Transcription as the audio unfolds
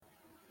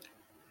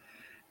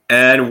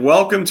And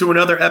welcome to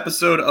another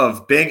episode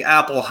of Big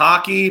Apple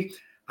Hockey.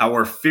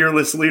 Our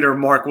fearless leader,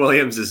 Mark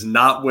Williams, is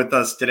not with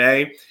us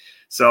today.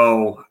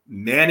 So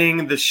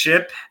manning the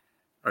ship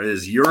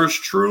is yours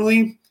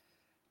truly,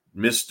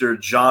 Mr.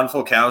 John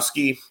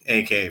Folkowski,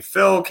 a.k.a.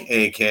 Filk,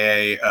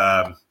 a.k.a.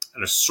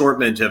 An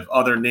assortment of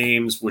other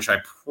names, which I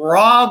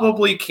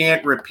probably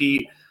can't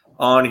repeat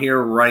on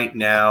here right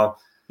now.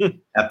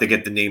 Have to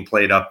get the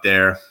nameplate up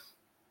there,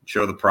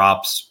 show the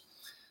props.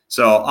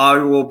 So I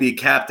will be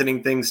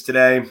captaining things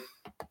today.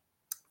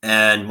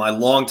 And my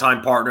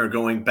longtime partner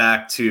going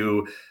back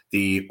to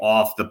the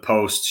Off the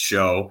Post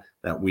show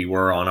that we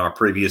were on our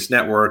previous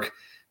network,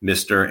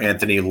 Mr.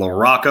 Anthony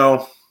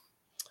LaRocco.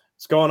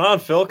 What's going on,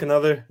 Filk?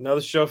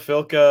 Another show.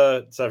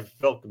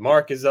 Filk.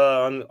 Mark is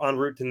en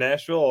route to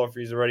Nashville, or if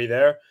he's already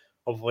there.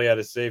 Hopefully, he had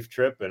a safe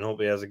trip and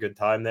hopefully has a good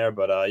time there.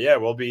 But yeah,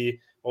 we'll be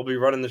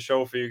running the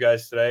show for you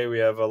guys today. We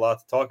have a lot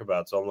to talk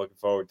about, so I'm looking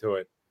forward to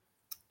it.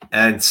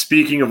 And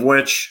speaking of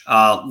which,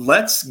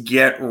 let's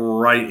get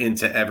right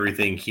into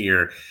everything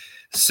here.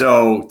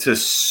 So to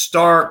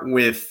start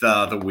with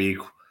the week,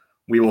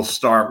 we will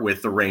start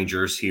with the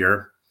Rangers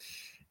here.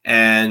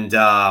 And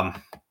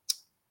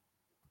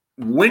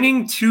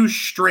winning two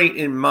straight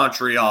in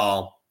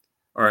Montreal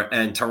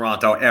and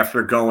Toronto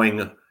after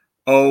going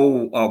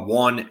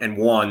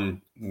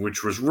 0-1-1,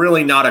 which was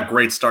really not a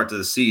great start to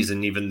the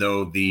season, even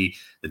though the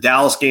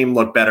Dallas game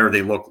looked better.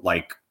 They looked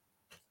like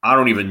I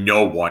don't even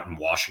know what in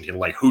Washington,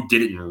 like who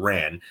did it and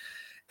ran.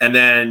 And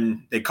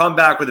then they come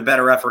back with a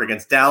better effort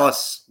against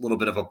Dallas, a little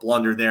bit of a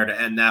blunder there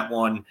to end that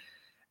one.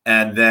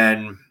 And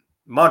then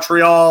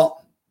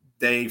Montreal,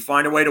 they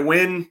find a way to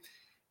win.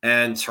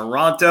 And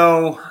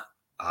Toronto,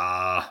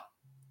 I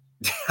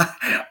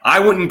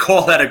wouldn't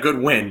call that a good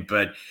win,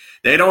 but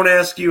they don't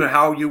ask you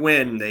how you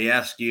win. They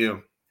ask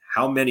you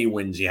how many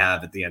wins you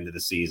have at the end of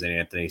the season,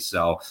 Anthony.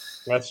 So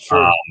that's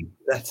true.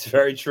 That's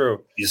very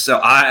true. So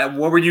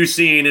what were you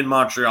seeing in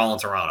Montreal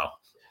and Toronto?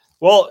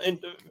 Well,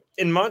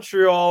 in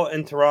Montreal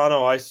and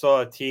Toronto, I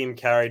saw a team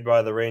carried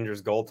by the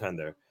Rangers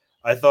goaltender.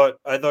 I thought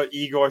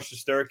Igor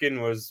Shesterkin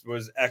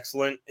was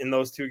excellent in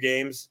those two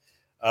games.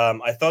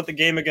 I thought the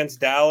game against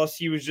Dallas,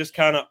 he was just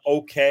kind of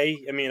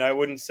okay. I mean, I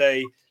wouldn't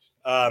say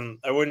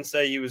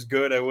he was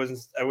good. I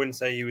wouldn't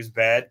say he was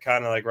bad.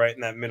 Kind of like right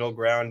in that middle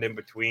ground in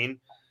between.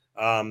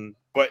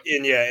 But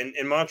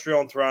in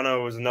Montreal and Toronto,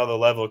 it was another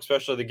level,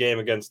 especially the game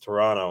against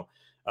Toronto.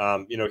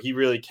 He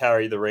really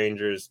carried the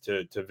Rangers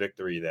to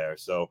victory there.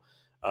 So,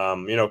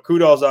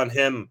 kudos on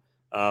him.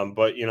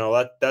 But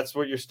that's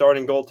what your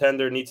starting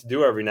goaltender needs to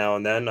do every now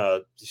and then.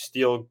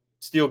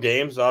 Steal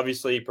games.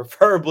 Obviously,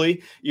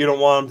 preferably you don't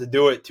want him to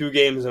do it 2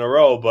 games in a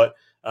row. But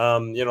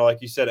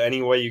like you said,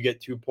 any way you get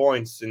 2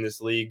 points in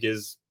this league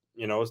is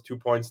 2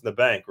 points in the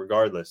bank,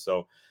 regardless.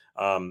 So,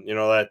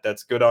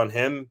 that's good on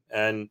him.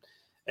 And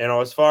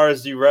as far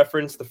as you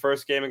referenced the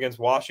first game against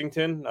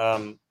Washington,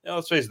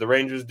 let's face it, the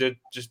Rangers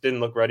didn't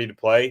look ready to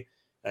play,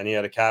 and he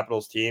had a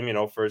Capitals team.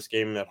 First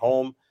game at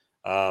home,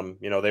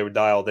 they were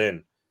dialed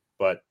in.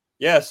 But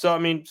yeah, so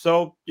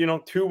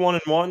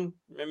 2-1-1.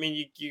 I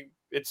mean,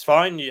 it's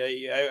fine.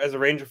 As a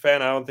Ranger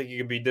fan, I don't think you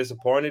could be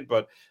disappointed,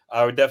 but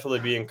I would definitely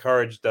be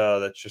encouraged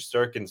that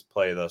Shesterkin's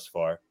play thus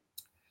far.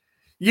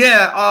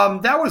 Yeah,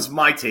 that was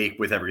my take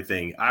with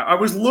everything. I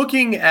was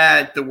looking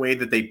at the way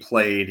that they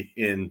played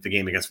in the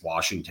game against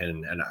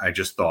Washington, and I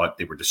just thought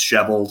they were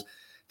disheveled.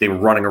 They were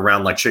running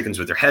around like chickens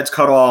with their heads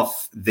cut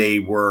off. They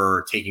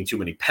were taking too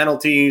many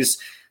penalties.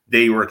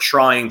 They were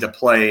trying to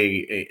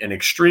play an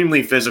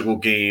extremely physical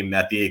game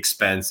at the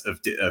expense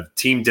of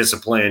team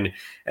discipline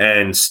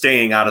and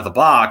staying out of the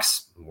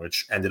box,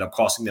 which ended up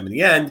costing them in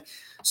the end.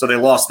 So they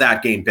lost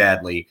that game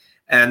badly.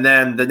 And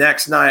then the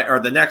next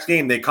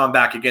game, they come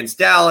back against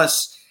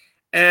Dallas,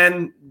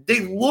 and they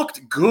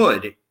looked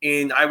good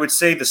in, I would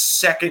say, the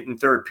second and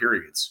third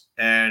periods.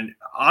 And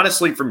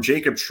honestly, from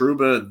Jacob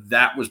Trouba,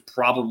 that was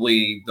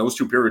probably, those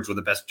 2 periods were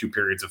the best 2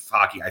 periods of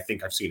hockey I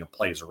think I've seen him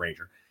play as a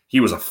Ranger. He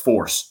was a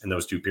force in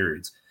those 2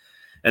 periods.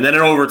 And then in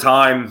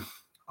overtime,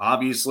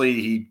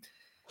 obviously,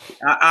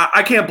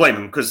 I can't blame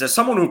him, because as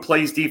someone who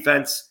plays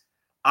defense,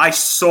 I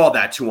saw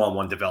that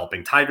 2-on-1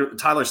 developing.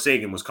 Tyler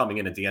Seguin was coming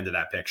in at the end of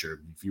that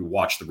picture. If you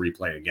watch the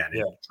replay again,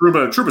 yeah.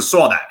 Trouba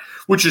saw that,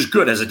 which is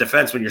good as a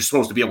defenseman. You're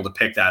supposed to be able to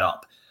pick that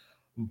up,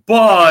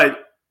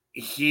 but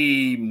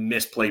he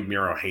misplayed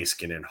Miro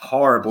Heiskanen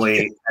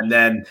horribly, and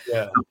then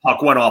the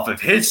puck went off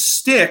of his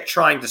stick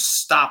trying to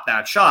stop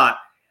that shot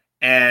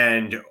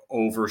and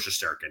over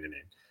Shesterkin in.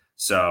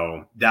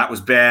 So that was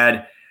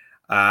bad.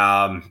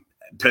 To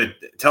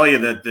tell you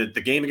that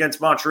the game against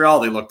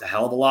Montreal, they looked a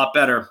hell of a lot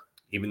better.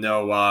 Even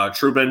though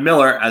Trouba and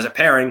Miller as a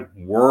pairing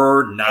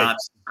were not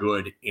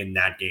good in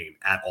that game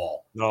at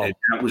all. No.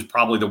 That was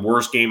probably the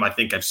worst game I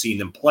think I've seen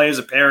them play as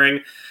a pairing.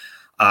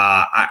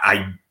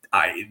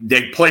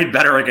 They played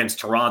better against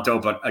Toronto,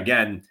 but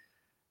again,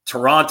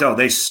 Toronto,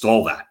 they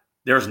stole that.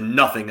 There's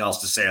nothing else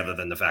to say other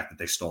than the fact that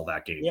they stole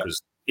that game.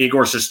 Because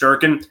Igor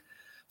Shesterkin,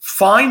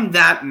 find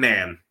that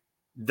man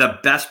the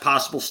best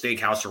possible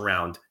steakhouse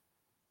around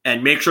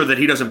and make sure that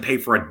he doesn't pay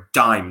for a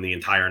dime the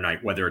entire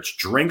night, whether it's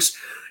drinks.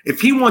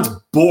 If he wants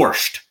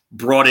borscht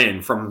brought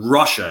in from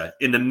Russia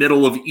in the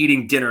middle of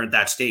eating dinner at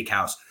that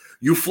steakhouse,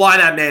 you fly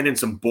that man in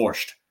some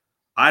borscht.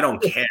 I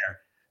don't care,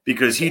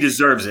 because he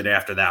deserves it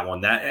after that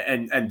one.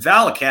 And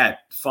Valakat,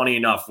 funny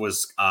enough,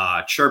 was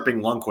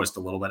chirping Lundqvist a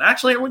little bit.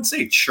 Actually, I wouldn't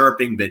say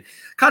chirping, but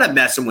kind of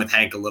messing with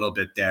Hank a little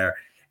bit there.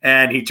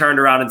 And he turned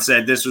around and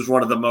said, this was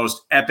one of the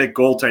most epic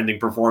goaltending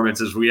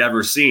performances we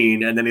ever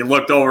seen. And then he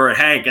looked over at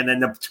Hank, and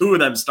then the two of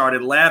them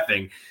started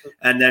laughing.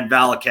 And then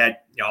Valakat,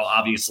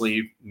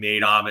 obviously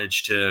made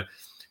homage to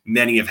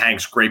many of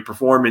Hank's great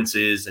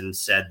performances and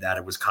said that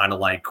it was kind of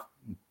like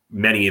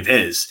many of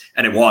his.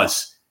 And it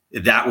was.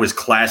 That was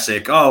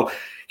classic. Oh,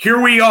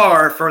 here we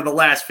are for the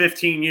last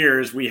 15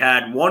 years. We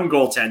had one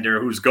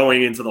goaltender who's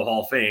going into the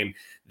Hall of Fame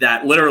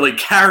that literally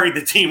carried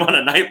the team on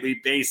a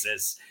nightly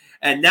basis.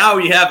 And now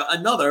you have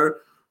another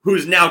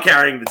who's now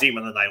carrying the team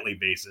on a nightly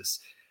basis.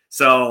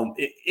 So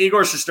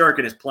Igor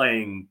Shesterkin is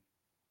playing,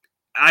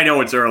 I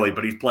know it's early,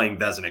 but he's playing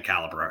Vezina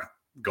caliber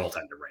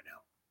goaltender right now.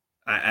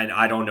 And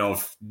I don't know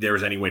if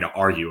there's any way to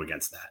argue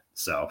against that.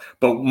 So,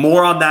 but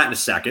more on that in a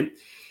second.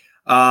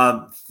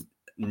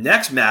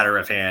 Next matter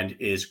of hand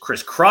is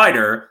Chris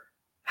Kreider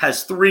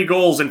has 3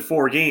 goals in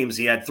 4 games.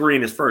 He had 3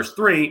 in his first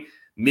 3.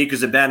 Mika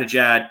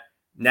Zibanejad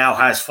now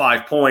has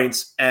 5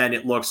 points, and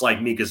it looks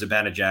like Mika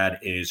Zibanejad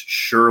is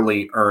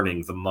surely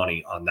earning the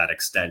money on that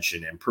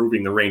extension and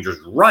proving the Rangers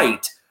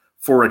right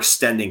for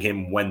extending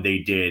him when they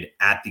did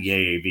at the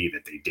AAV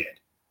that they did.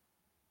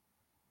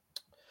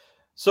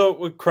 So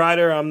with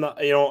Kreider, I'm not,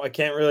 I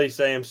can't really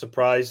say I'm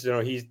surprised.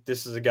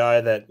 This is a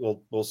guy that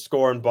will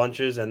score in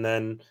bunches and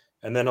then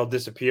he'll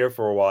disappear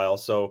for a while.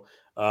 So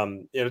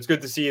it's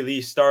good to see at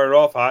least started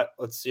off hot.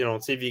 Let's see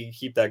if he can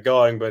keep that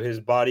going. But his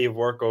body of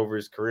work over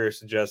his career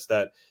suggests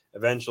that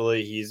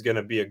eventually he's going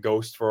to be a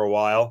ghost for a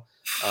while.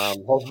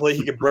 Hopefully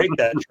he can break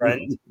that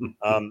trend.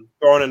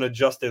 Throwing in a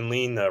Justin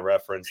Lean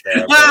reference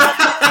there.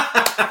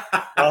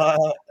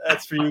 But,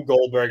 that's for you,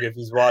 Goldberg, if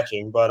he's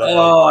watching. But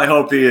I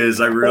hope he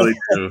is. I really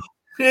do.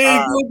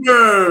 Hey,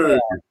 Goldberg.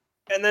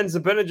 And then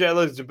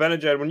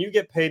Zibanejad, when you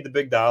get paid the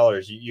big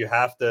dollars, you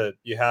have to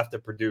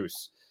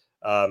produce.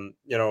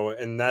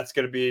 And that's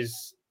going to be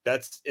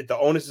the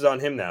onus is on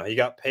him now. He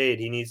got paid.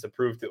 He needs to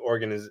prove to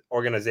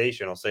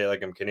organization. I'll say it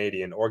like I'm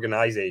Canadian.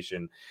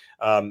 Organization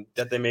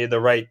that they made the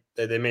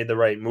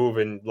right move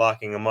in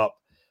locking him up.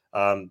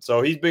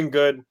 So he's been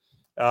good.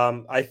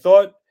 I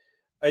thought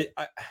I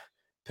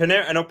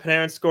know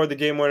Panarin scored the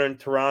game winner in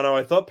Toronto.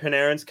 I thought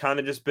Panarin's kind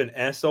of just been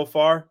so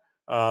far.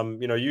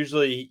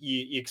 Usually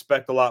you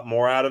expect a lot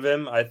more out of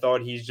him. I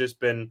thought he's just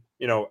been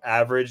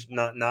average,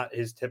 not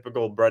his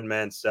typical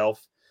breadman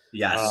self.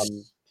 Yes.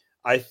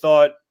 I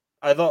thought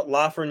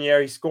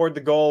Lafreniere, he scored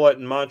the goal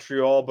in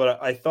Montreal,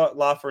 but I thought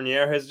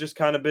Lafreniere has just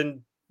kind of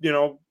been,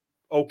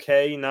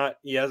 okay.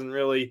 He hasn't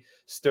really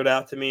stood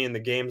out to me in the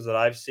games that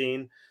I've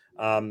seen.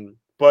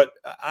 But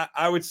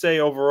I would say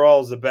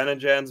overall,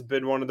 Zibanejad's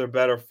been one of their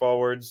better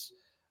forwards.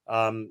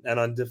 And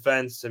on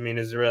defense,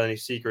 is there really any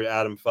secret?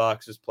 Adam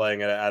Fox is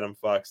playing at an Adam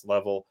Fox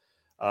level.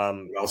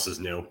 Who else is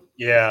new?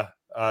 Yeah.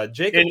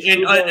 Jacob.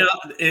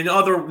 In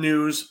other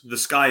news, the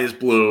sky is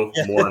blue.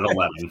 More than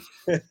 11.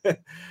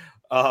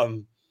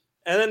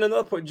 And then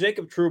another point,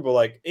 Jacob Trouba,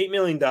 like $8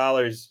 million.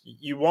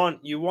 You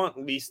want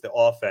at least the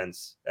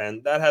offense,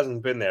 and that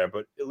hasn't been there.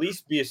 But at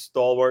least be a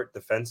stalwart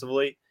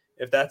defensively,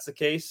 if that's the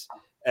case.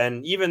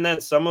 And even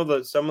then, some of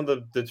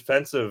the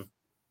defensive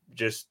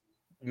just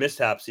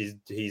mishaps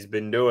he's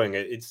been doing.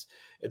 It's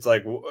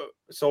like,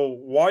 so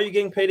why are you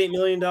getting paid $8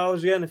 million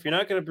again if you're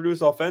not going to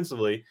produce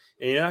offensively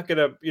and you're not going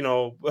to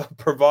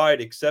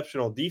provide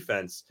exceptional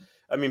defense?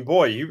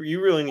 Boy,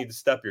 you really need to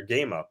step your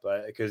game up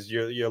because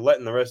you're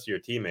letting the rest of your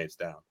teammates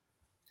down.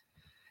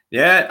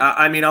 Yeah,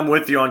 I'm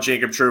with you on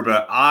Jacob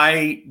Trouba.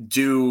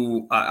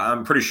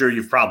 I'm pretty sure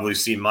you've probably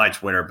seen my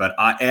Twitter, but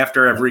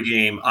after every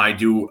game, I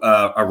do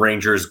a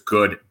Rangers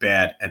good,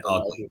 bad, and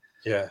ugly.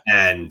 Yeah,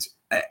 and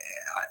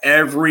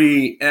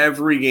every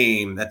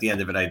game at the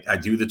end of it, I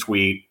do the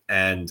tweet,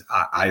 and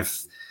I've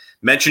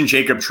mentioned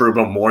Jacob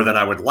Trouba more than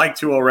I would like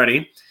to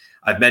already.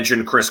 I've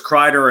mentioned Chris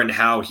Kreider and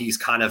how he's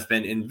kind of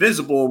been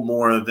invisible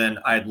more than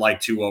I'd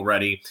like to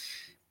already.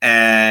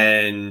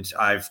 And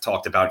I've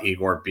talked about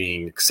Igor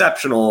being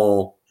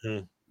exceptional,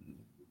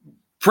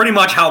 pretty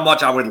much how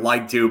much I would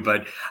like to,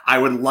 but I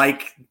would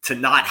like to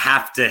not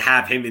have to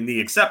have him in the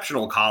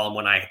exceptional column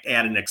when I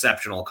add an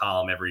exceptional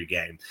column every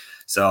game.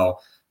 So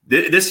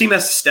this team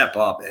has to step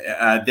up.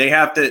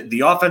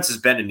 The offense has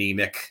been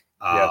anemic.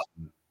 Yes.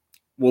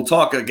 We'll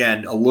talk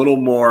again a little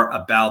more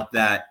about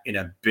that in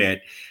a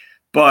bit.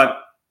 But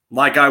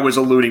like I was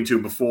alluding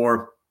to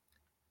before,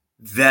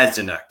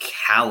 Vezina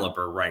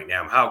caliber right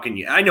now. How can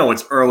you? I know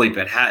it's early,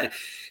 but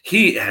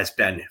he has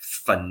been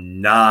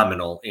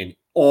phenomenal in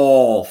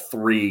all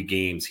 3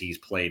 games he's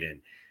played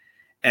in.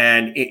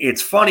 And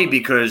it's funny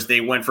because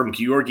they went from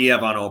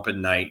Georgiev on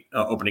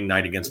opening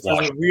night against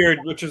Washington.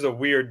 Which is a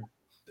weird.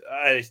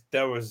 I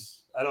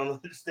don't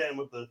understand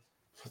what the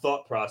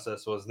thought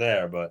process was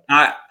there. But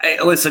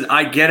listen,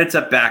 I get it's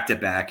a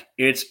back-to-back.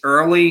 It's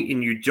early,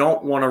 and you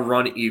don't want to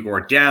run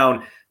Igor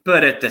down.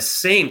 But at the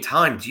same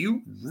time, do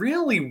you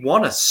really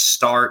want to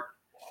start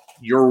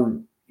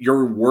your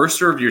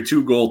worst of your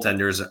two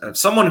goaltenders,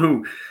 someone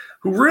who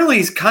really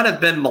has kind of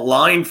been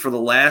maligned for the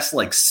last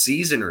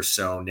season or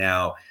so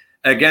now,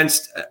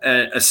 against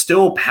a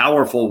still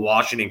powerful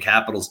Washington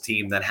Capitals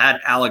team that had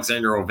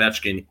Alexander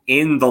Ovechkin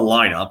in the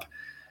lineup?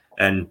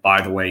 And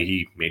by the way,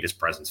 he made his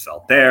presence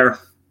felt there,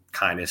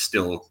 kind of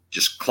still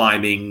just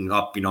climbing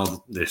up,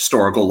 the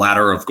historical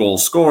ladder of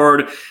goals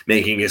scored,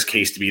 making his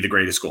case to be the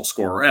greatest goal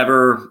scorer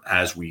ever,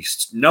 as we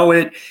know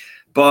it.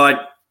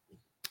 But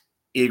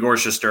Igor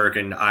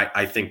Shesterkin,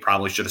 I think,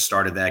 probably should have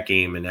started that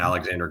game, and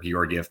Alexander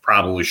Georgiev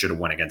probably should have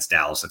went against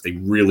Dallas if they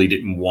really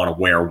didn't want to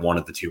wear one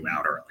of the two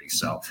out early.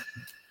 So,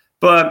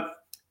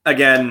 but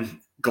again,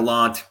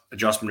 Gallant,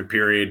 adjustment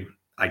period.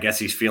 I guess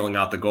he's feeling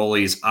out the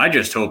goalies. I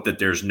just hope that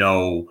there's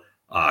no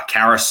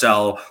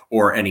carousel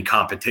or any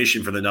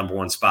competition for the number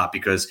one spot,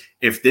 because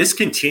if this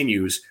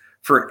continues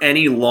for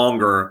any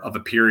longer of a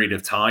period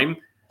of time,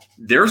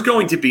 there's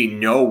going to be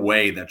no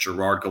way that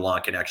Gerard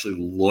Gallant can actually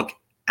look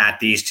at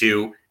these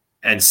two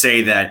and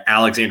say that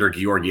Alexander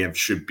Georgiev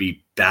should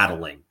be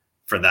battling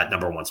for that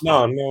number one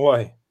spot. No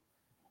way.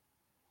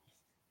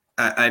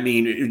 I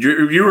mean,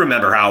 you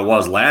remember how it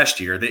was last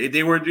year.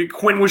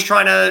 Quinn was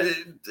trying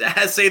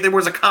to say there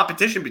was a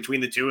competition between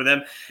the two of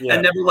them,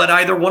 and never let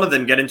either one of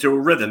them get into a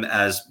rhythm,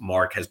 as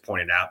Mark has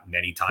pointed out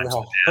many times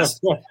in the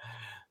past.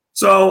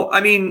 So,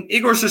 I mean,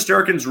 Igor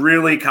Shesterkin's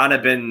really kind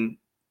of been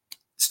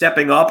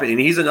stepping up, and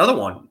he's another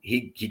one.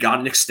 He got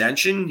an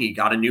extension, he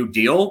got a new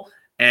deal,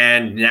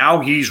 and now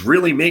he's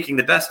really making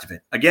the best of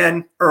it.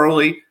 Again,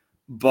 early,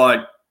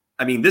 but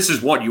I mean, this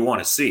is what you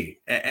want to see.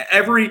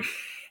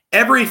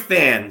 Every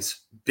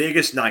fan's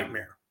biggest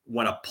nightmare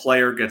when a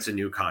player gets a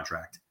new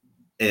contract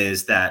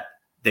is that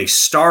they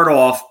start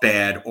off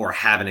bad or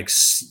have an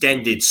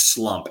extended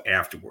slump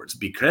afterwards,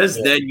 because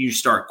then you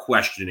start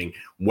questioning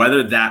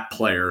whether that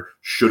player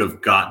should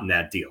have gotten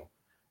that deal.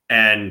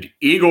 And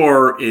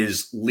Igor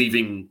is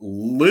leaving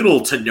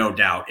little to no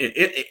doubt,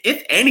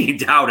 if any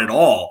doubt at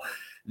all,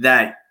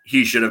 that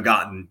he should have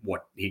gotten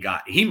what he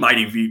got. He might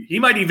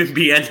even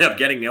be end up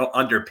getting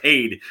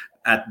underpaid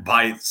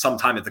by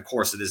sometime at the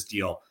course of this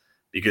deal,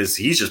 because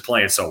he's just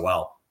playing so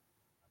well.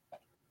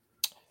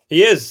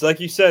 He is,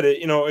 like you said,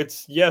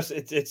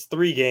 it's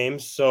 3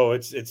 games, so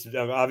it's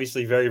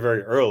obviously very,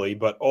 very early,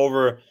 but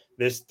over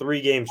this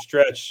 3-game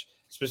stretch,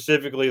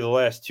 specifically the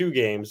last 2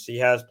 games, he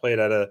has played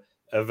at a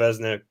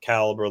Vezina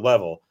caliber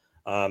level.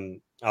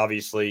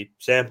 Obviously,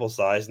 sample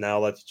size. Now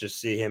let's just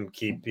see him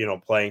keep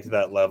playing to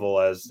that level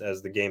as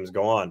the games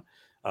go on.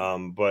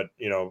 But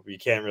you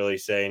can't really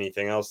say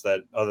anything else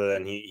that other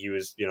than he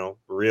was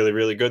really,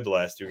 really good the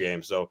last 2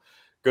 games. So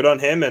good on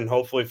him, and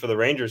hopefully for the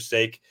Rangers'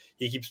 sake,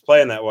 he keeps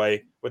playing that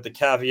way. With the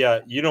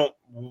caveat, you don't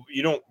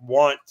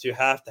want to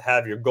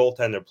have your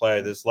goaltender play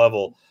at this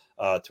level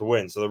to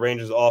win. So the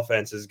Rangers'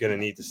 offense is going to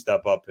need to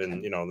step up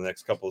in the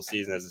next couple of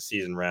seasons as the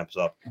season ramps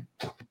up.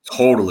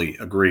 Totally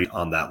agree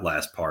on that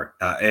last part,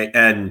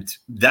 and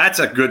that's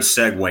a good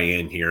segue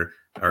in here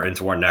or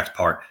into our next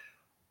part.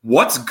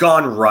 What's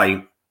gone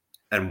right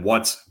and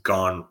what's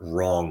gone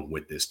wrong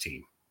with this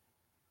team?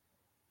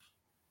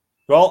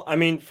 Well, I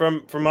mean,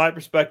 from my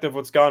perspective,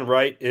 what's gone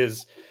right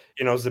is,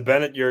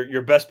 Zdeno,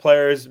 your best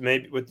players,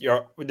 maybe with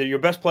your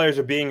best players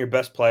are being your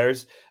best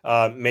players,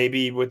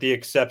 maybe with the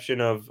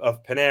exception of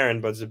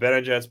Panarin, but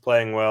Zibanejad's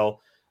playing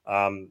well.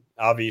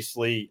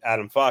 Obviously,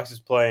 Adam Fox is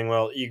playing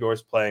well.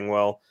 Igor's playing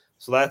well,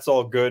 so that's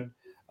all good.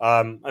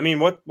 I mean,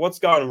 what's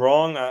gone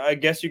wrong? I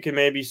guess you can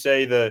maybe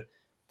say the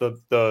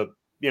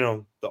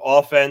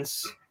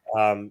offense,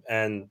 and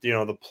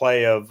the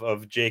play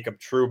of Jacob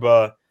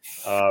Trouba.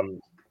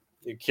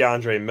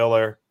 Keandre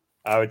Miller,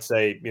 I would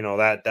say,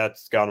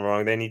 that's gone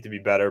wrong. They need to be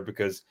better,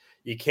 because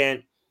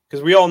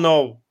we all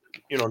know,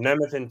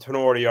 Nemeth and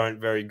Tenorti aren't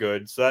very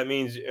good. So that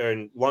means,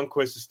 and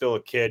Lundqvist is still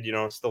a kid,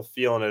 still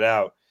feeling it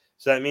out.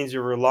 So that means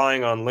you're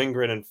relying on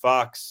Lindgren and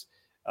Fox,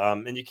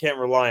 and you can't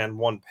rely on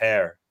one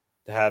pair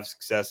to have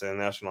success in the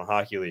National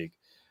Hockey League.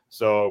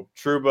 So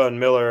Trouba and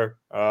Miller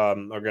are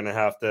going to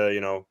have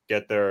to,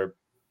 get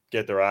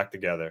their act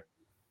together.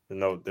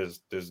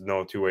 There's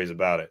no 2 ways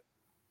about it.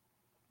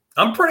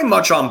 I'm pretty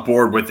much on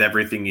board with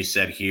everything you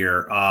said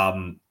here.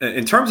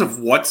 In terms of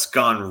what's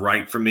gone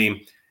right for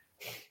me,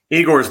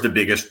 Igor's the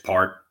biggest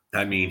part.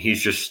 I mean,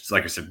 he's just,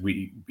 like I said,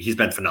 he's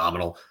been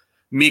phenomenal.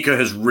 Mika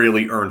has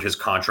really earned his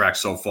contract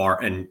so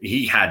far, and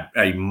he had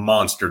a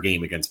monster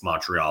game against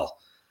Montreal.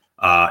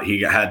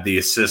 He had the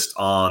assist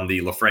on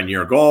the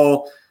Lafreniere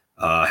goal,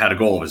 had a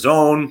goal of his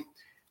own.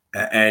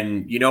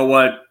 And you know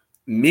what?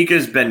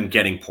 Mika's been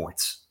getting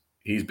points.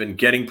 He's been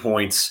getting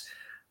points.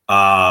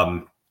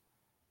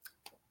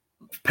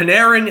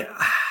 Panarin,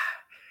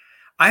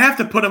 I have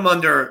to put him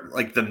under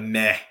the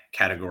meh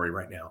category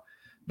right now,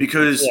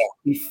 because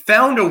he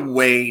found a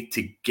way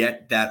to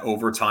get that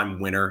overtime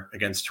winner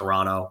against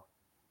Toronto,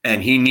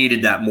 and he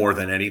needed that more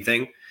than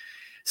anything.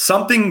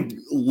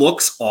 something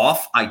looks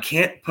off. I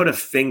can't put a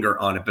finger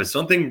on it, but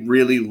something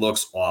really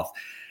looks off.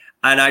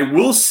 And I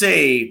will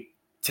say,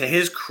 to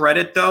his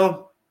credit,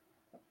 though,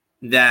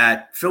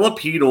 that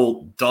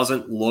Filipino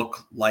doesn't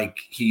look like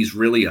he's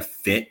really a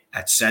fit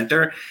at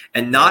center,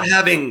 and not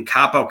having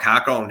Capo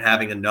Caco and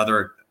having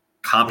another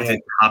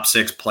competent top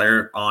six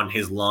player on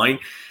his line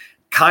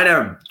kind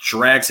of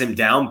drags him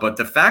down. But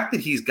the fact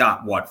that he's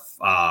got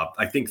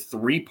I think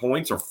 3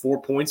 points or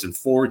 4 points in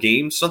 4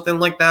 games, something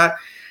like that,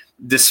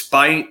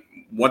 despite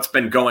what's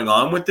been going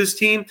on with this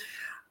team,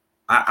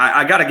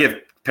 I got to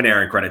give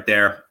Panarin credit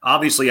there.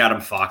 Obviously,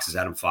 Adam Fox is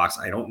Adam Fox.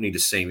 I don't need to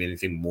say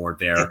anything more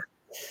there.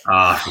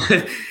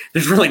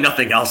 There's really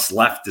nothing else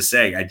left to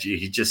say.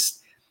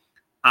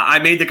 I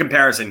made the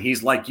comparison.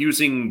 He's like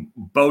using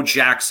Bo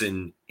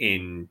Jackson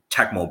in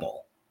Tecmo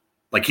Bowl.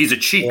 Like he's a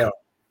Chico. Yeah.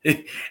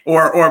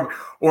 or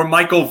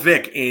Michael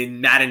Vick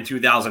in Madden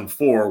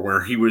 2004,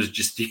 where he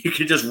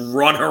could just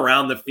run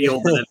around the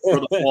field and throw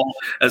the ball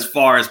as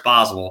far as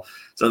possible.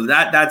 So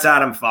that's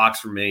Adam Fox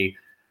for me.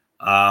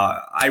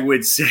 I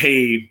would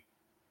say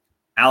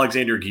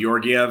Alexander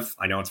Georgiev,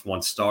 I know it's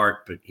one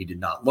start, but he did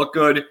not look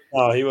good.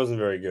 Oh, he wasn't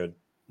very good.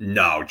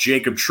 No,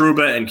 Jacob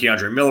Trouba and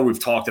Keandre Miller, we've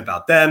talked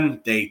about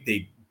them.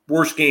 They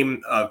worst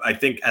game, I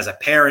think, as a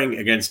pairing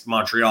against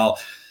Montreal.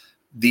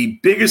 The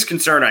biggest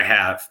concern I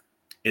have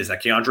is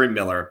that Keandre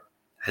Miller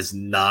has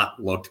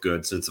not looked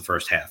good since the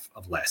first half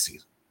of last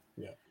season.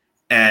 Yeah.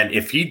 And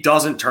if he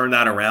doesn't turn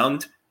that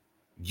around,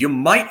 you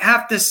might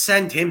have to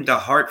send him to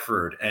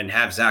Hartford and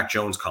have Zach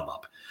Jones come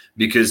up,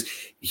 because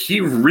he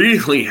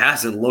really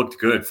hasn't looked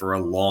good for a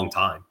long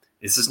time.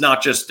 This is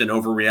not just an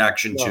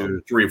overreaction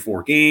to 3 or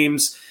 4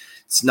 games.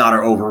 It's not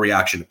an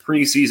overreaction to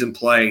preseason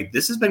play.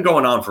 This has been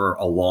going on for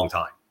a long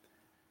time.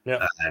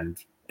 Yeah. And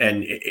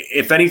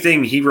if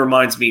anything, he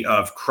reminds me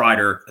of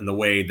Kreider in the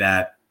way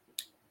that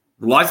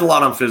relies a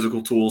lot on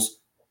physical tools,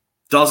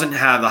 doesn't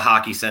have the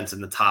hockey sense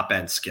and the top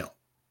end skill.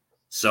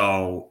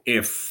 So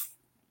if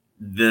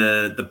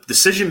the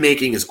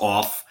decision-making is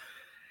off,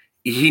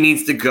 he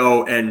needs to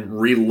go and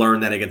relearn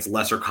that against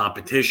lesser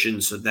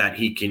competition so that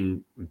he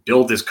can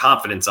build his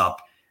confidence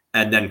up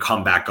and then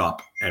come back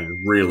up and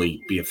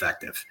really be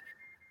effective.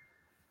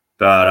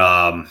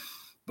 But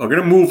we're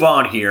going to move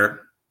on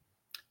here.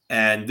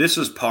 And this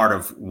is part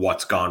of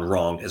what's gone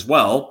wrong as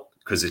well,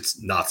 because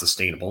it's not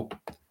sustainable.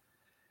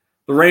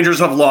 The Rangers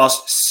have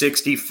lost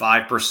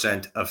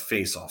 65% of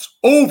faceoffs,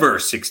 over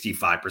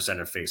 65%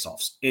 of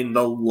faceoffs in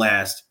the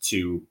last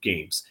 2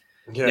 games.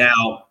 Yeah.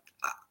 Now,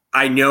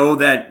 I know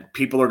that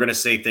people are going to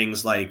say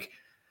things like,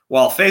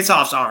 well,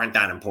 faceoffs aren't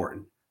that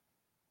important.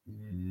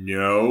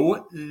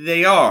 No,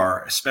 they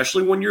are,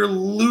 especially when you're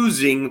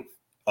losing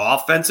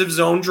offensive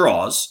zone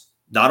draws,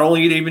 not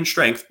only at even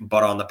strength,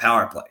 but on the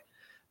power play.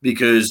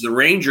 Because the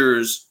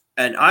Rangers,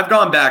 and I've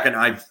gone back and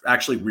I've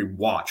actually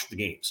rewatched the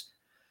games,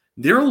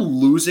 they're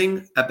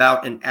losing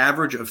about an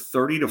average of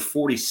 30 to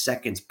 40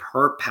 seconds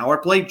per power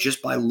play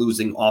just by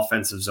losing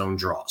offensive zone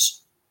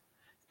draws.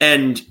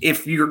 And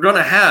if you're going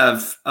to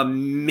have a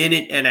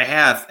minute and a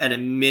half and a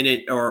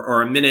minute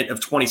or a minute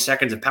of 20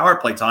 seconds of power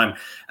play time,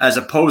 as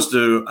opposed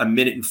to a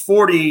minute and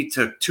 40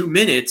 to 2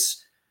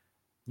 minutes,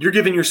 you're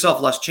giving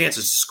yourself less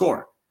chances to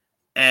score.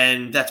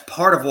 And that's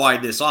part of why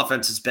this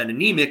offense has been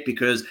anemic,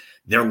 because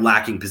they're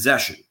lacking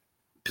possession.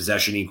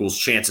 Possession equals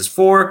chances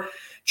for.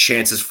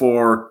 Chances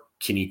for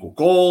can equal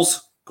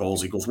goals.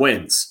 Goals equals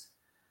wins.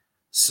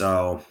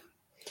 So...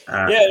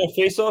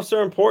 faceoffs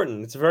are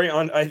important. It's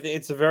I think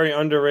it's a very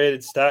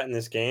underrated stat in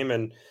this game.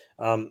 And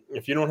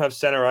if you don't have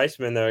center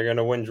icemen that are going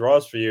to win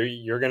draws for you,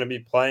 you're going to be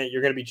playing.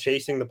 You're going to be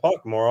chasing the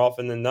puck more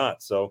often than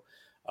not. So,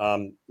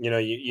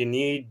 you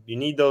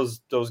need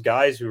those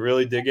guys who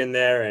really dig in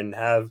there and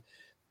have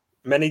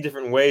many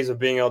different ways of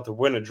being able to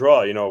win a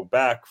draw.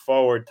 Back,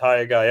 forward, tie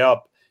a guy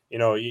up.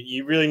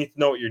 You really need to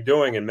know what you're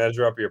doing and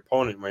measure up your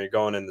opponent when you're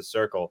going in the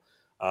circle.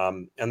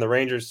 And the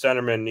Rangers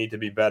centermen need to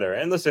be better.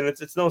 And listen,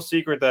 it's no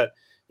secret that.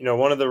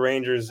 One of the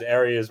Rangers'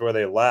 areas where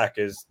they lack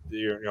is,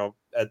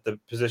 at the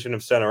position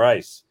of center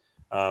ice.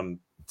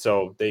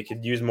 So they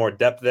could use more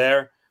depth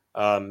there.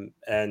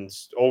 And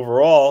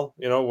overall,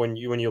 when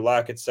you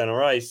lack at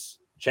center ice,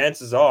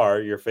 chances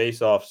are your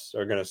faceoffs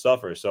are going to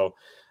suffer. So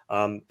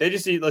they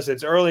just need. Listen,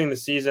 it's early in the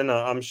season.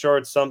 I'm sure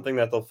it's something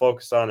that they'll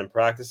focus on in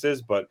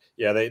practices. But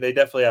yeah, they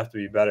definitely have to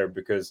be better,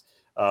 because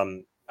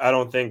I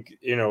don't think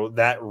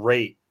that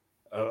rate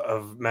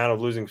of amount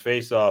of losing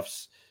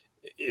faceoffs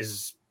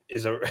is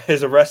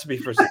a recipe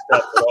for success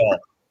at all.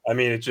 I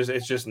mean, it's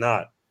just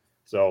not.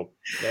 So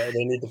they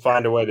need to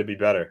find a way to be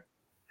better.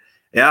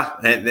 Yeah,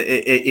 and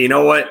you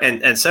know what?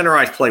 And center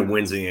ice play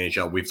wins in the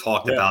NHL. We've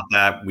talked about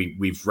that.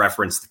 We've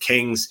referenced the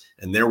Kings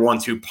and their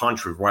 1-2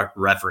 punch. We've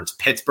referenced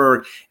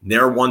Pittsburgh and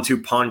their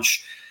 1-2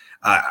 punch.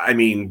 I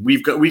mean,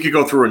 we could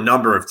go through a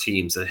number of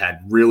teams that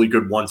had really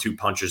good 1-2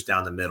 punches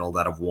down the middle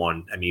that have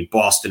won. I mean,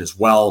 Boston as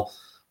well,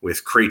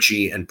 with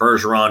Krejci and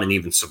Bergeron, and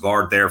even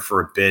Savard there for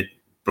a bit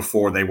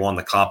before they won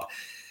the cup.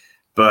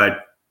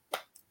 But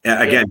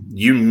again,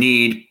 you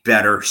need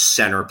better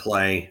center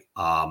play.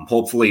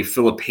 Hopefully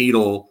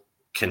Filipino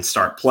can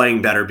start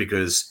playing better,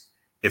 because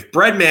if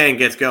Breadman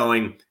gets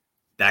going,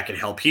 that can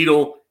help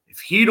Heedle. If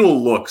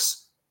Heedle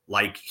looks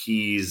like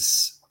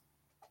he's,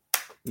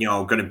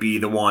 going to be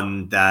the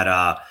one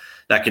that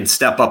can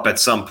step up at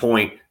some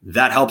point,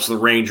 that helps the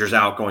Rangers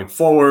out going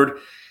forward.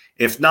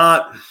 If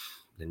not,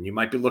 then you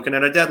might be looking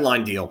at a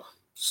deadline deal.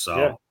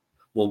 So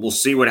we'll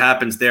see what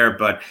happens there.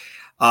 But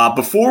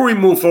before we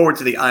move forward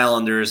to the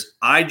Islanders,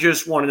 I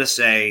just wanted to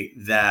say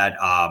that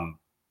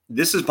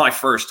this is my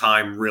first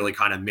time really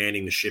kind of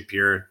manning the ship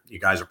here. You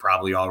guys are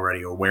probably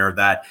already aware of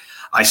that.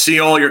 I see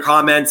all your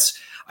comments.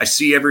 I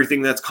see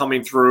everything that's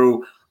coming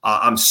through.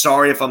 I'm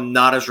sorry if I'm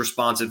not as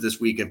responsive this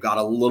week. I've got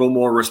a little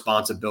more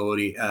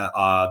responsibility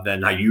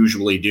than I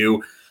usually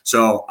do.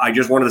 So I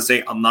just wanted to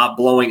say I'm not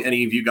blowing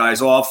any of you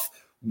guys off.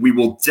 We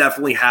will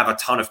definitely have a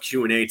ton of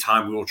Q&A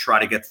time. We will try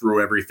to get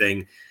through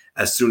everything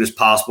as soon as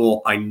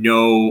possible. I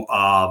know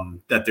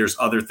that there's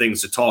other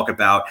things to talk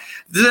about.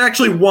 There's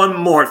actually one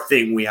more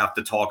thing we have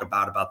to talk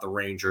about the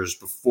Rangers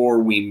before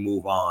we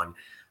move on.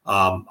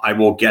 I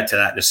will get to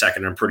that in a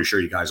second. I'm pretty sure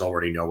you guys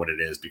already know what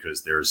it is,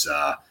 because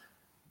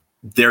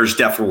there's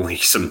definitely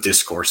some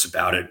discourse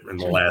about it in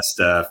the last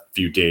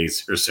few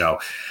days or so.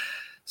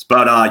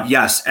 But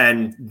yes,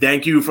 and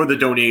thank you for the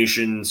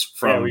donations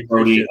from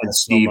Brody and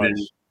Steven.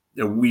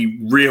 So we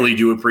really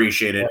do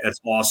appreciate it. It's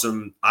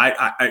awesome.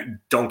 I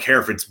don't care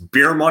if it's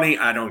beer money.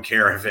 I don't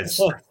care if it's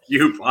a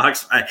few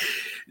bucks.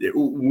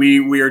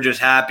 We are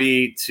just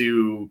happy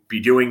to be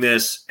doing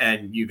this,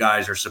 and you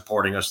guys are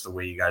supporting us the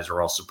way you guys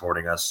are all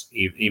supporting us.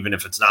 Even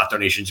if it's not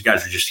donations, you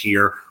guys are just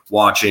here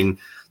watching.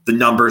 The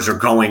numbers are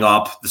going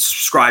up. The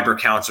subscriber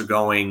counts are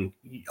going.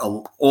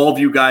 All of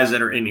you guys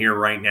that are in here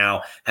right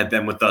now have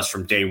been with us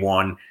from day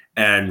one,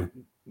 and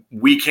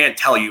we can't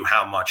tell you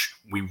how much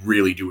we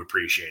really do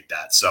appreciate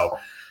that. So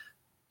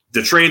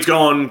the train's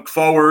going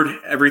forward.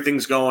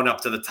 Everything's going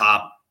up to the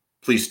top.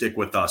 Please stick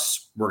with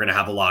us. We're going to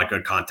have a lot of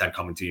good content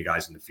coming to you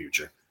guys in the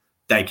future.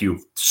 Thank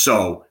you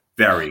so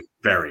very,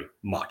 very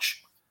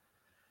much.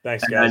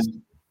 Thanks, guys.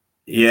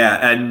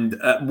 And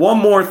one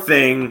more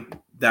thing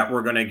that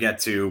we're going to get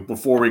to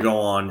before we go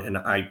on. And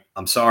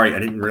I'm sorry, I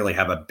didn't really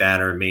have a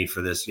banner made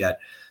for this yet.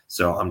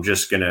 So I'm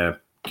just going to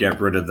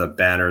get rid of the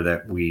banner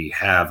that we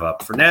have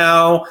up for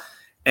now.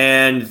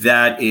 And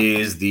that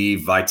is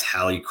the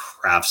Vitaly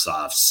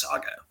Kravtsov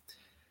saga.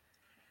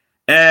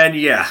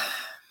 And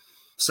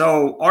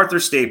so Arthur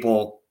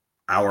Staple,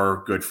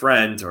 our good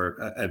friend,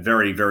 or a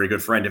very, very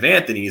good friend of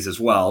Anthony's as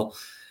well,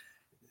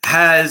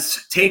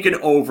 has taken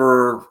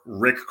over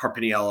Rick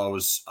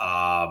Carpiniello's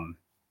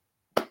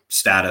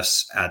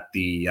status at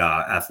the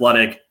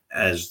Athletic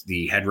as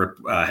the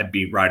head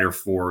beat writer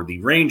for the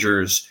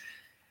Rangers.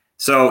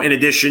 So in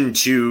addition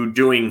to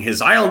doing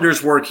his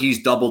Islanders work,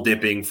 he's double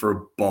dipping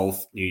for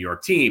both New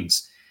York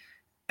teams.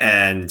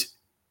 And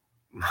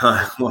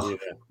my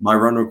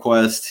run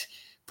request,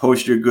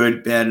 post your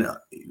good, Ben.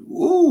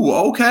 Ooh,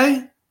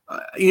 okay.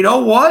 You know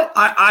what?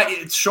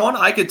 Sean,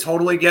 I could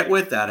totally get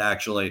with that,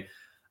 actually.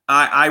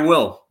 I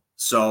will.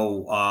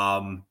 So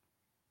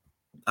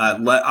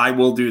I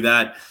will do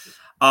that.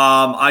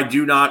 I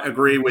do not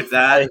agree with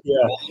that.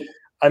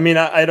 I mean,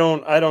 I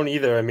don't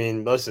either. I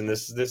mean, listen,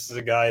 this is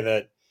a guy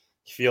that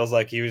feels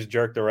like he was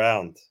jerked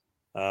around.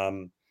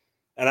 And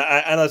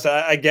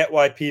I get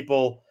why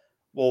people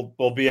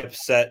will be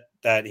upset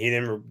that he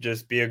didn't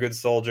just be a good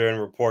soldier and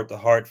report to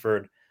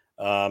Hartford.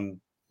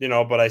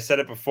 But I said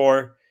it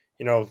before,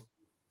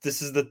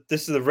 this is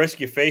the risk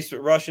you face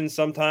with Russians.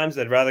 Sometimes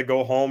they'd rather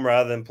go home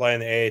rather than play in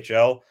the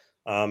AHL.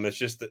 It's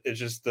just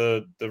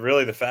the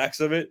really the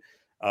facts of it.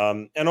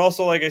 And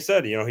also, like I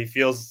said, he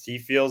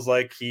feels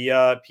like he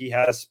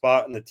had a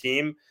spot in the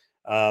team.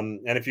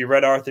 And if you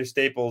read Arthur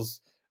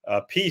Staples'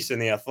 piece in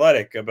the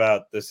Athletic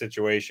about the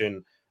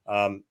situation,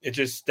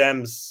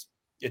 there's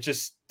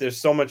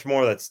so much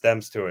more that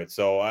stems to it.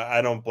 So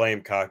I don't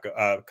blame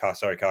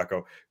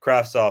Kakko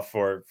Kravtsov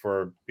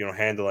for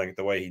handling it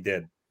the way he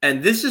did.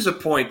 And this is a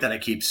point that I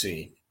keep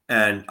seeing,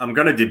 and I'm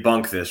going to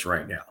debunk this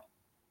right now.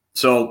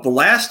 So the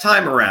last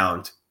time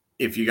around,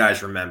 if you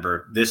guys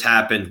remember, this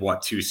happened,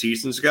 2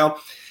 seasons ago?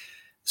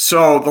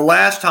 So the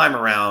last time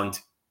around,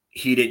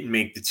 he didn't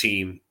make the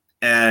team,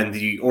 and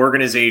the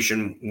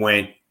organization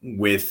went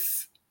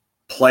with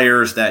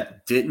players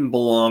that didn't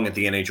belong at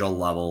the NHL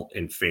level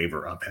in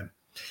favor of him.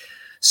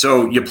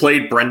 So you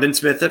played Brendan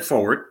Smith at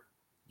forward,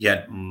 you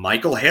had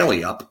Michael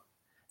Haley up,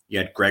 you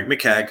had Greg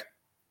McKegg,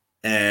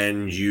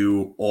 and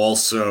you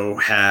also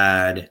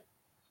had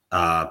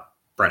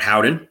Brett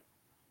Howden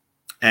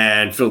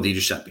and Phil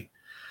DiGiuseppe.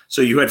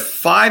 So you had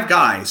 5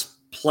 guys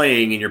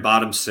playing in your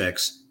bottom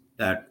 6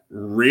 that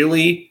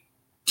really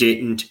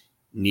didn't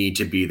need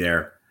to be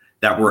there,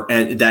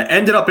 that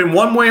ended up in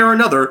one way or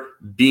another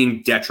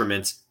being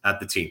detriments at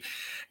the team.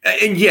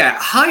 And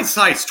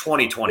hindsight's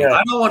 2020. Yeah.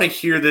 I don't want to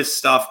hear this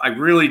stuff. I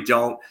really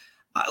don't.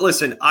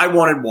 Listen, I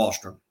wanted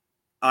Wahlstrom.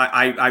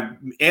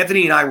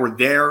 Anthony and I were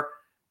there.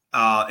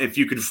 If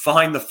you could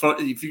find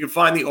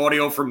the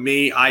audio from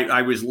me,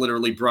 I was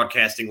literally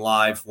broadcasting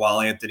live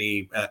while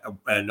Anthony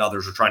and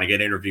others were trying to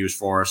get interviews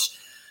for us.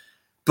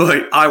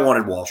 But I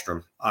wanted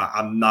Wahlstrom.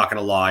 I'm not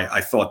going to lie.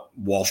 I thought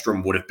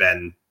Wahlstrom would have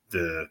been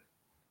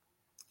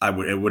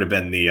it would have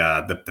been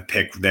the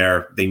pick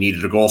there. They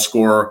needed a goal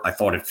scorer. I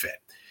thought it fit.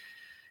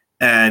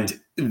 And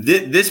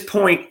this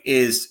point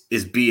is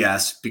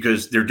BS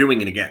because they're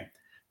doing it again.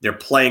 They're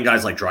playing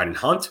guys like Dryden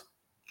Hunt,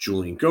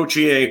 Julian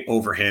Gauthier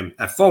over him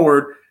at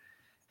forward.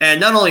 And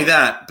not only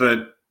that,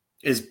 but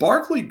is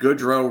Barclay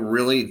Goodrow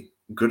really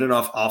good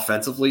enough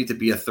offensively to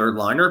be a third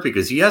liner?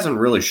 Because he hasn't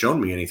really shown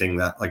me anything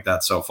like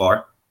that so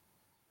far.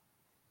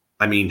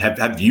 I mean,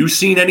 have you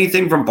seen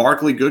anything from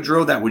Barclay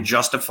Goodrow that would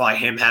justify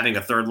him having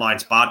a third line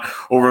spot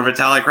over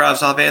Vitaly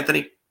Kravtsov,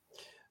 Anthony?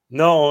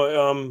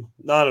 No,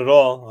 not at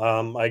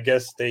all. I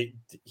guess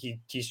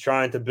he's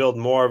trying to build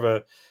more of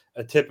a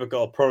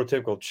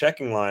prototypical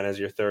checking line as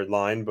your third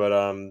line, but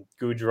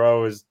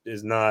Goudreau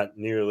is not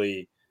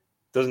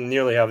doesn't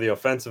nearly have the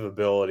offensive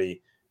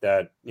ability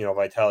that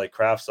Vitaly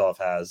Kravtsov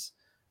has.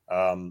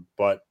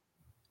 But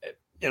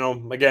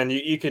again,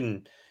 you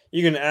can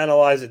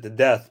analyze it to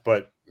death,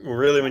 but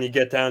really when you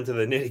get down to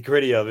the nitty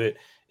gritty of it,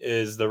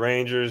 is the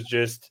Rangers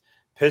just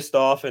pissed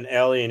off and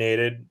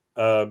alienated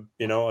a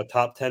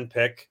top 10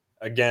 pick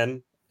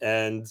again,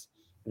 and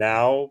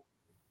now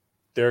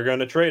they're going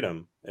to trade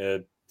him.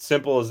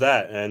 Simple as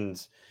that.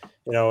 And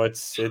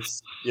it's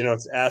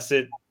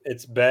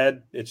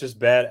bad. It's just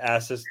bad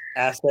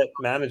asset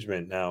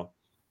management now.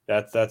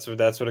 That's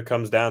what it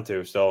comes down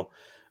to. So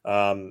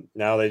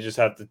now they just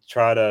have to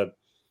try to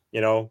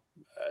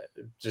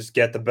just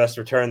get the best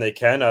return they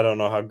can. I don't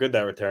know how good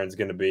that return is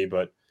going to be,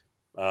 but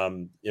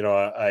I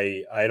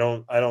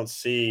don't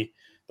see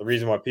the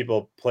reason why people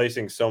are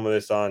placing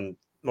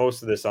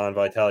most of this on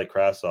Vitaly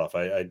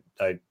Kravtsov.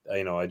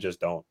 I just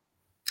don't.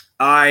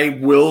 I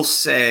will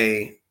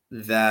say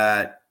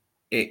that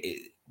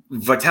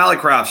Vitaly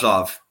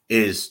Kravtsov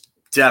is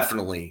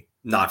definitely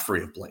not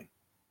free of blame.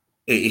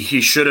 He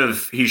should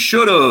have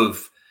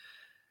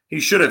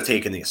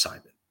taken the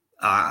assignment.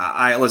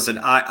 Listen.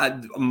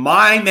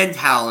 My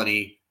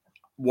mentality,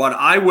 what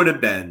I would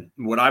have done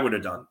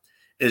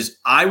is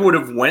I would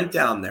have went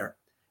down there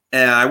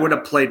and I would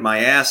have played my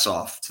ass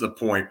off to the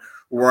point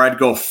where I'd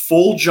go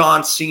full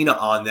John Cena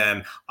on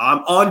them.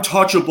 I'm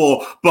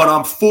untouchable, but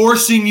I'm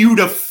forcing you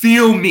to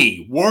feel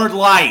me. Word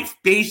life,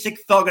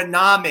 basic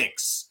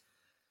thugonomics.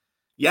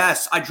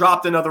 Yes, I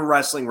dropped another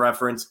wrestling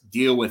reference.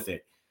 Deal with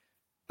it.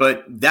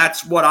 But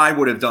that's what I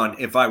would have done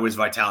if I was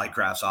Vitaly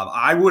Kravtsov.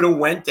 I would have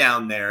went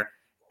down there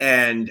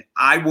and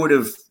I would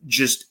have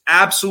just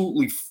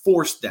absolutely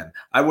forced them.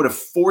 I would have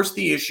forced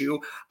the issue.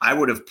 I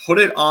would have put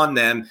it on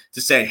them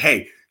to say,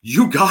 hey,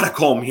 you got to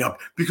call me up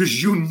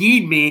because you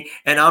need me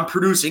and I'm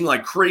producing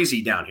like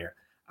crazy down here.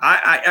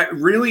 I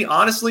really,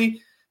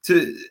 honestly,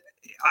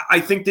 I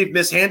think they've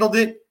mishandled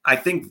it. I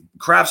think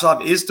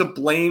Kravtsov is to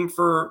blame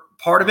for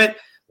part of it.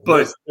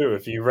 But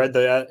if you read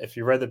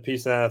the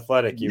piece in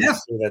Athletic, you would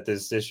see that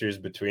there's issues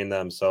between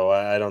them. So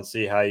I don't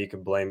see how you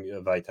can blame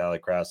Vitaly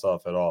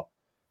Kravtsov at all.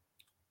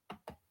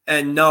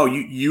 And no,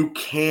 you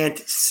can't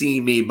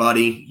see me,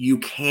 buddy. You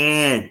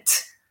can't,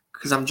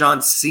 because I'm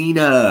John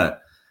Cena.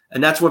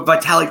 And that's what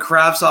Vitaly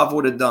Kravtsov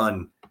would have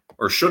done,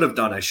 or should have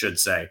done, I should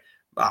say.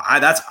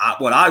 That's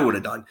what I would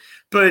have done.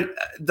 But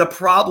the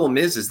problem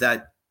is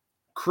that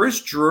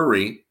Chris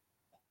Drury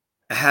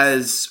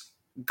has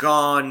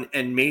gone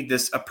and made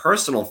this a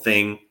personal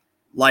thing,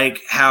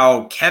 like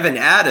how Kevin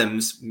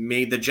Adams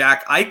made the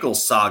Jack Eichel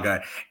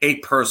saga a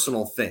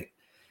personal thing.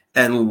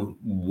 And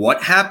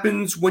what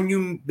happens when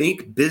you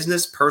make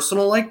business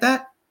personal like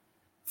that?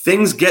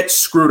 Things get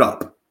screwed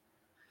up.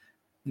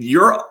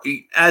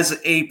 As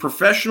a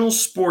professional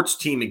sports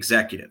team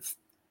executive,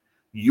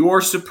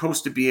 you're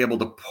supposed to be able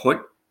to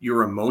put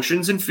your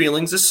emotions and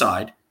feelings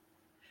aside,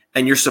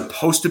 and you're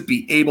supposed to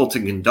be able to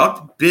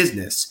conduct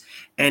business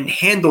and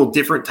handle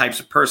different types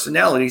of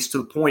personalities to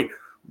the point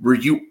where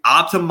you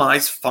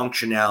optimize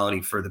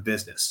functionality for the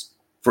business,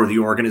 for the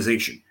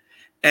organization.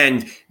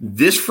 And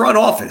this front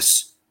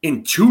office,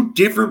 in two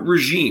different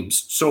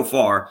regimes so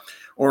far,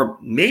 or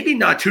maybe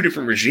not two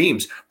different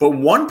regimes, but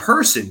one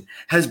person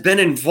has been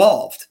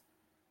involved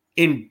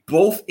in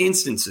both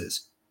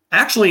instances.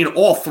 Actually, in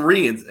all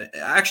three.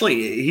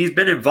 Actually, he's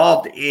been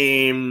involved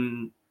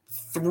in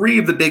 3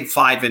 of the big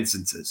 5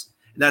 instances,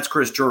 and that's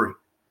Chris Drury.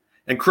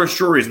 And Chris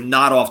Drury is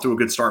not off to a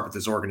good start with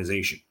this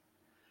organization.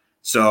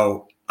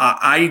 So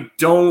I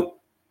don't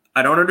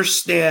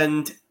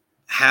understand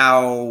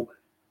how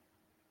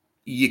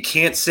you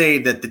can't say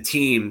that the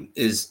team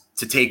is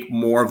to take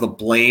more of the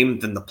blame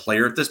than the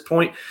player at this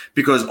point,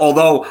 because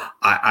although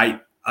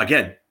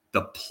again,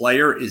 the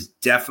player is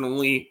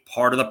definitely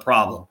part of the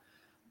problem,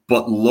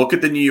 but look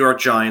at the New York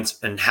Giants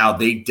and how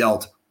they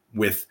dealt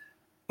with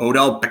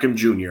Odell Beckham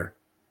Jr.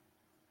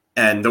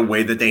 and the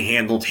way that they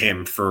handled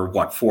him for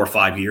 4 or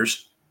 5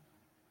 years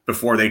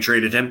before they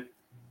traded him.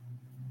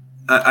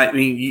 I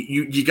mean,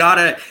 you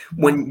gotta,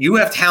 when you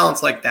have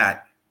talents like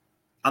that,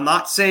 I'm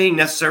not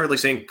necessarily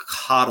saying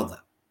coddle them,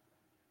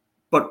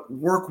 but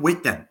work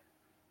with them,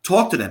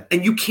 talk to them.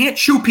 And you can't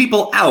chew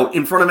people out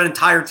in front of an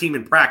entire team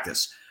in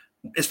practice,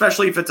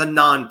 especially if it's a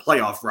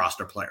non-playoff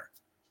roster player.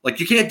 Like,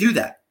 you can't do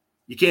that.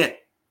 You can't.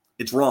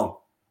 It's wrong.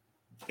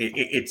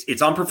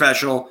 It's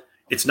unprofessional.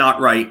 It's not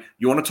right.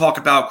 You want to talk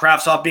about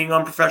Kravtsov being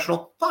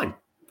unprofessional? Fine.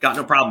 Got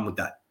no problem with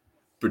that.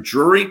 But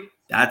Drury,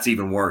 that's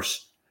even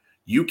worse.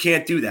 You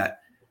can't do that.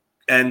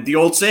 And the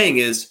old saying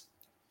is,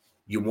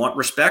 you want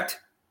respect,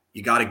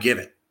 you got to give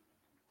it.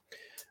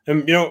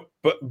 And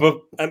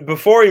but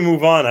before we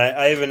move on,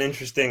 I have an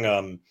interesting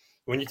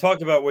when you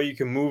talk about what you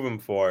can move him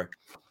for.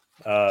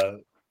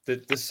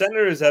 The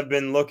Senators have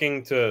been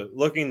looking to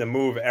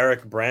move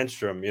Erik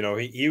Brannstrom.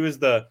 He was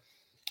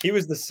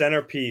the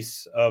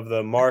centerpiece of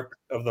the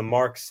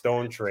Mark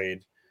Stone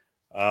trade.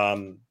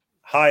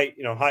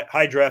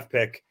 High draft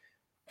pick,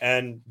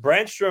 and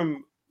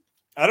Brannstrom.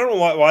 I don't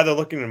know why they're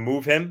looking to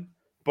move him,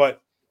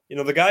 but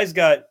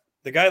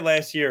the guy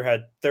last year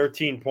had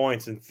 13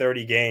 points in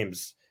 30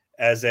 games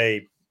as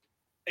a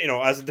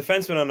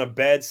defenseman on a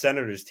bad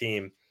Senators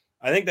team.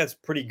 I think that's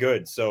pretty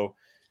good. So,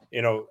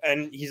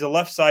 and he's a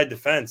left side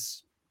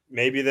defense.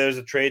 Maybe there's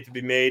a trade to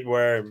be made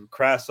where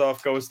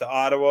Kravtsov goes to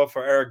Ottawa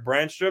for Erik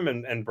Brannstrom,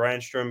 and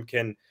Brannstrom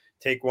can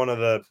take one of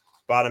the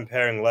bottom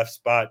pairing left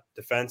spot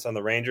defense on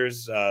the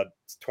Rangers.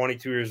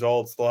 22 years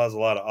old, still has a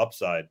lot of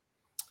upside.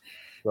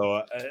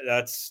 So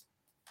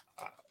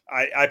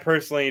I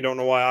personally don't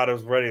know why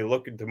Ottawa's ready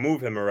looking to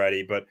move him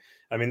already, but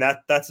I mean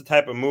that's the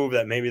type of move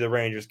that maybe the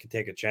Rangers could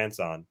take a chance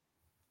on.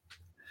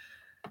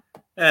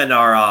 And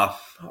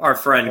our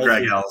friend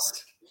Greg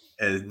Ells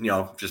is,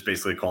 just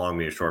basically calling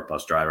me a short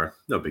bus driver.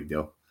 No big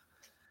deal.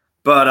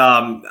 But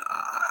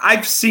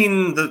I've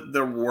seen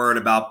the word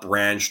about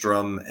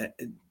Brannstrom.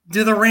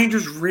 Do the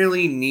Rangers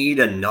really need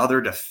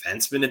another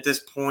defenseman at this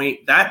point?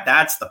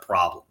 That's the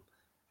problem.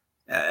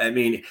 I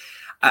mean,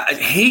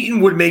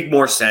 Hayton would make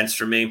more sense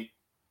for me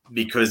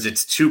because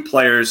it's two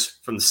players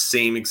from the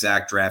same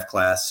exact draft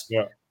class.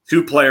 Yeah.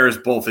 Two players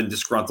both in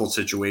disgruntled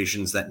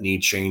situations that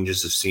need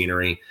changes of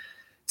scenery.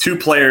 Two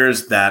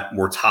players that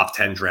were top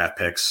 10 draft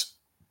picks.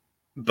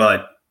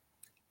 But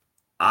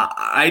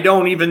I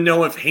don't even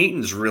know if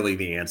Hayton's really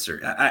the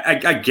answer.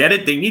 I get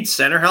it. They need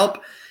center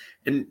help.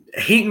 And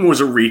Hayton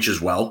was a reach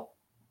as well.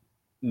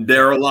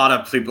 There are a lot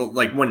of people,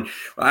 like when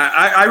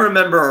I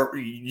remember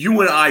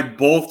you and I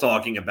both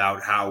talking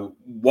about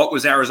what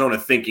was Arizona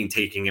thinking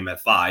taking him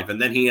at 5,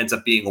 and then he ends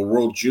up being a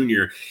World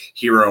Junior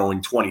hero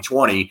in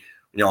 2020,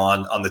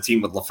 on the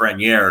team with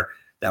Lafreniere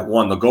that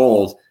won the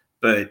gold.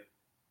 But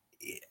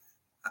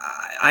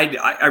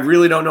I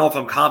really don't know if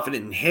I'm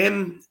confident in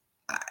him.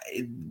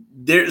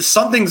 There's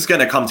something's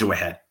going to come to a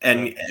head,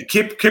 and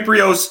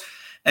Kypreos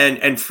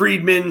and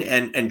Friedman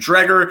and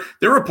Dreger,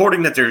 they're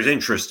reporting that there's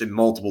interest in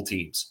multiple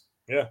teams.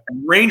 Yeah,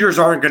 Rangers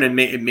aren't going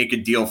to make a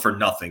deal for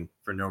nothing,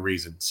 for no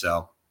reason.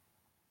 So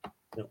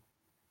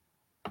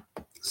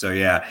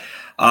yeah,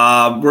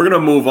 we're going to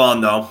move on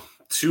though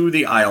to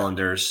the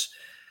Islanders,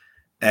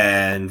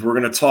 and we're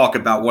going to talk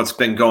about what's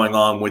been going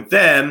on with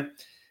them.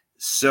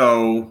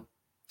 So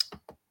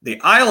the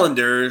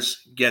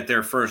Islanders get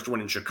their first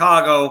win in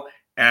Chicago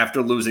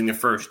after losing the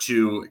first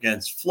two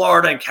against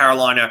Florida and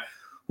Carolina,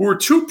 who are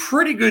two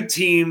pretty good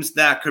teams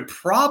that could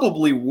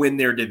probably win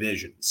their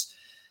divisions.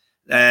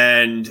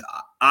 And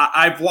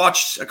I've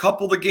watched a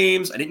couple of the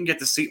games. I didn't get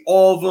to see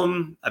all of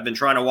them. I've been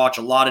trying to watch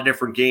a lot of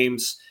different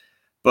games.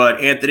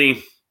 But,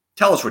 Anthony,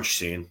 tell us what you're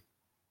seeing.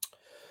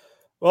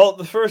 Well,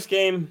 the first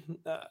game,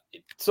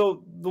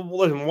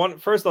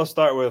 first I'll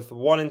start with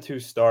 1 and 2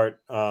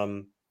 start.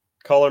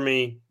 Color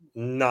me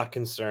not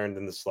concerned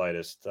in the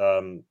slightest.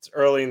 It's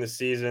early in the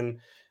season.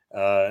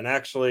 And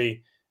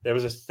actually, there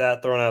was a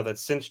stat thrown out that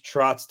since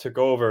Trotz took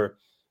over,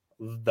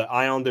 the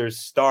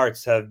Islanders'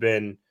 starts have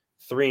been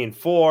 3 and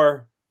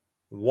 4,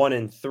 1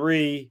 and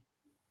 3,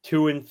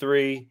 2 and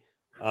 3.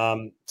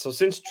 So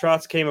since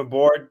Trotz came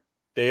aboard,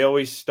 they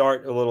always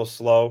start a little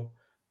slow.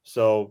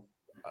 So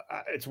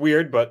it's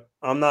weird, but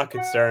I'm not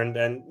concerned.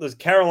 And there's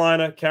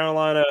Carolina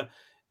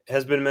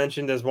has been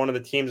mentioned as one of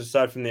the teams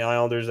aside from the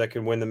Islanders that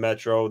can win the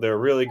Metro. They're a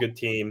really good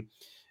team.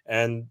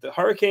 And the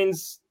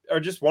Hurricanes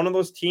are just one of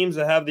those teams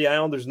that have the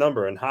Islanders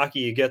number. In hockey,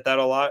 you get that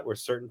a lot where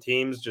certain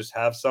teams just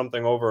have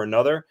something over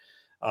another.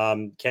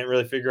 Can't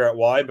really figure out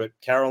why, but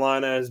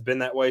Carolina has been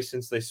that way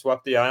since they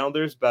swept the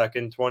Islanders back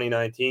in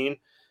 2019.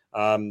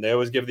 They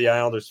always give the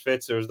Islanders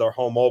fits. It was their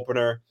home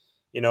opener.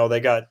 They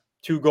got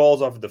 2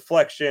 goals off of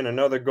deflection,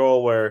 another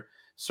goal where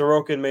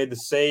Sorokin made the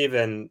save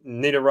and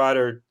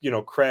Niederreiter,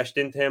 crashed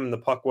into him and the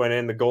puck went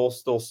in. The goal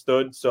still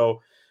stood.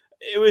 So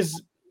it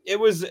was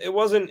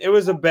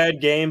a bad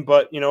game,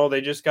 but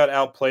they just got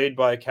outplayed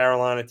by a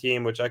Carolina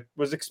team, which I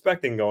was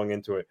expecting going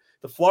into it.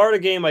 The Florida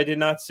game I did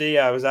not see.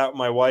 I was out with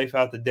my wife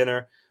out to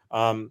dinner.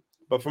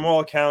 But from all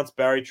accounts,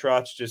 Barry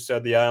Trotz just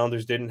said the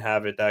Islanders didn't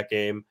have it that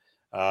game.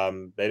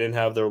 They didn't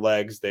have their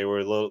legs. They were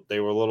a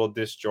little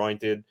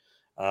disjointed.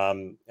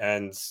 And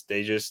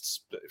they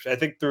just, I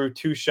think through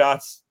 2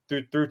 shots,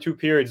 through 2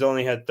 periods,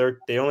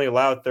 they only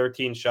allowed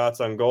 13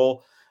 shots on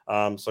goal.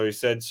 So he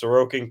said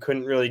Sorokin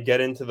couldn't really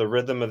get into the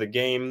rhythm of the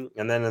game.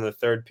 And then in the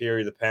 3rd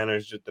period,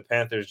 the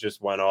Panthers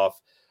just went off.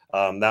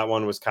 That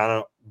one was kind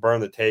of burn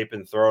the tape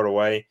and throw it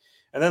away.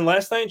 And then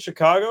last night in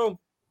Chicago,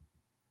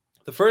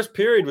 the first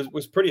period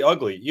was pretty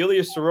ugly.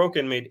 Ilya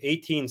Sorokin made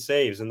 18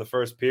 saves in the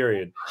first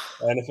period,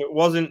 and if it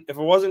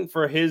wasn't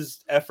for his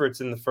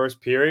efforts in the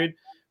first period,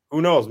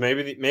 who knows?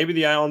 Maybe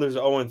the Islanders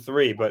are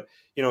 0-3, but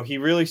he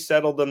really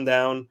settled them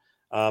down.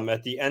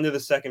 At the end of the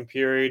second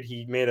period,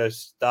 he made a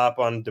stop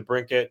on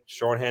DeBrincat,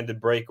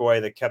 shorthanded breakaway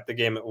that kept the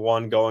game at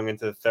 1 going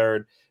into the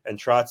third. And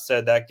Trotz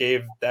said that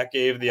gave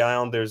the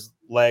Islanders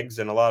legs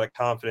and a lot of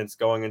confidence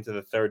going into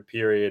the third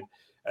period.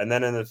 And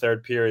then in the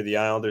third period, the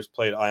Islanders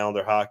played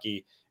Islander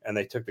hockey and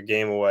they took the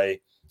game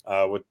away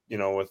with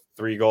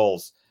 3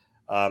 goals.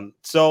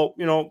 So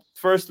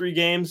first 3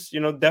 games,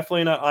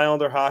 definitely not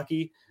Islander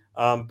hockey.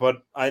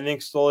 But I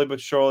think slowly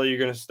but surely you're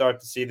going to start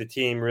to see the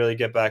team really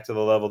get back to the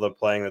level they're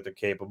playing that they're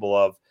capable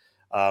of.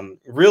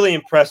 Really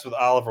impressed with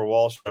Oliver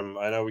Wahlstrom.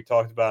 I know we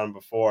talked about him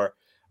before,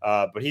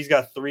 but he's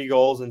got 3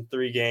 goals in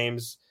 3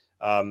 games.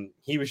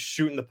 He was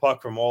shooting the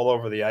puck from all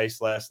over the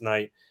ice last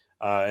night.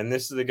 And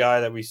this is the guy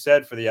that we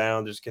said for the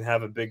Islanders can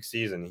have a big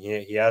season.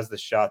 He has the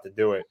shot to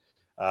do it.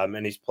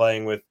 And he's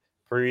playing with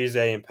Parise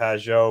and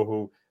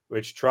Pajot,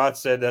 which Trotz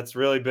said that's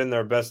really been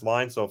their best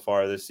line so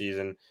far this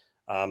season.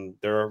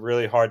 They're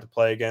really hard to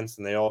play against,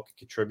 and they all can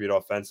contribute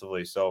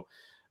offensively. So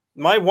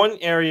my one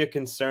area of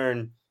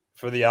concern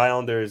for the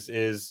Islanders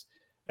is,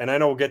 and I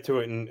know we'll get to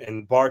it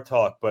in bar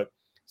talk, but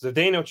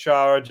Zdeno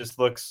Chara just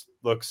looks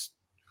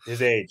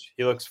his age.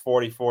 He looks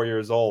 44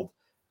 years old.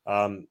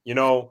 He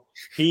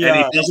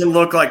doesn't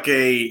look like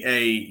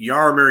a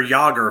Jaromir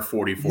Jagr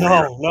 44.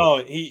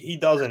 No, he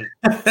doesn't.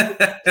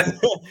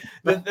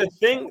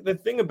 The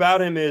thing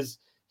about him is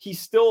he's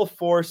still a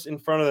force in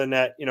front of the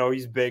net.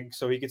 He's big,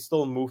 so he can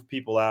still move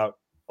people out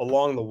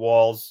along the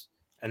walls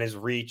and his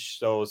reach,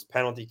 so his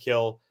penalty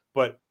kill.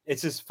 But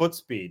it's his foot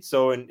speed.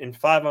 So in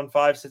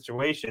 5-on-5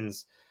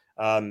 situations,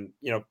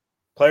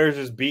 players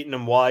just beating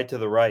him wide to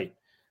the right,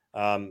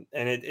 and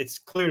it's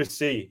clear to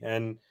see.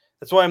 And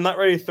that's why I'm not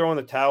ready to throw in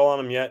the towel on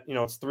him yet.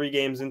 It's 3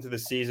 games into the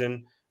season.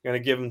 I'm going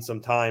to give him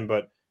some time,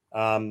 but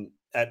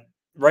at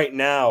right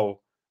now,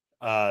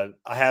 I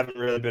haven't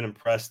really been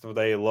impressed with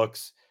the way he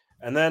looks.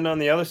 And then on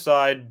the other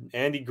side,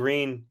 Andy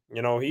Green,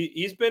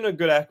 he's been a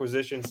good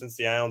acquisition since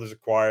the Islanders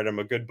acquired him,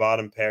 a good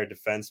bottom pair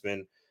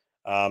defenseman.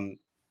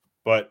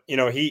 But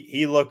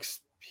he looks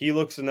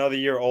another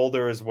year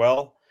older as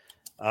well.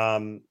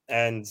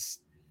 And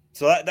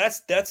so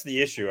that's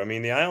the issue. I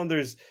mean, the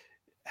Islanders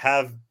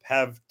have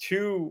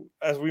 2,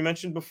 as we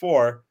mentioned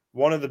before,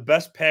 one of the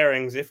best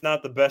pairings, if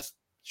not the best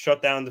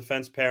shutdown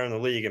defense pair in the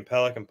league, in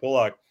Pelech and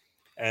Pulock.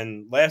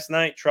 And last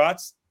night,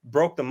 Trotz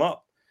broke them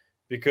up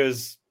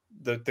because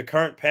the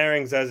current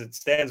pairings as it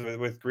stands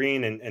with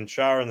Green and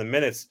Chara in the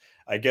minutes,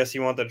 I guess he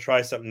wanted to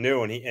try something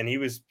new, and he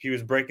was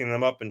breaking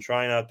them up and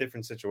trying out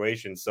different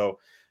situations. So,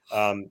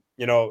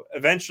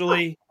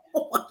 eventually,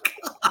 oh my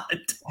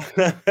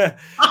God.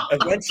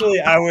 eventually,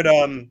 I would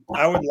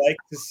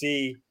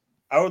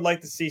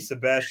like to see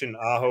Sebastian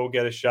Aho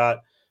get a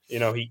shot.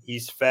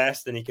 He's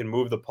fast and he can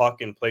move the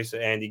puck in place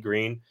of Andy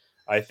Green.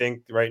 I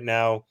think right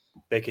now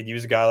they could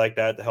use a guy like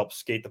that to help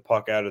skate the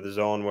puck out of the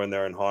zone when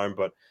they're in harm.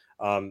 But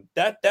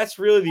that's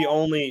really the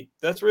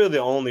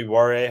only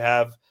worry I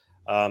have.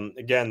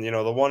 Again,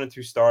 the 1 and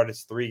 2 start,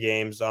 it's 3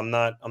 games. I'm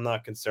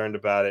not concerned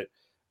about it.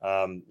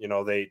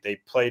 They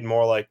played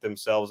more like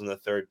themselves in the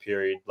third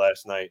period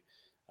last night.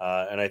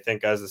 And I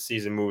think as the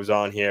season moves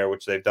on here,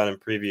 which they've done in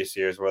previous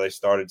years where they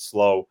started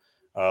slow,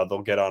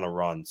 they'll get on a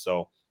run.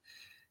 So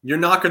you're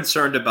not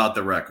concerned about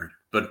the record,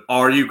 but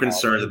are you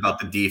concerned about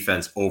the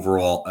defense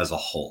overall as a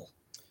whole?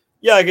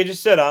 Yeah, like I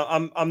just said,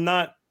 I'm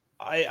not.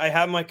 I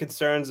have my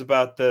concerns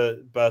about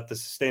the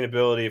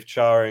sustainability of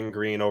Chara and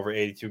Green over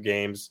 82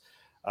 games.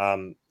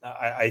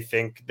 I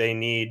think they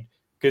need,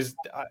 because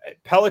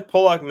Pelech,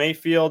 Pulock,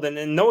 Mayfield,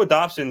 and Noah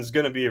Dobson is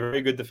going to be a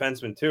very good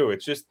defenseman too.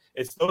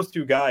 It's those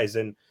 2 guys,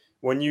 and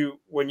when you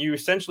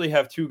essentially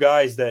have 2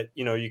 guys that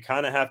you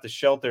kind of have to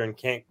shelter and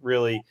can't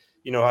really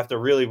have to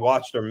really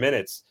watch their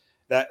minutes,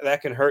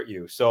 that can hurt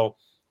you. So,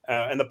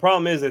 and the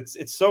problem is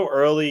it's so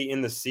early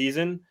in the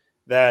season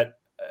that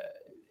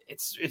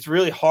it's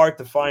really hard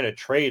to find a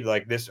trade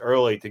like this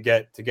early to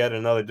get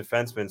another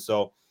defenseman.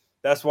 So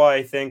that's why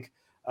I think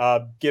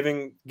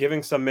giving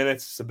some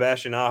minutes to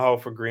Sebastian Aho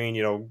for Green,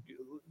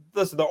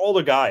 listen, the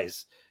older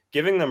guys,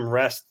 giving them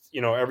rest,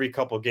 every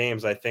couple of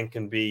games, I think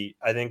could be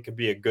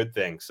a good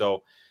thing.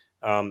 So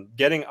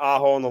getting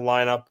Aho in the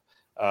lineup,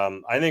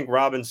 I think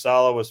Robin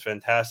Salo was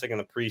fantastic in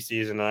the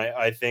preseason.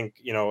 I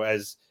think,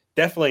 as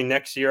definitely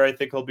next year, I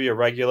think he'll be a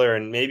regular,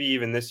 and maybe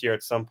even this year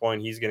at some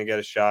point, he's going to get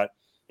a shot.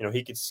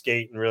 He could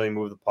skate and really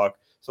move the puck.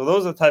 So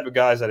those are the type of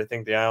guys that I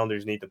think the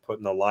Islanders need to put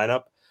in the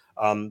lineup.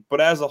 But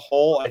as a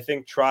whole, I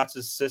think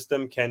Trotz's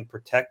system can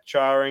protect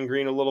Chara and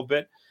Green a little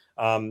bit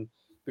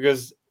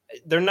because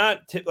they're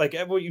not like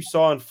what you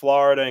saw in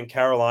Florida and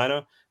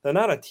Carolina. They're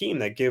not a team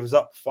that gives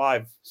up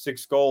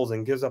 5-6 goals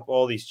and gives up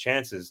all these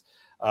chances.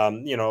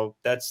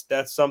 That's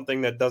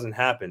something that doesn't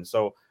happen.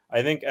 So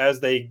I think as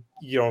they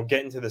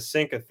get into the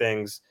sink of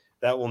things,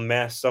 that will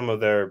mask some of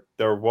their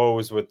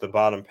woes with the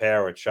bottom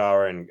pair with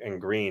Chara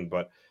and Green.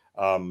 But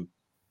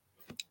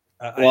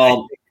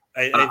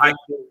I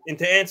think, and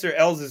to answer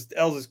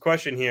Els's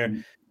question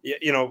here,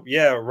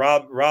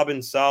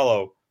 Robin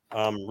Salo,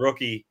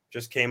 rookie,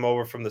 just came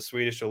over from the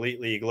Swedish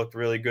Elite League, looked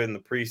really good in the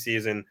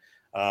preseason.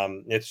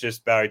 It's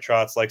just Barry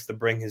Trotz likes to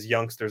bring his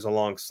youngsters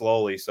along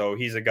slowly, so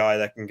he's a guy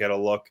that can get a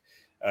look.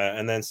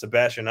 And then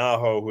Sebastian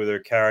Aho, who they're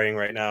carrying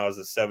right now as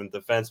the seventh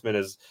defenseman,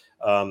 is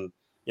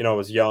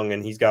young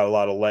and he's got a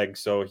lot of legs,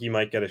 so he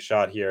might get a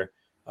shot here,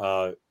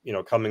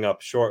 coming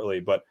up shortly.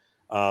 But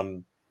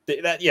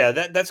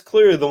that's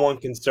clearly the one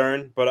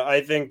concern. But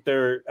I think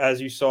they're, as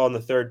you saw in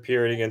the third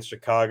period against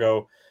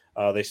Chicago,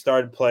 they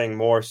started playing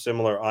more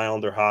similar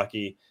Islander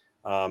hockey.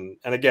 And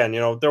again,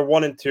 they're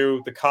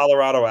 1-2. The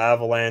Colorado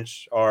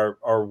Avalanche are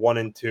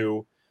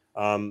 1-2.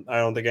 I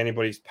don't think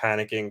anybody's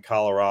panicking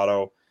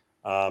Colorado.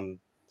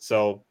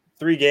 So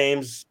 3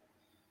 games,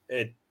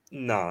 it's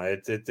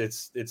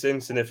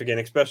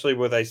insignificant, especially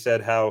with, I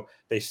said, how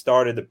they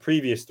started the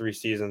previous 3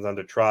 seasons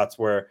under Trotz,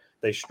 where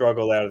they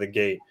struggled out of the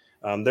gate.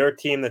 They're a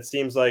team that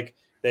seems like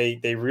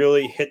they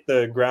really hit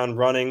the ground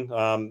running,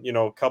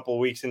 a couple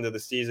weeks into the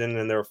season,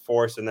 and they're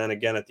forced, and then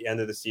again at the end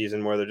of the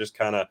season where they're just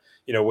kind of,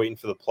 waiting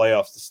for the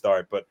playoffs to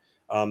start. But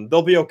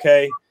they'll be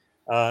okay.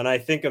 And I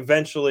think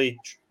eventually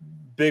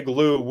Big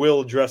Lou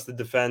will address the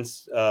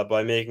defense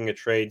by making a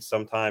trade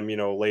sometime,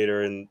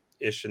 later in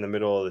the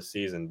middle of the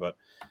season. But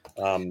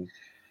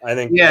I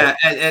think,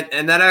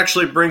 and that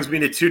actually brings me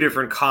to 2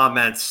 different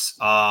comments.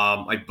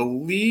 I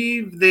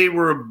believe they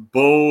were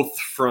both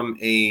from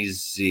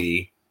AZ.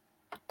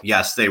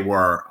 Yes, they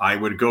were. I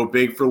would go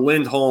big for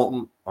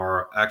Lindholm,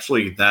 or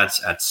actually,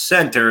 that's at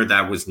center.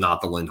 That was not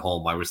the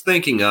Lindholm I was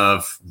thinking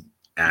of.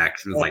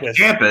 Actually, like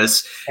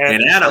Campus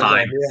in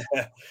Anaheim.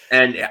 Yeah.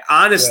 And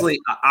honestly,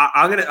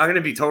 I'm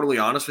gonna be totally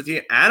honest with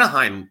you.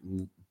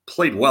 Anaheim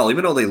played well,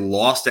 even though they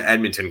lost to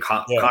Edmonton.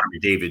 Connor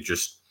McDavid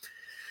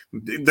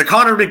the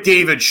Connor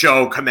McDavid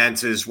show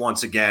commences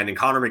once again, and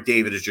Connor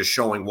McDavid is just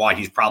showing why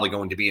he's probably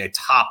going to be a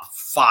top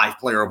 5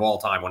 player of all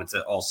time when it's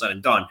all said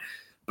and done.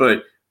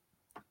 But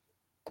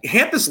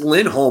Hampus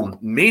Lindholm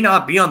may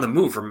not be on the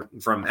move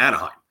from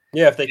Anaheim.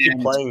 Yeah, if they keep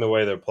playing the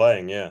way they're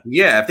playing, yeah,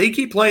 if they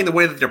keep playing the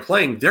way that they're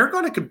playing, they're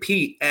going to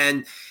compete.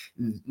 And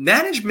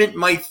management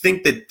might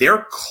think that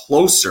they're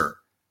closer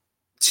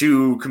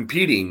to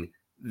competing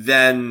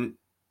than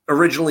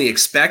originally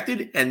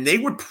expected, and they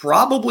would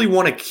probably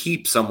want to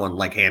keep someone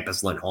like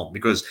Hampus Lindholm,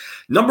 because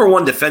number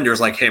 1 defenders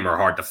like him are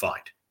hard to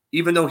find.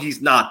 Even though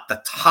he's not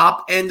the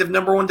top end of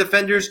number 1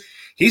 defenders,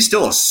 he's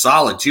still a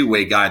solid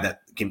 2-way guy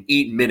that can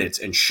eat minutes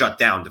and shut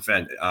down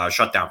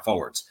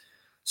forwards.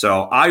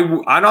 So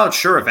I'm not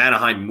sure if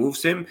Anaheim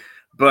moves him,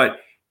 but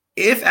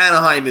if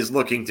Anaheim is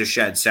looking to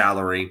shed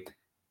salary,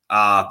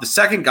 the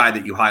second guy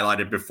that you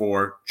highlighted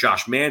before,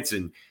 Josh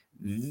Manson,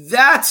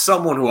 that's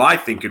someone who I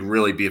think could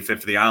really be a fit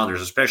for the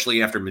Islanders,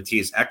 especially after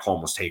Matthias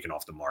Ekholm was taken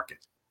off the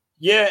market.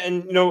 Yeah,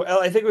 and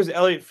I think it was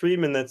Elliot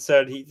Friedman that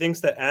said he thinks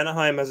that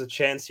Anaheim has a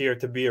chance here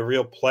to be a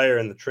real player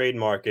in the trade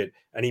market,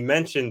 and he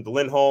mentioned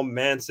Lindholm,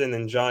 Manson,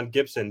 and John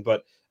Gibson.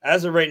 But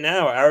as of right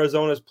now,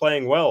 Arizona's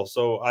playing well,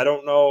 so I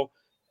don't know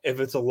if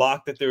it's a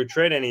lock that they would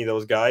trade any of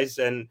those guys.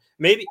 And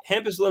maybe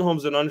Hampus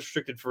Lindholm's an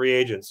unrestricted free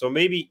agent, so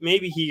maybe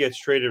he gets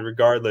traded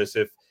regardless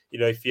if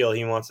they feel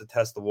he wants to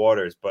test the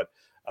waters. But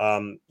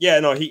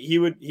he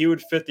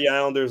would fit the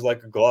Islanders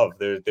like a glove.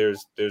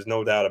 There's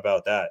no doubt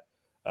about that,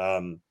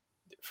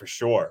 for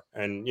sure.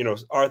 And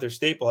Arthur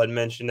Staple had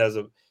mentioned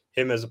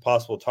him as a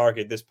possible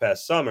target this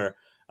past summer,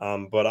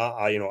 but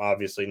I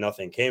obviously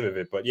nothing came of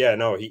it. But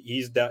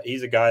he's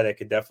a guy that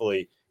could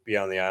definitely be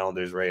on the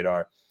Islanders'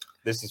 radar.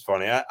 This is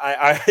funny.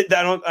 I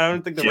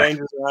don't think the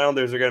Rangers and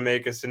Islanders are going to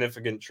make a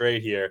significant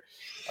trade here.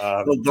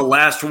 The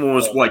last one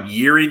was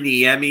Yuri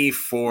Niemi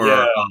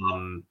for.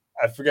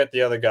 I forget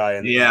the other guy.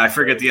 I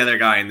forget the other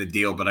guy in the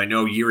deal, but I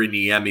know Yuri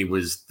Niemi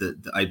was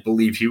I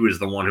believe he was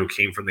the one who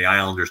came from the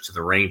Islanders to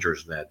the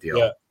Rangers in that deal.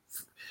 Yeah.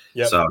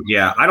 Yep. So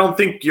I don't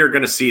think you're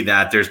going to see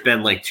that. There's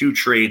been like 2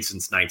 trades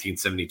since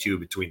 1972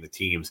 between the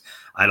teams.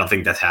 I don't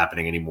think that's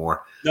happening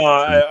anymore. No,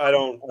 I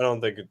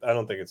don't think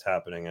it's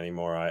happening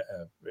anymore.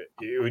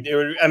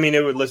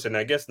 It would. Listen,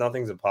 I guess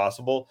nothing's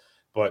impossible,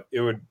 but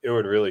it would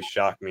really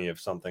shock me if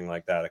something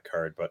like that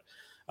occurred. But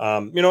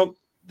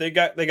they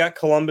got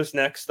Columbus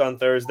next on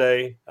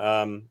Thursday.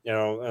 And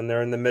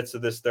they're in the midst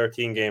of this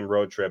 13-game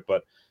road trip.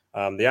 But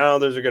the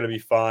Islanders are going to be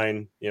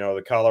fine.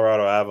 The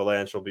Colorado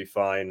Avalanche will be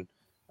fine.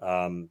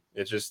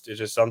 It's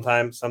just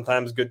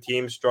sometimes good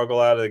teams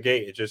struggle out of the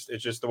gate. It's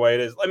just the way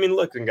it is. I mean,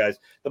 listen, guys,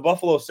 the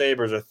Buffalo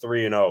Sabres are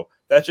 3-0.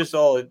 That's just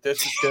all.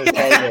 This is going to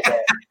tell you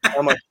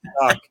how much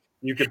stock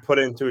you could put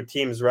into a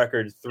team's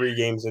record 3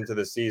 games into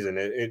the season.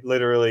 It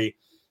literally,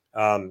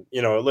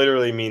 it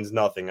literally means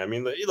nothing. I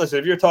mean, listen,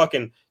 if you're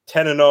talking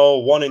 10-0,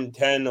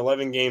 1-10,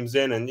 11 games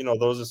in, and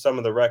those are some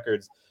of the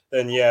records,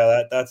 then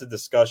that's a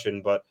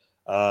discussion. But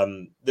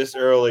this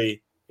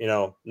early,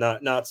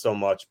 not so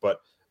much.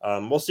 But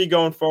we'll see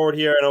going forward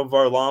here. I know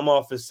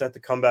Varlamov is set to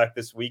come back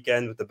this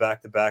weekend with the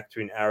back-to-back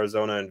between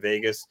Arizona and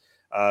Vegas.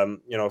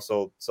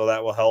 So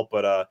that will help.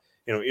 But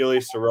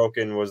Ilya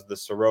Sorokin was the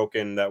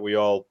Sorokin that we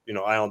all,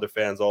 Islander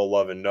fans all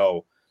love and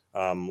know.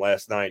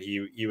 last night.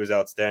 He was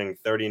outstanding,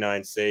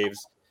 39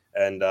 saves,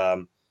 and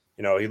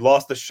he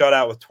lost the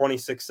shutout with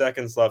 26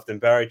 seconds left. And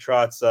Barry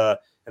Trotz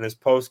in his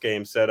post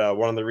game said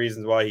one of the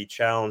reasons why he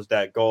challenged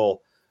that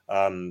goal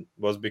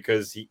was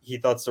because he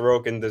thought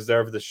Sorokin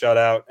deserved the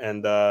shutout,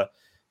 and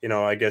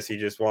I guess he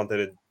just wanted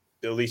to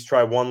at least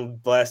try one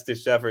last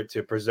ditch effort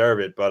to preserve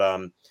it. But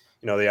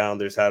the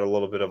Islanders had a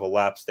little bit of a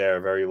lapse there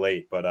very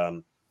late, but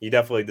he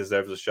definitely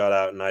deserves a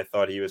shutout, and I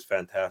thought he was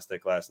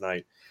fantastic last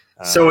night.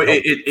 So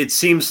it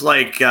seems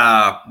like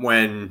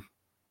when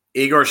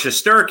Igor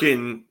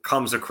Shesterkin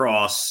comes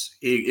across,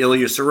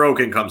 Ilya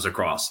Sorokin comes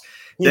across.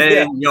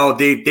 Then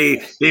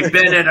they've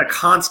been at a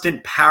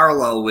constant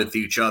parallel with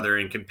each other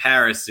in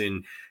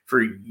comparison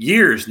for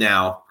years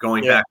now,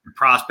 going back to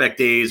prospect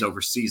days,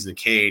 overseas in the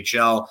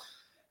KHL,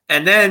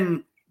 and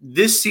then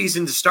this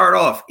season to start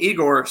off,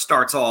 Igor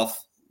starts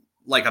off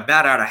like a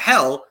bat out of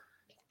hell,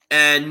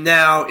 and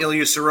now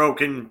Ilya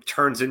Sorokin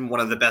turns in one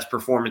of the best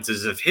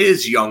performances of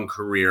his young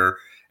career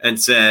and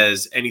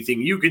says,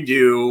 anything you can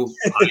do,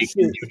 I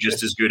can do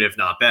just as good, if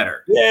not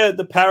better. Yeah,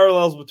 the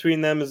parallels between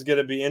them is going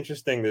to be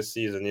interesting this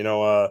season.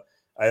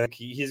 I think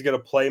he's going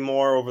to play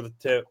more over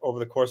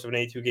the course of an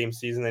 82-game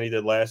season than he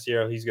did last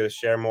year. He's going to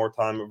share more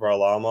time with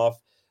Varlamov.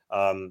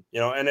 And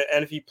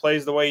if he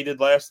plays the way he did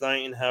last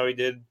night and how he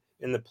did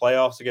in the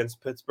playoffs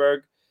against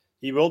Pittsburgh,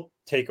 he will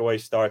take away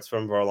starts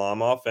from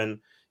Varlamov. And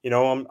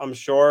I'm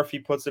sure if he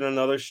puts in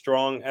another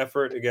strong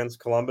effort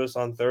against Columbus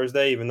on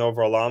Thursday, even though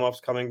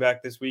Varlamov's coming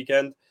back this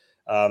weekend,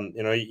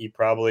 he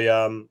probably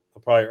he'll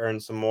probably earn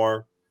some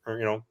more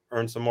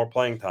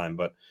playing time.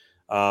 But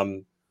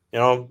I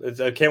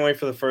can't wait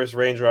for the first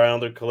Ranger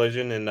Islander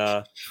collision in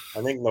I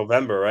think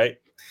November, right?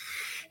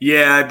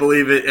 Yeah, I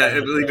believe it. I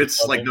believe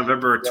it's like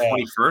November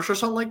 21st or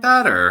something like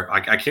that, or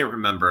I can't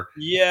remember.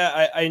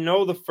 Yeah, I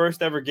know the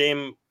first ever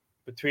game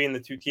between the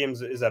two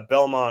teams is at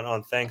Belmont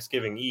on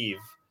Thanksgiving Eve.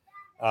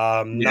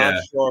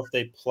 Not sure if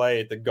they play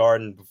at the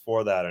Garden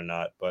before that or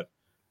not, but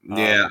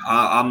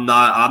I'm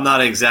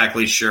not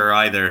exactly sure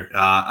either.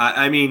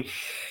 I mean,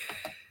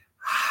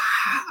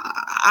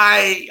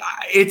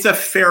 it's a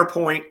fair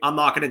point. I'm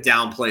not going to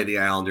downplay the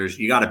Islanders.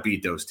 You got to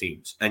beat those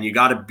teams, and you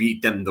got to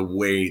beat them the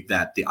way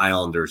that the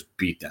Islanders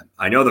beat them.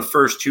 I know the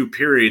first two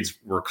periods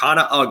were kind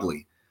of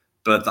ugly,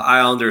 but the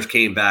Islanders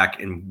came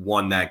back and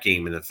won that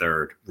game in the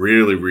third.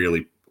 Really,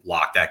 really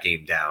locked that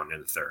game down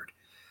in the third.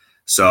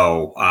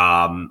 So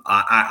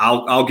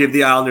I'll give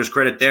the Islanders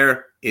credit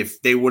there.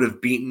 If they would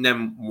have beaten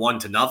them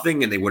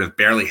 1-0 and they would have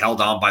barely held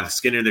on by the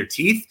skin of their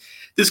teeth,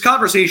 this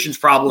conversation's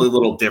probably a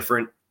little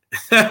different.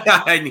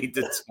 I need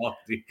to talk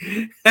to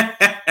you.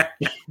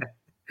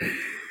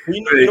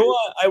 You know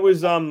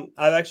what?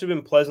 I've actually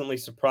been pleasantly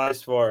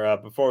surprised for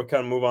before we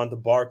kind of move on to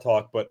bar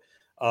talk, but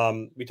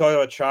we talked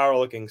about Chara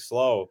looking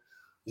slow.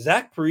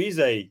 Zach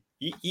Parise,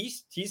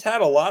 he's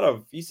had a lot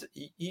of he's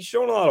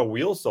shown a lot of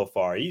wheels so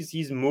far.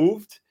 He's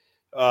moved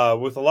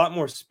with a lot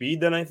more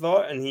speed than I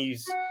thought, and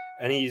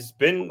he's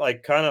been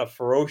like kind of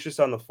ferocious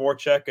on the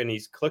forecheck, and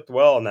he's clicked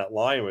well on that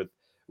line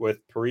with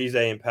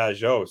Parise and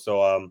Pajot.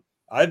 So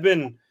I've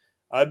been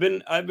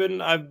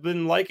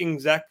liking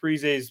Zach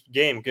Parise's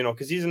game,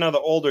 because he's another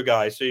older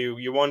guy. So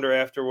you wonder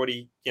after what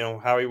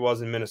how he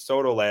was in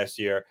Minnesota last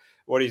year,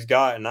 what he's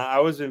got, and I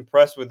was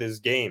impressed with his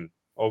game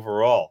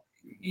overall.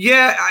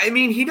 Yeah, I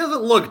mean, he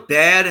doesn't look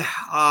bad.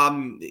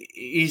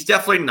 He's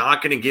definitely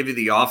not going to give you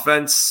the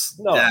offense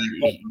that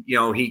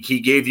he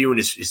gave you in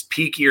his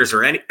peak years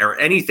or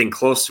anything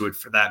close to it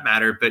for that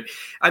matter. But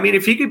I mean,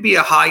 if he could be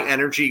a high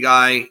energy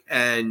guy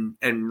and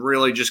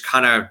really just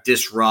kind of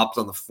disrupt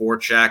on the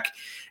forecheck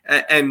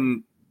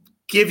and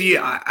give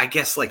you, I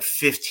guess, like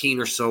 15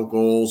 or so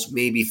goals,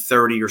 maybe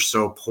 30 or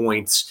so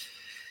points.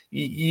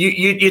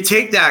 You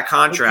take that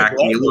contract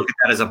and you look at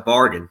that as a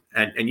bargain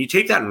and you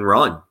take that and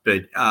run.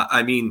 But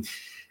I mean,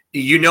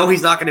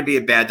 he's not going to be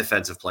a bad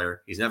defensive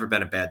player. He's never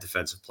been a bad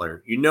defensive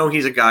player.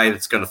 He's a guy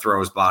that's going to throw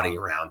his body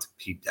around.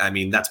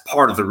 That's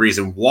part of the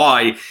reason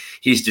why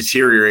he's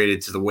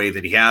deteriorated to the way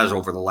that he has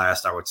over the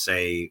last, I would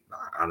say,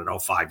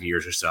 5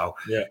 years or so.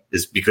 Yeah,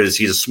 is because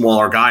he's a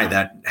smaller guy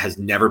that has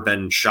never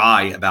been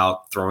shy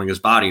about throwing his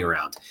body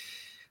around.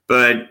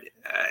 But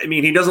I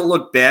mean, he doesn't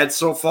look bad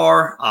so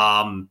far.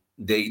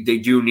 They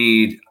do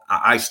need –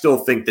 I still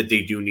think that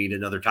they do need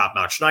another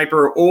top-notch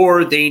sniper,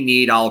 or they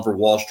need Oliver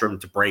Wahlstrom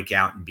to break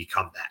out and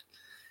become that.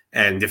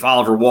 And if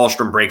Oliver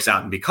Wahlstrom breaks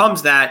out and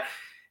becomes that,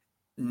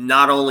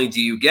 not only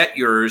do you get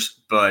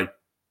yours, but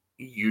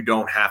you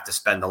don't have to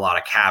spend a lot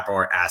of cap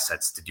or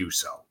assets to do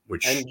so.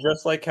 And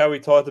just like how we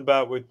talked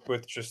about with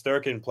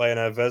Shesterkin playing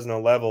at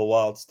Vezina level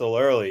while it's still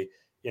early,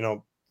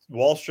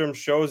 Wahlstrom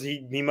shows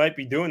he might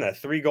be doing that.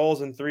 3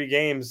 goals in 3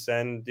 games,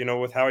 and,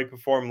 with how he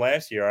performed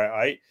last year,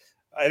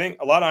 I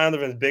think a lot of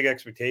Islanders have big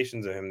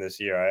expectations of him this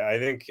year. I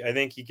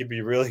think he could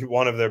be really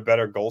one of their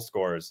better goal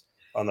scorers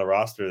on the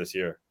roster this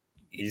year.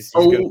 He's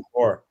good to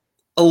score.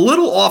 A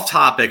little off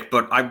topic,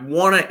 but I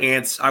want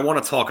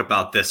to talk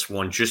about this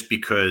one just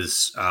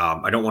because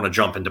I don't want to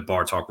jump into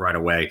bar talk right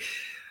away.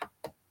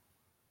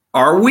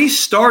 Are we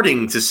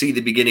starting to see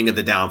the beginning of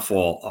the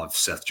downfall of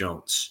Seth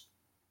Jones?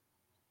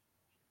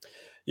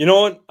 You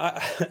know what?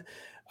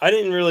 I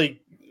didn't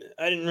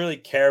really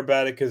care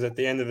about it because at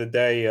the end of the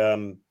day,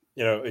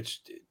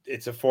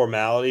 it's a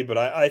formality. But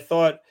I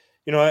thought,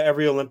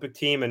 every Olympic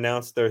team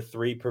announced their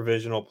 3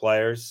 provisional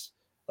players,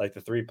 like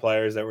the 3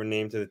 players that were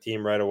named to the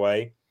team right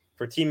away.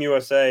 For Team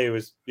USA, it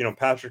was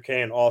Patrick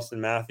Kane, Austin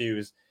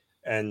Matthews,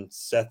 and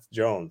Seth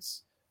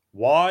Jones.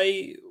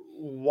 Why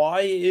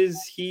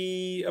is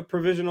he a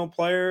provisional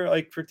player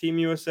like for Team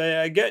USA?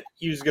 I get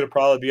he's going to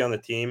probably be on the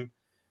team.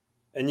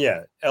 And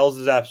yeah, Els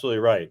is absolutely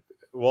right.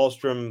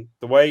 Wallstrom,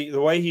 the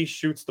way he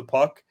shoots the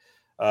puck,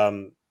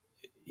 um,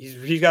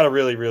 he's got a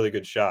really, really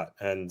good shot,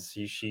 and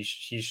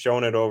he's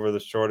shown it over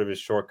the his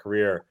short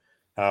career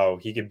how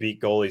he can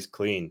beat goalies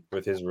clean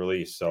with his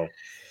release. So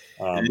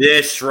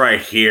this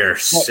right here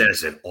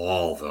says it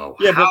all, though.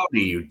 Yeah, how do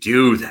you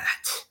do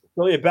that?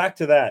 So yeah, back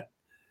to that.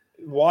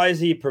 Why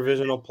is he a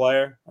provisional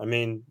player? I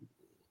mean,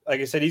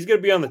 like I said, he's going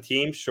to be on the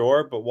team,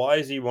 sure, but why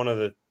is he one of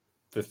the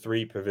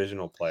 3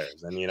 provisional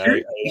players? I mean,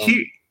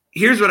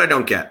 here's what I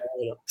don't get.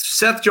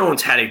 Seth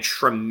Jones had a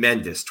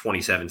tremendous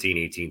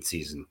 2017-18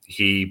 season.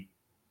 He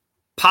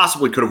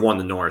possibly could have won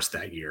the Norris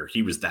that year.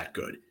 He was that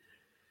good.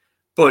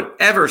 But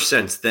ever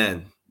since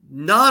then,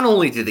 not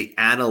only do the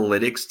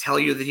analytics tell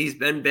you that he's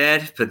been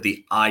bad, but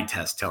the eye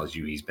test tells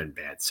you he's been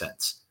bad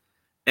since.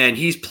 And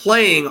he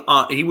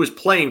was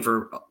playing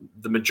for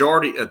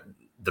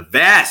the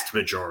vast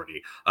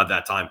majority of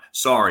that time,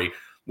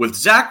 with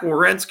Zach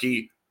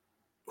Werenski,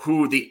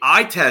 who the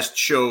eye test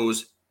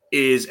shows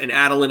is an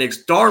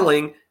analytics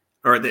darling,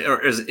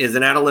 is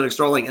an analytics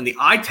darling, and the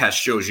eye test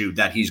shows you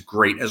that he's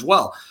great as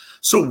well.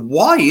 So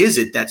why is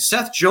it that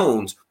Seth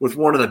Jones, with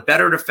one of the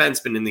better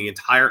defensemen in the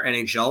entire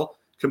NHL,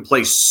 can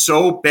play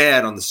so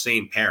bad on the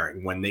same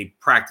pairing when they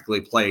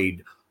practically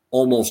played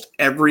almost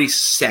every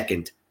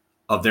second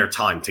of their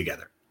time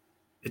together?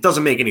 It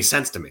doesn't make any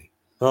sense to me.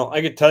 Well,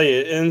 I could tell you,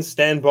 isn't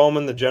Stan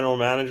Bowman the general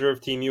manager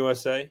of Team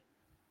USA?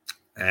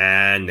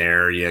 And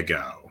there you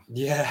go.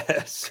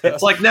 Yes.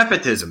 It's like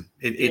nepotism.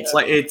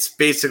 It's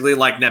basically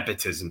like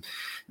nepotism.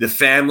 The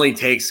family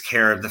takes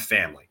care of the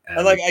family.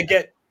 And I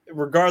get,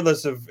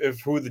 regardless of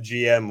who the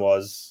GM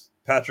was,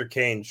 Patrick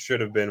Kane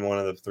should have been one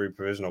of the 3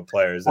 provisional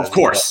players. Of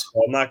course.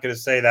 I'm not going to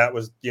say that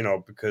was,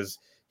 because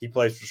he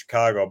plays for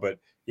Chicago, but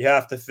you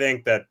have to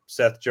think that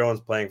Seth Jones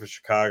playing for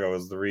Chicago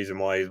is the reason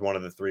why he's one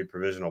of the 3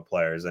 provisional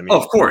players. I mean,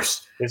 of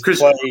course,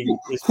 because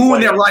who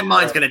in their right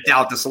mind is going to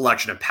doubt the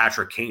selection of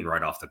Patrick Kane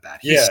right off the bat?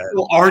 He's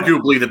still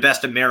arguably the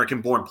best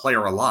American-born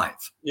player alive.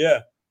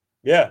 Yeah,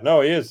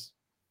 no, he is.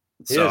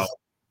 He is.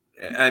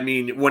 I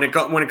mean, when it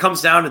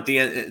comes down to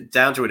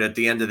it at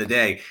the end of the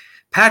day,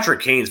 Patrick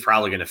Kane's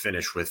probably going to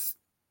finish with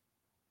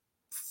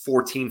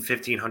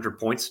 1,500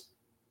 points,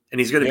 and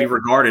he's going to be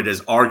regarded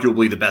as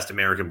arguably the best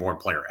American-born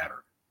player ever.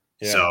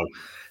 Yeah. So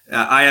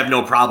I have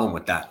no problem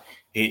with that.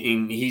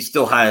 He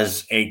still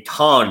has a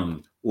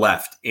ton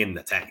left in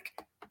the tank,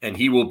 and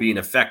he will be an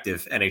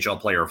effective NHL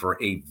player for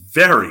a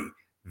very,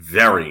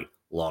 very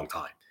long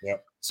time.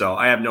 Yep. So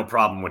I have no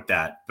problem with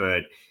that.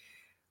 But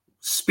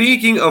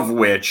speaking of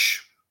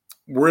which,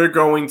 we're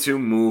going to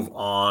move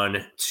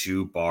on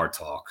to Bar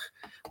Talk.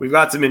 We've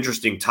got some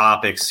interesting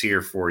topics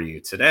here for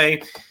you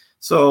today.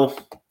 So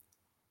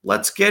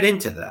let's get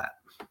into that.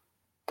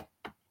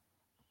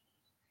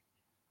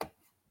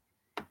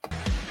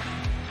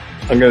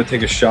 I'm going to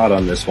take a shot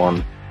on this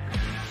one.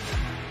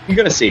 I'm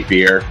going to say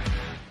beer.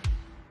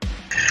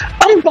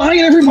 I'm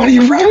buying everybody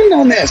around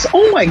on this.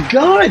 Oh my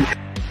God.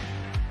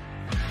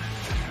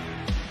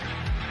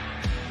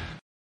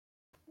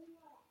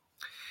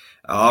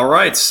 All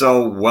right.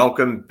 So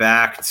welcome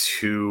back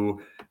to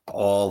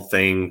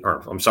Big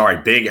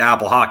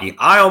Apple Hockey.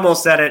 I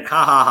almost said it.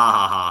 Ha ha ha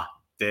ha ha.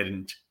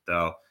 Didn't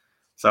though.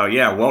 So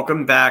yeah,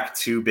 welcome back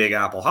to Big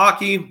Apple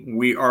Hockey.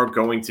 We are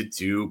going to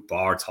do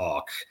Bar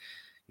Talk.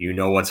 You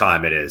know what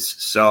time it is.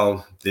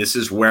 So this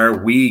is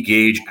where we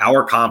gauge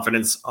our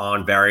confidence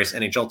on various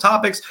NHL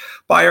topics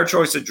by our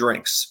choice of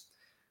drinks.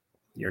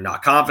 You're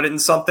not confident in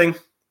something?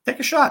 Take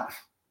a shot.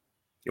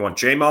 You want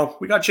JMO?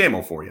 We got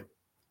JMO for you.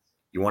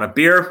 You want a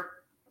beer?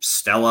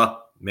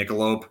 Stella,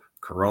 Michelob,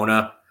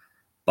 Corona,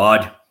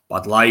 Bud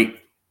Light,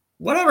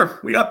 whatever.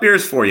 We got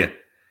beers for you.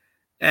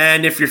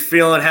 And if you're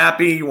feeling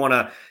happy,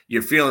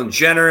 you're feeling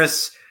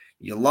generous,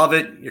 you love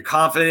it, you're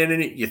confident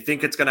in it, you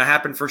think it's going to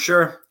happen for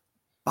sure,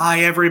 buy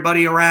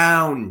everybody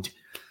around.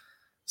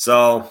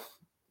 So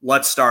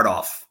let's start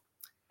off.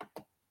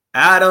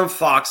 Adam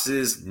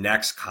Fox's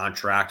next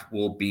contract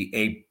will be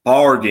a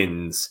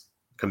bargain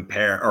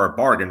compared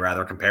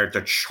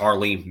to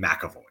Charlie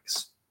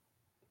McAvoy's.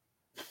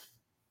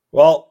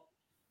 Well,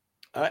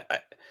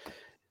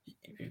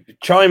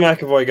 Charlie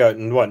McAvoy got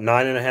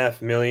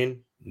 $9.5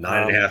 million.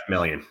 $9.5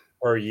 million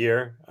per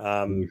year.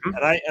 And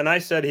I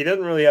said he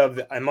doesn't really have,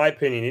 in my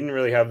opinion, he didn't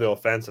really have the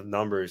offensive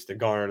numbers to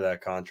garner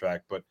that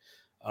contract. But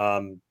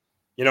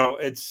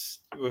it's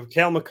with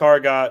Cale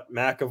Makar got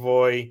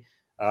McAvoy.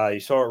 You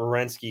saw what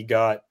Werenski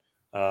got,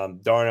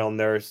 Darnell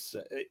Nurse.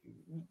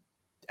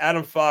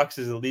 Adam Fox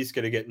is at least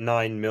going to get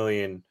 $9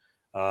 million.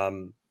 I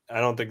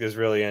don't think there's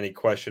really any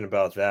question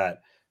about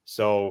that.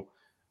 So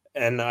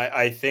And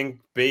I think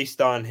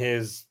based on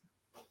his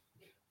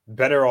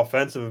better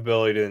offensive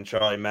ability than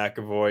Charlie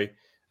McAvoy,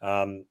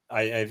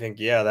 I think,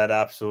 yeah, that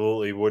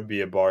absolutely would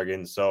be a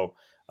bargain. So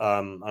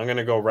I'm going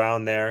to go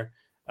round there.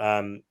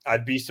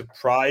 I'd be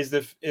surprised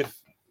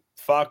if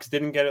Fox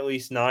didn't get at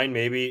least 9.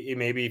 Maybe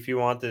if you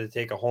wanted to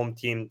take a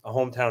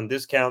hometown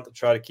discount to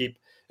try to keep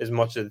as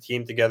much of the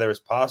team together as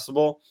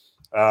possible,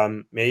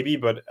 maybe.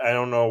 But I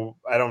don't know.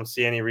 I don't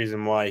see any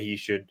reason why he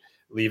should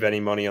leave any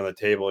money on the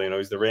table. You know,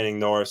 he's the reigning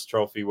Norris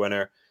Trophy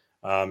winner.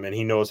 And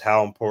he knows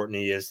how important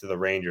he is to the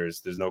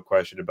Rangers. There's no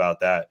question about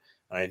that.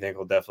 And I think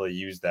he'll definitely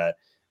use that.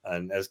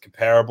 And as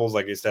comparables,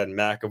 like I said,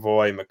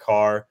 McAvoy,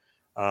 Makar,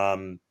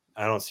 I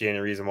don't see any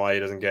reason why he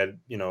doesn't get,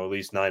 at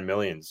least $9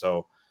 million.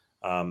 So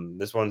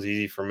this one's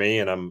easy for me,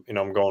 and I'm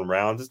going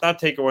rounds. It's not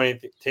take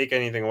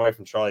anything away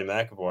from Charlie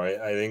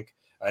McAvoy.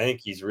 I think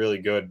he's really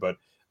good, but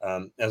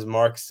as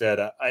Mark said,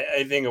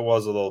 I think it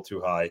was a little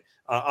too high.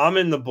 I'm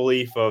in the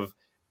belief of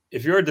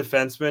if you're a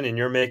defenseman and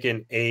you're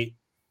making 8,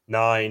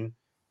 9,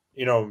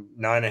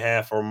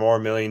 $9.5 or more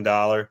 $1 million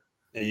a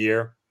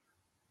year,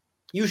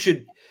 you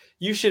should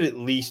at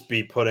least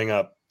be putting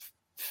up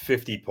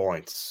 50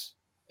 points,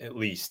 at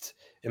least.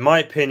 In my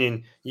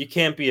opinion, you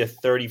can't be a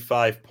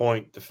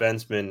 35-point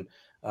defenseman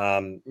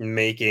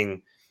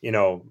making,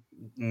 $9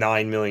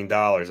 million.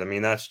 I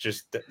mean, that's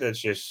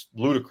just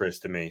ludicrous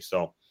to me.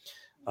 So,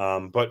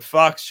 but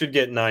Fox should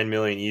get $9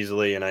 million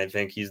easily, and I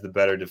think he's the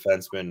better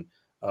defenseman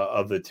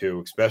of the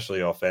two, especially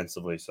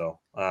offensively. So,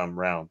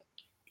 round.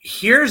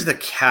 Here's the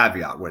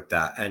caveat with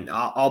that, and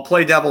I'll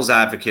play devil's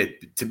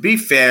advocate. To be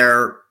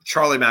fair,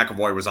 Charlie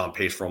McAvoy was on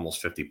pace for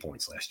almost 50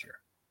 points last year.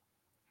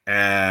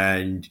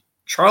 And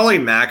Charlie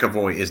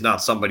McAvoy is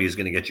not somebody who's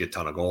going to get you a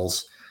ton of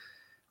goals.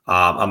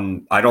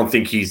 I don't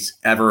think he's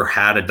ever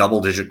had a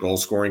double-digit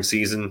goal-scoring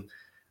season.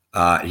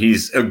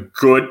 He's a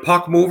good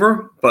puck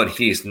mover, but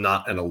he's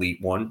not an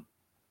elite one.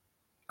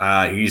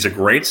 He's a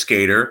great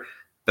skater.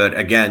 But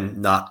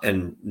again,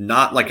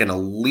 not like an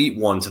elite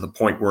one to the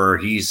point where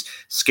he's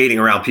skating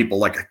around people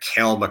like a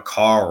Cale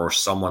Makar or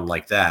someone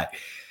like that.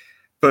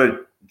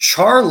 But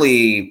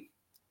Charlie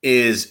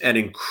is an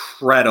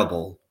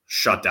incredible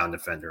shutdown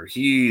defender.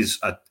 He's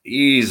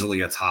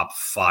easily a top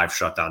 5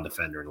 shutdown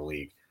defender in the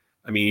league.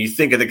 I mean, you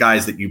think of the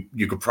guys that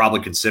you could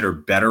probably consider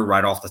better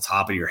right off the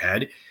top of your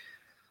head.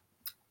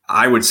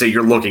 I would say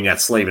you're looking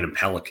at Slavin and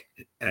Pelech,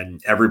 and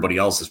everybody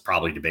else is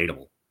probably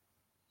debatable.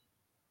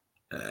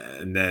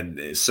 And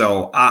then,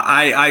 so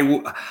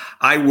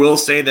I will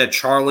say that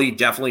Charlie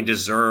definitely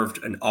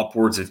deserved an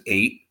upwards of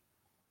 8.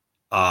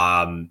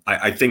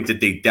 I think that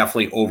they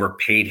definitely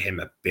overpaid him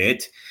a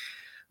bit,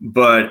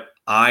 but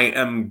I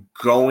am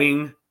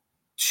going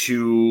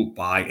to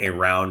buy a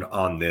round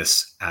on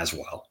this as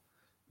well,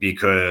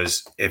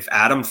 because if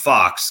Adam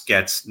Fox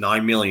gets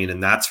 $9 million,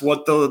 and that's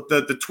what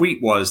the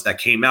tweet was that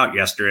came out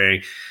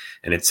yesterday.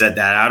 And it said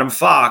that Adam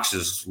Fox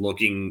is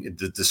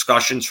the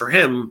discussions for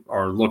him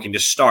are looking to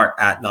start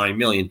at $9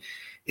 million.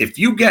 If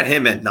you get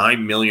him at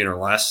 $9 million or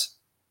less,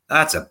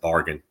 that's a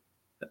bargain.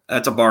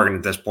 That's a bargain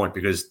at this point,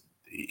 because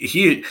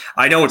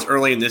I know it's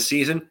early in this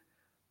season,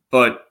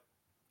 but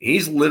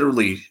he's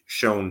literally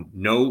shown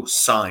no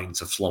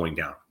signs of slowing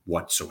down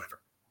whatsoever.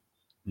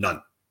 None.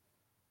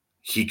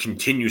 He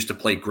continues to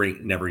play great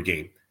in every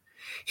game.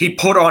 He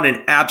put on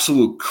an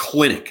absolute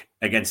clinic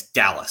against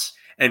Dallas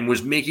and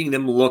was making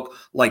them look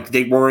like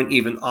they weren't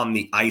even on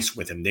the ice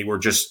with him. They were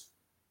just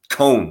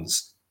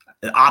cones,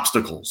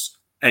 obstacles.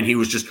 And he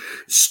was just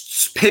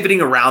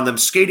pivoting around them,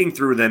 skating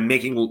through them,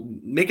 making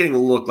it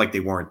look like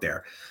they weren't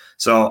there.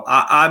 So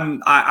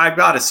I've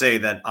got to say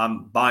that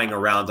I'm buying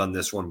around on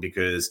this one,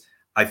 because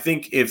I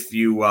think if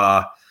you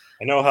I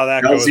know how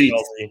that goes,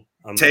 Elsie.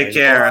 Take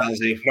care,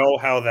 Elsie. I know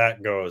how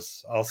that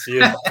goes. I'll see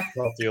you. Talk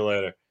to you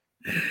later.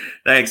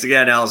 Thanks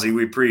again, Elsie.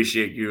 We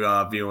appreciate you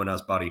viewing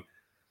us, buddy.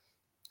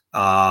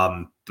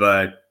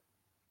 But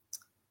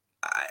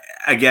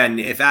again,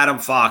 if Adam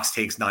Fox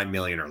takes $9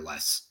 million or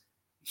less,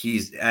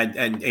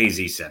 and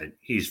AZ said it,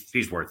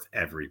 he's worth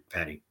every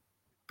penny.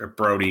 But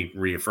Brody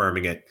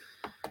reaffirming it,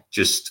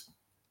 just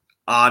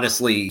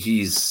honestly,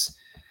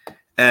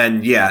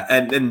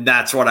 and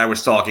that's what I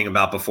was talking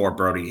about before,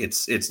 Brody.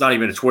 It's not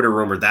even a Twitter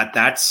rumor.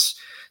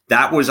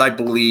 That was, I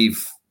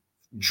believe,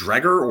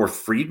 Dreger or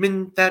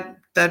Friedman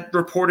that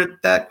reported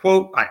that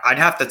quote. I'd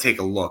have to take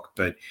a look,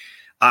 but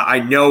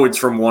I know it's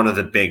from one of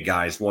the big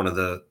guys, one of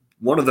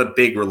the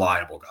big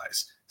reliable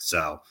guys.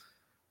 So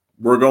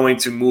we're going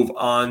to move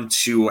on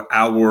to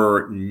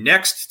our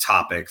next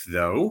topic,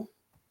 though.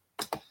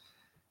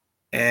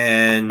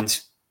 And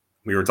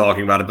we were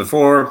talking about it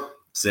before.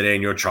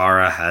 Zdeno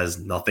Chara has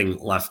nothing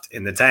left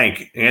in the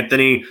tank.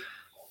 Anthony.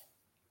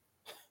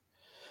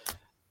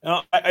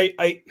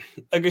 I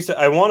like I said,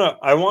 I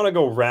want to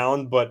go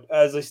round, but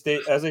as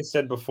I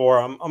said before,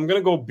 I'm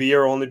gonna go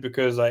beer only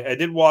because I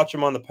did watch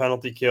him on the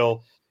penalty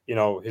kill.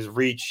 His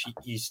reach,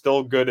 he's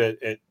still good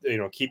at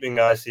keeping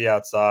guys to the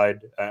outside,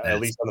 at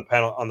least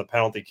on the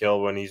penalty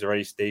kill when he's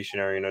already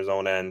stationary in his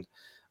own end.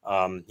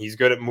 He's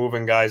good at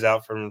moving guys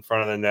out from in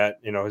front of the net.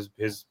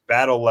 His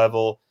battle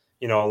level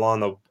along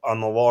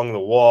the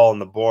wall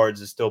and the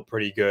boards is still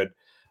pretty good.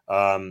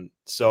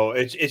 So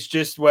it's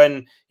just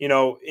when,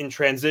 in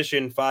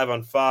transition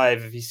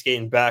 5-on-5, if he's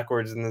skating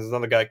backwards and there's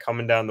another guy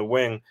coming down the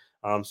wing,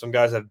 some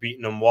guys have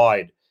beaten him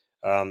wide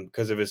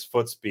because of his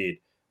foot speed.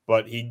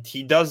 But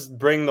he does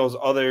bring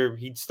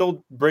he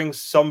still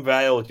brings some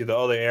value to the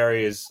other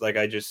areas, like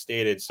I just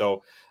stated.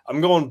 So I'm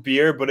going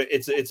Beer, but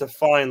it's a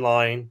fine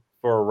line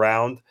for a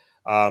round.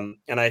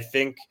 And I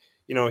think,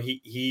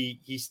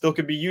 he still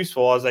could be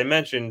useful, as I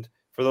mentioned,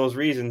 for those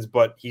reasons,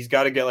 but he's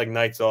got to get like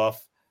nights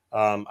off.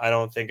 I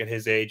don't think at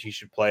his age he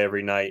should play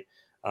every night.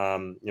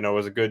 It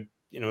was a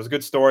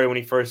good story when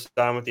he first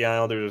signed with the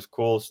Islanders. It was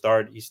cool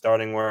start. He's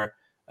starting where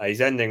he's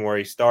ending where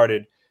he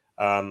started.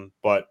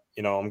 But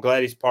I'm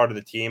glad he's part of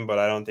the team, but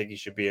I don't think he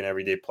should be an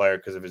everyday player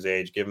because of his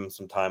age. Give him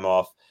some time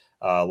off,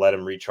 let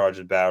him recharge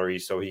his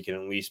batteries so he can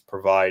at least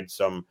provide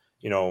some,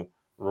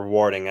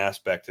 rewarding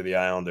aspect to the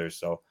Islanders.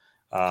 So,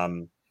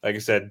 like I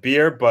said,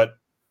 Beer, but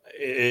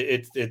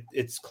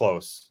it's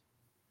close.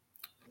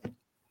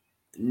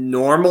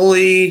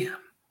 Normally,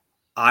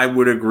 I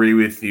would agree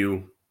with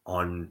you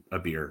on a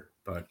Beer,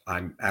 but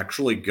I'm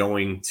actually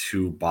going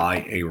to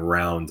buy a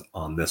round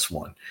on this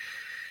one.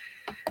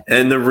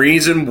 And the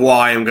reason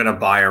why I'm going to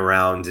buy a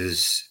round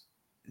is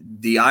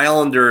the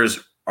Islanders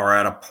are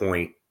at a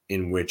point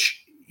in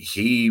which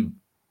he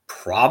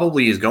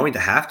probably is going to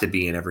have to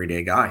be an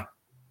everyday guy.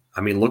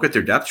 I mean, look at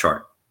their depth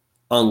chart.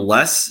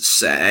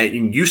 Unless,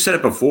 and you said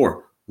it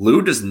before,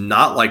 Lou does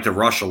not like to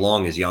rush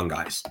along his young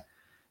guys.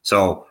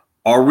 So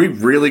are we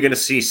really going to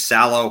see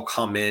Salo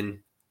come in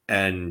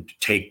and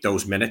take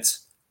those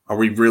minutes? Are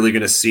we really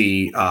going to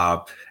see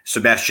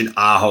Sebastian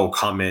Aho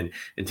come in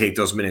and take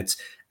those minutes?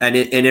 And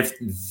if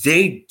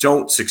they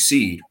don't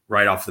succeed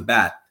right off the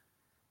bat,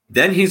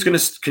 then he's going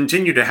to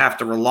continue to have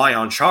to rely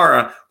on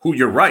Chara, who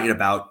you're right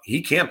about.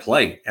 He can't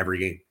play every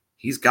game.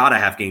 He's got to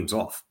have games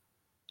off.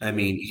 I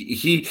mean,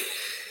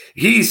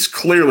 he's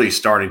clearly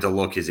starting to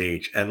look his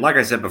age. And like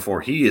I said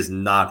before, he is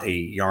not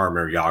a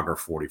Jaromir Jagr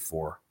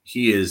 44.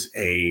 He is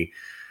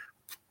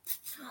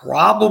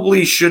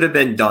probably should have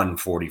been done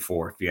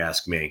 44, if you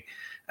ask me.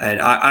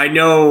 And I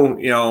know,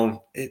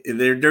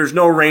 there's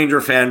no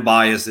Ranger fan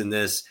bias in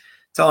this.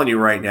 I'm telling you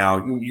right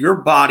now,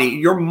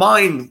 your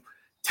mind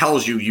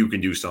tells you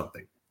can do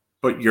something,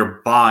 but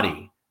your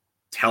body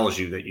tells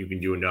you that you can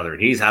do another.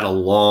 And he's had a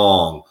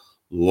long,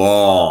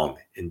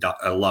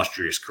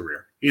 illustrious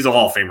career. He's a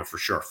Hall of Famer for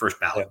sure, first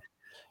ballot.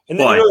 Yeah. And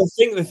then,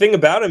 the thing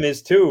about him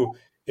is too,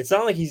 it's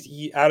not like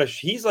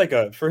he's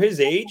like for his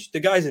age, the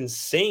guy's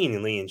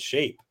insanely in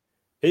shape.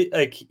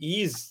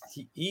 He's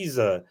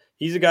a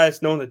guy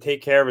that's known to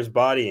take care of his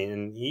body,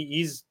 and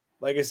he's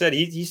like I said,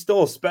 he's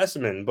still a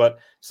specimen. But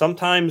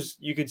sometimes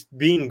you could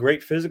be in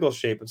great physical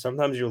shape, but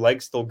sometimes your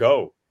legs still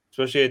go,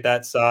 especially at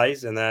that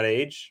size and that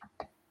age.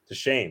 It's a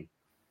shame,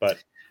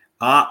 but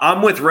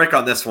I'm with Rick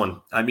on this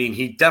one. I mean,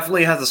 he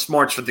definitely has the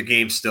smarts for the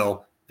game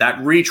still. That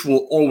reach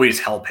will always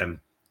help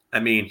him. I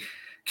mean,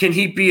 can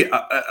he be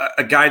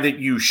a guy that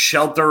you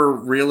shelter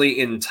really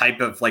in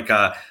type of like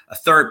a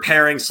third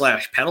pairing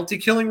 / penalty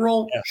killing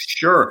role? Yeah.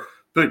 Sure.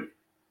 But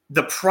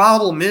the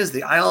problem is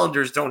the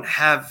Islanders don't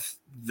have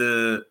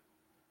the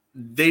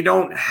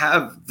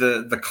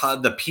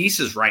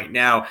pieces right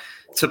now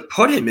to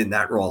put him in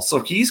that role.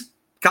 So he's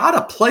got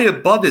to play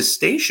above his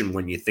station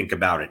when you think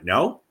about it,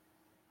 no?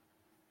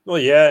 Well,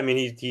 yeah, I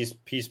mean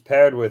he's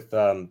paired with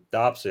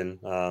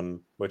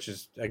Dobson, which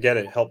is, I get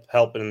it,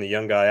 helping the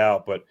young guy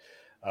out, but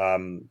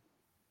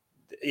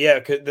yeah,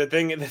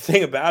 the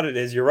thing about it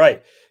is you're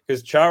right,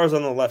 because Chara's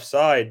on the left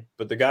side,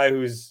 but the guy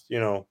who's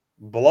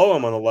below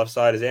him on the left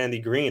side is Andy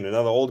Green,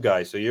 another old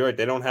guy. So you're right,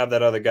 they don't have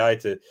that other guy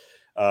to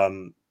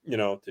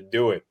to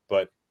do it.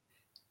 But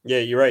yeah,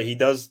 you're right. He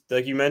does,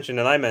 like you mentioned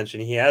and I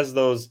mentioned, he has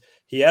those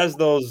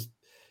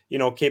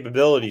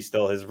capabilities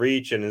still, his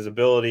reach and his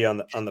ability on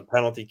the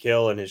penalty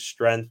kill and his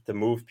strength to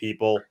move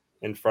people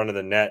in front of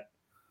the net.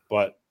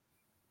 But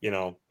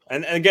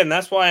and again,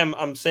 that's why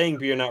I'm saying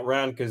Beer not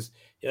round, because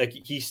like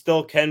he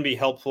still can be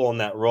helpful in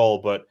that role.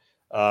 But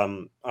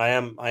I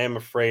am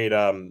afraid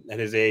at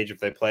his age, if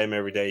they play him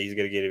every day, he's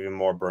going to get even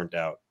more burnt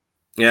out.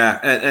 Yeah,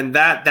 and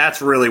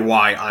that's really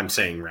why I'm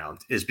saying round,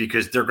 is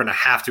because they're going to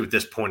have to at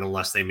this point,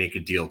 unless they make a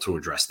deal to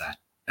address that.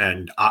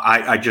 And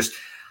I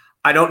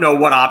don't know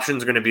what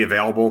options are going to be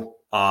available.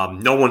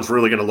 No one's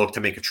really going to look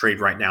to make a trade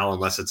right now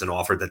unless it's an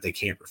offer that they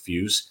can't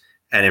refuse.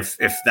 And if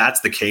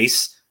that's the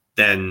case,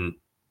 then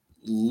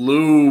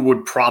Lou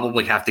would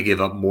probably have to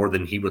give up more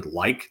than he would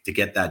like to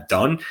get that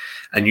done.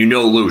 And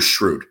Lou's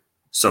shrewd.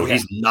 So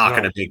he's not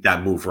going to make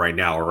that move right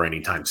now or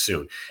anytime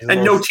soon.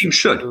 And no team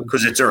should,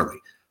 because it's early.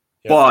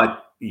 Yeah.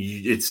 But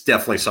it's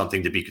definitely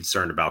something to be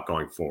concerned about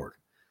going forward.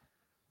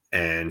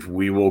 And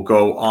we will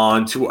go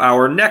on to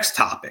our next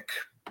topic.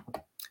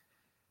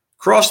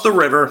 Across the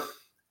river,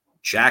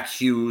 Jack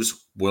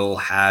Hughes will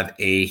have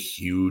a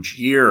huge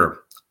year.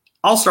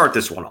 I'll start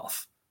this one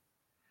off.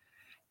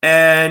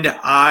 And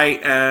I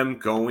am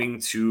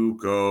going to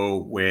go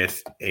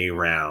with a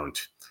round.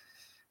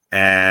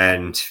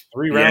 And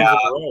 3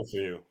 rounds in a row for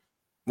you.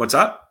 What's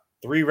up?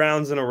 3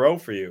 rounds in a row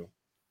for you.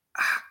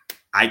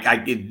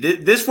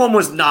 This one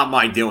was not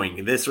my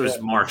doing. This was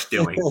Mark's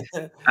doing.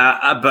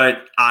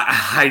 But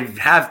I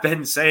have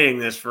been saying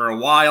this for a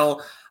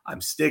while.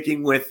 I'm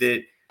sticking with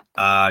it.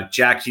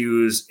 Jack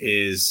Hughes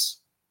is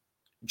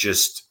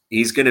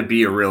he's going to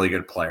be a really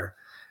good player.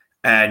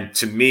 And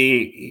to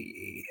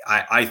me,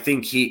 I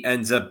think he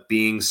ends up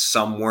being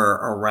somewhere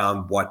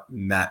around what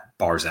Matt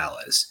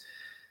Barzal is.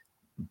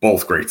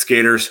 Both great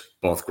skaters,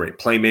 both great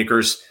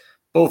playmakers.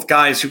 Both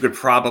guys who could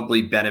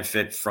probably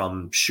benefit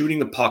from shooting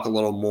the puck a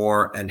little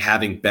more and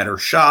having better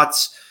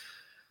shots,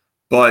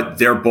 but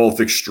they're both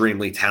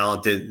extremely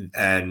talented,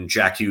 and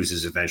Jack Hughes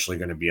is eventually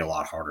going to be a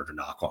lot harder to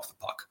knock off the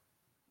puck,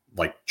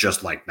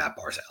 just like Matt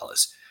Barzal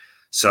is.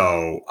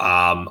 So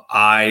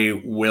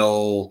I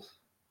will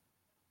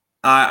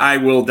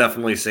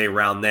definitely say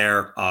around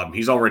there.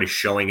 He's already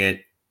showing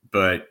it,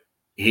 but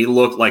he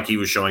looked like he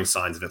was showing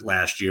signs of it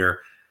last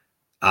year.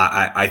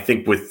 I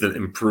think with the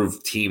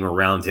improved team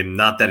around him,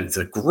 not that it's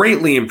a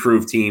greatly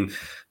improved team,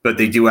 but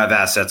they do have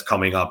assets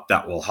coming up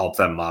that will help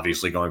them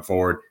obviously going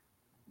forward.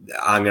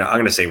 I'm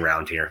gonna say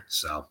round here.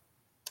 So,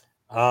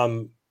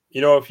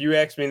 if you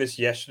asked me this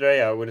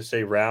yesterday, I would have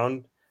said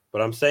round,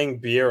 but I'm saying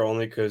beer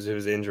only because of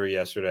his injury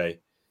yesterday.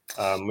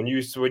 When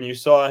you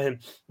saw him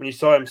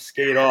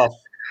skate off,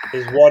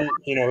 his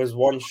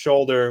one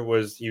shoulder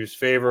he was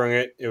favoring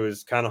it. It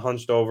was kind of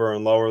hunched over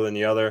and lower than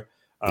the other.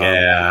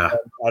 Yeah,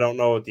 I don't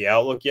know what the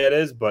outlook yet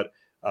is, but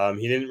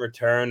he didn't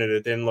return and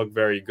it didn't look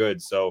very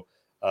good. So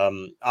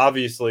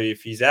obviously,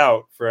 if he's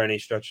out for any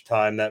stretch of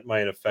time, that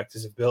might affect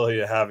his ability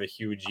to have a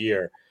huge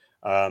year.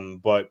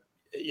 But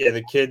yeah,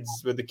 the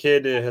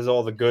kid has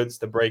all the goods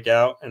to break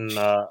out, and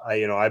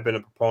I've been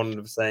a proponent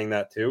of saying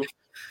that too.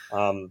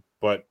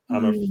 But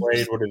I'm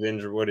afraid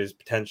what his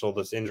potential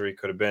this injury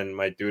could have been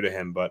might do to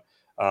him. But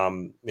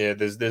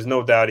there's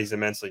no doubt he's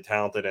immensely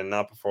talented, and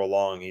not before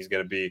long he's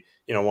going to be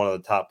one of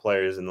the top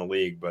players in the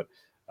league. But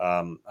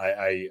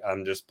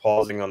I'm just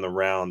pausing on the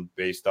round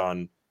based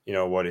on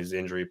what his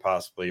injury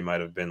possibly might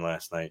have been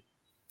last night.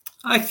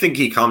 I think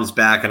he comes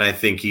back, and I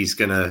think he's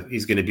gonna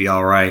be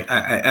all right.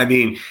 I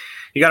mean,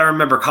 you got to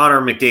remember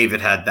Connor McDavid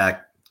had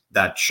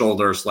that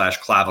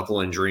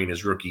shoulder/clavicle injury in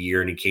his rookie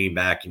year, and he came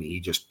back and he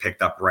just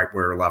picked up right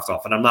where he left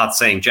off. And I'm not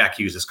saying Jack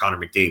Hughes is Connor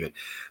McDavid,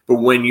 but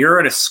when you're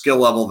at a skill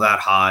level that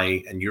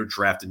high and you're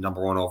drafted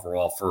number 1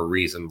 overall for a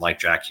reason, like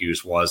Jack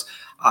Hughes was,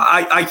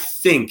 I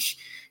think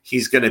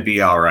he's going to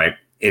be all right.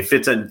 If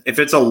it's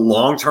a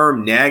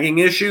long-term nagging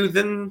issue,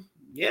 then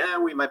yeah,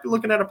 we might be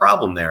looking at a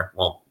problem there.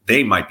 Well,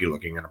 they might be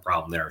looking at a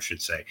problem there, I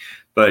should say.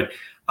 But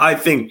I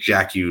think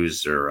Jack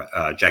Hughes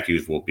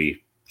will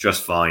be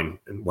just fine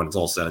when it's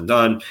all said and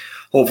done.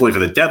 Hopefully for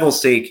the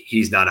Devils' sake,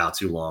 he's not out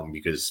too long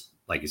because,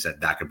 like you said,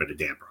 that could put a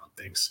damper on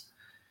things.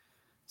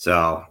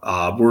 So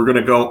we're going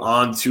to go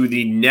on to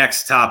the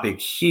next topic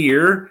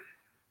here.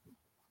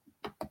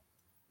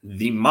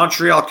 The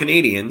Montreal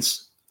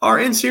Canadiens are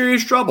in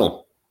serious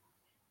trouble.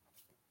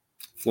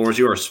 Floor is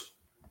yours.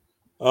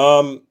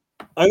 I'm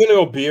going to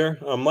go beer.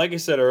 Like I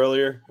said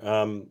earlier,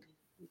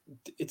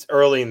 it's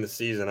early in the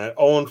season. At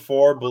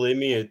 0-4, believe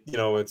me,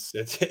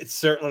 it's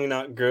certainly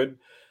not good.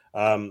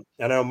 I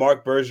know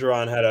Marc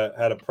Bergeron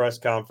had a press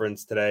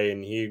conference today,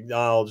 and he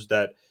acknowledged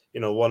that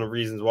one of the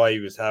reasons why he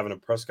was having a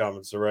press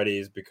conference already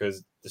is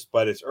because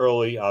despite it's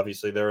early,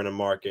 obviously they're in a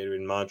market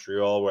in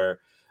Montreal where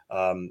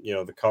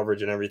the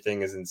coverage and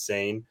everything is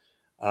insane.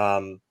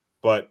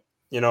 But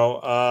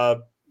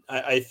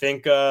I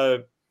think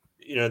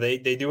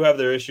they do have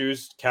their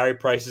issues. Carey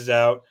Price is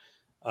out.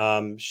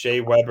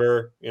 Shea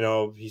Weber,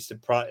 he's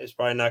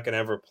probably not going to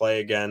ever play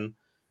again.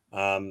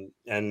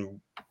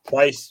 And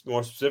Price,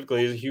 more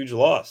specifically, is a huge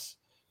loss.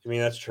 I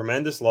mean, that's a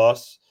tremendous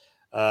loss.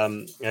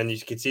 And you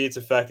can see it's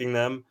affecting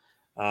them.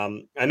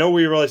 I know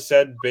we really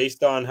said,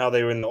 based on how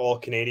they were in the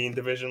All-Canadian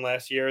division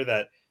last year,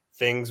 that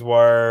things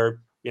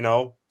were,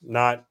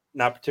 not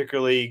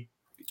particularly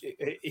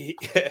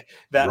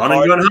that running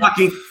hard. Gun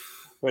hockey.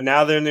 But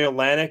now they're in the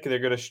Atlantic. I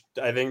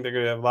think they're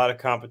gonna have a lot of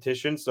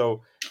competition.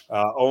 So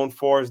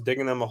 0-4 is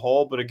digging them a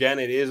hole. But again,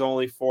 it is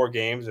only 4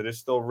 games. It is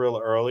still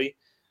real early.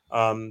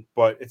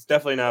 But it's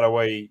definitely not a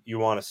way you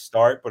want to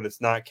start. But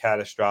it's not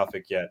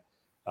catastrophic yet.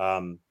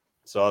 So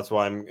that's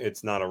why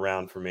it's not a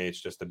round for me.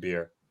 It's just a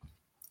beer.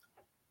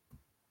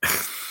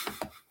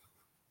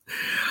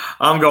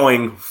 I'm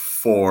going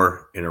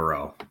 4 in a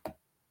row.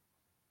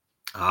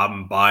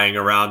 I'm buying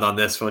around on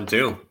this one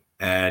too,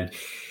 and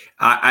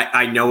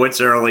I know it's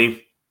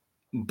early.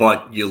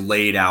 But you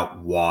laid out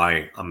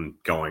why I'm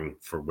going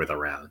with a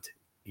round.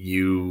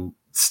 You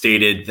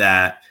stated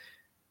that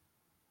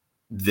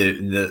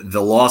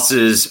the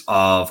losses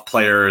of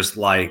players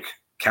like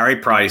Carey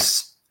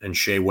Price and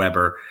Shea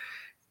Weber,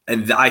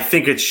 and I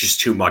think it's just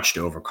too much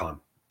to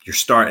overcome.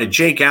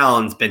 Jake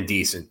Allen's been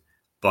decent,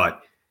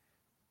 but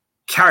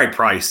Carey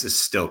Price is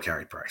still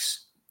Carey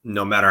Price.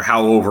 No matter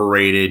how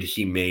overrated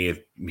he may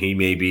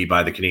be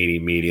by the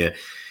Canadian media,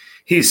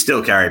 he's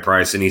still Carey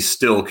Price, and he's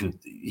still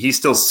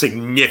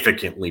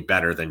significantly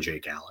better than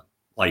Jake Allen.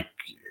 Like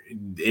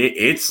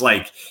it's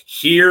like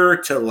here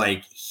to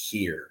like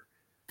here.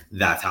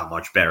 that's how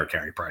much better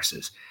Carey Price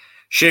is.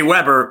 Shea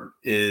Weber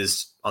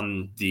is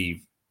on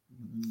the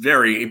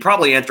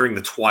probably entering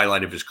the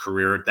twilight of his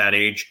career at that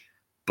age,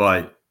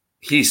 but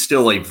he's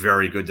still a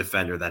very good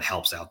defender that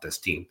helps out this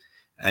team.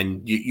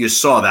 And you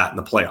saw that in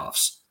the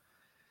playoffs.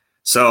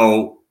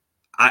 So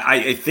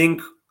I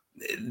think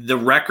the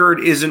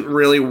record isn't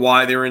really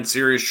why they're in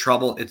serious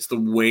trouble. It's the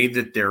way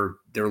that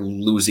they're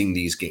losing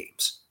these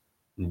games.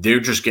 They're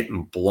just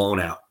getting blown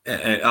out.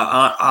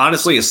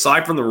 Honestly,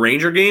 aside from the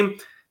Ranger game,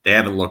 they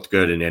haven't looked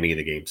good in any of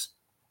the games.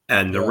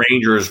 And the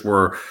Rangers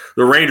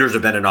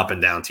have been an up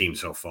and down team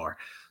so far.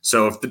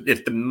 So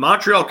if the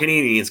Montreal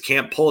Canadiens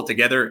can't pull it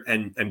together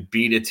and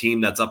beat a team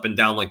that's up and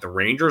down like the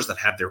Rangers that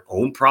have their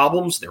own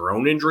problems, their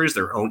own injuries,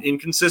 their own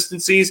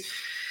inconsistencies,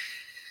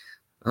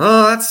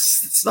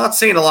 it's not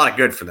saying a lot of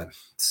good for them.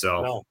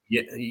 So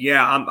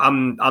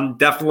I'm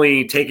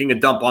definitely taking a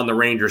dump on the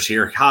Rangers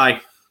here.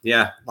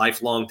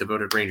 Lifelong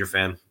devoted Ranger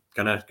fan.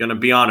 Gonna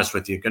be honest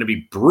with you. Gonna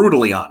be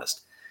brutally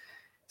honest.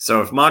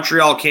 So if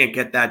Montreal can't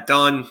get that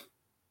done,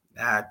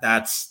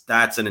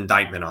 that's an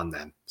indictment on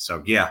them.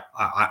 So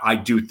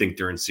I do think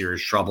they're in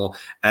serious trouble,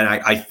 and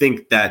I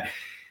think that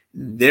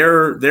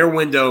their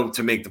window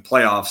to make the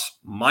playoffs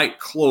might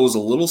close a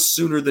little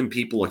sooner than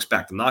people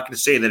expect. I'm not going to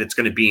say that it's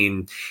going to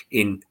be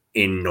in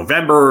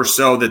November or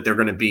so, that they're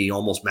going to be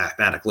almost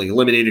mathematically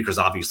eliminated, because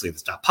obviously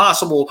that's not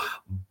possible.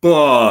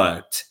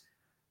 But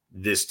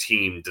this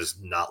team does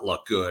not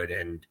look good,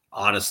 and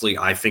honestly,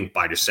 I think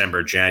by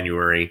December,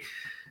 January,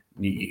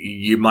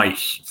 you might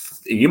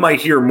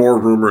hear more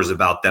rumors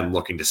about them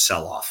looking to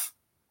sell off.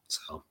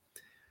 So,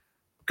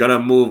 gonna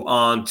move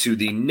on to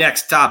the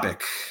next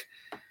topic.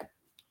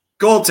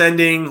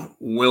 Goaltending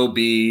will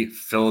be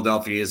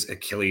Philadelphia's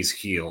Achilles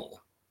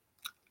heel.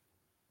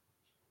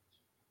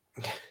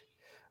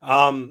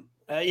 I'm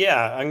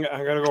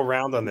gonna go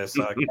round on this.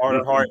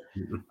 Carter Hart,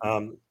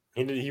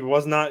 he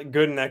was not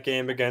good in that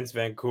game against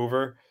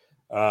Vancouver.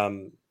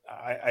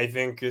 I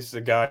think this is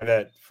a guy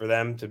that, for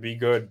them to be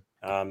good,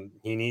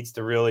 he needs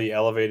to really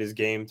elevate his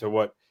game to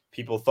what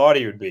people thought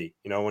he would be,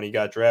 when he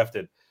got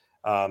drafted.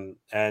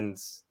 And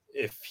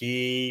if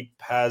he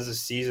has a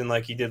season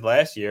like he did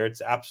last year,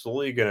 it's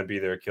absolutely going to be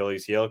their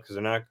Achilles heel, because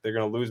they're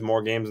going to lose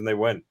more games than they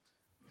win.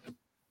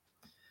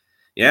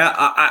 Yeah,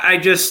 I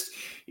just,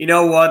 you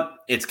know what?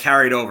 It's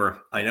carried over.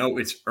 I know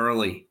it's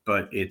early,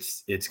 but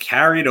it's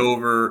carried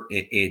over.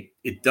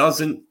 It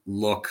doesn't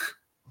look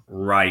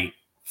right,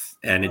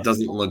 and it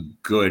doesn't look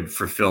good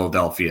for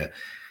Philadelphia.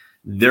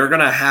 They're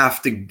going to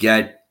have to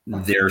get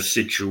their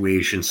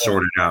situation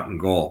sorted out in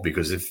goal,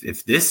 because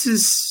if this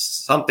is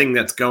something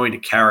that's going to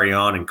carry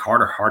on and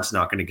Carter Hart's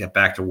not going to get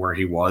back to where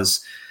he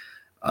was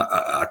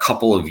a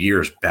couple of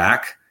years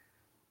back,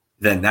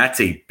 then that's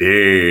a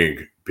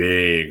big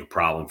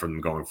problem for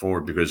them going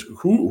forward, because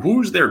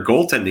who's their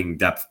goaltending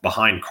depth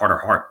behind Carter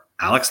Hart?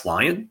 Alex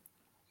Lyon?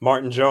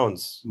 Martin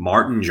Jones.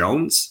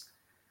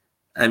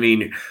 I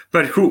mean,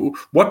 but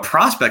what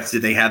prospects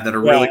did they have that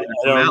are really going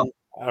to come out?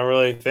 I don't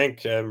really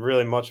think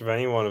really much of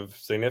anyone of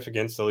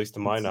significance, at least to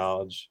my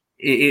knowledge.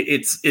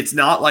 It's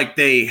not like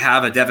they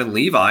have a Devin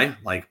Levi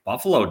like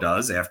Buffalo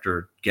does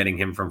after getting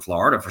him from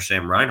Florida for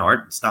Sam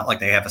Reinhart. It's not like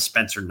they have a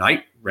Spencer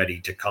Knight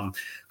ready to come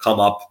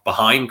up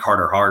behind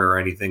Carter Hart or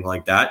anything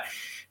like that.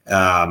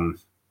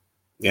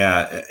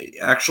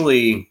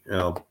 Actually,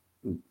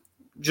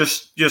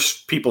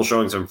 just people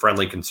showing some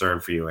friendly concern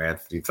for you,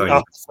 Anthony.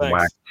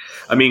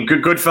 I mean,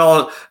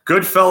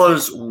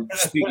 Goodfellas,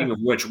 speaking of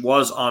which,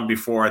 was on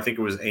before. I think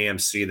it was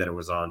AMC that it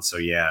was on. So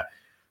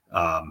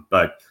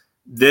but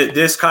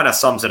this kind of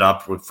sums it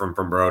up from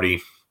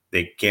Brody.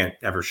 They can't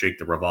ever shake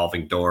the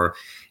revolving door.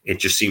 It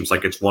just seems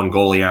like it's one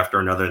goalie after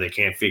another. They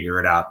can't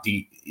figure it out.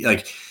 Do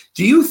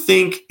you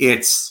think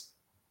it's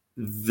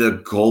the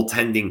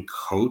goaltending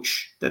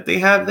coach that they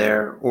have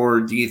there, or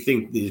do you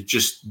think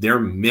they're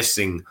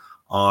missing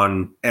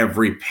on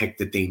every pick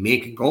that they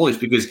make in goalies,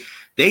 because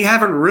they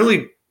haven't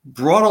really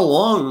brought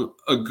along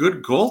a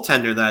good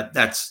goaltender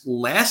that's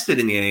lasted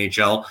in the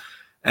NHL?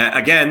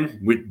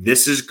 Again,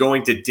 this is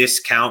going to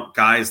discount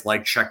guys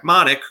like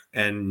Czechmanek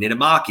and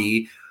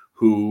Niittymaki,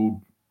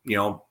 who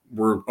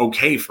were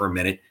okay for a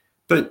minute,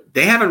 but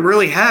they haven't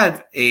really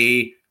had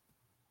a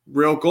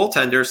real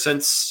goaltender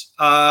since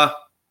Ron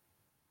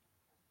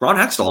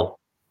Hextall.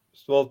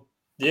 Well,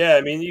 yeah,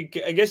 I mean,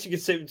 I guess you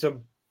could say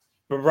so.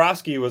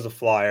 Bobrovsky was a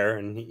flyer,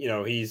 and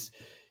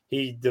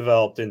he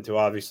developed into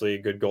obviously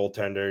a good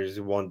goaltender. He's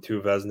won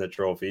 2 Vezina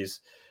trophies,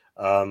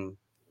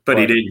 but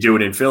he didn't do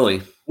it in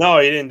Philly. No,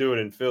 he didn't do it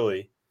in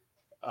Philly.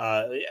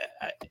 I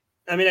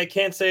mean, I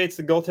can't say it's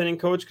the goaltending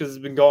coach, because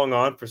it's been going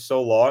on for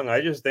so long.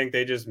 I just think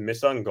they just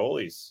miss on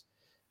goalies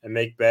and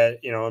make bad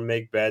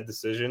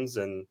decisions,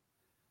 and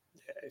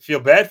I feel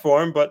bad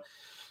for him, but.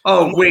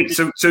 Oh, wait.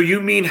 So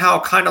you mean how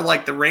kind of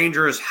like the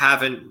Rangers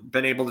haven't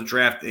been able to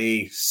draft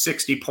a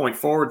 60-point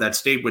forward that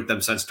stayed with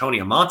them since Tony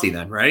Amonte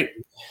then, right?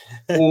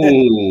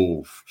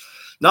 Ooh,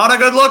 not a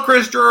good look,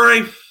 Chris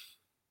Drury.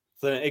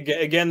 So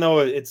again, though,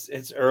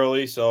 it's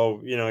early,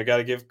 so I got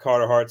to give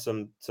Carter Hart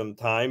some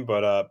time.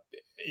 But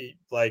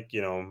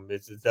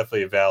it's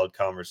definitely a valid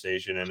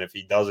conversation. And if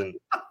he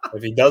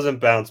doesn't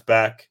bounce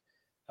back,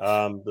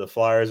 the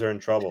Flyers are in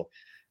trouble.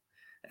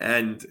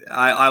 And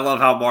I love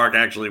how Mark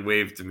actually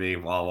waved to me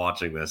while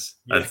watching this.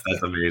 That's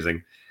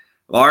amazing.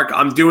 Mark,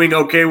 I'm doing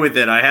okay with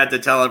it. I had to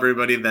tell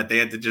everybody that they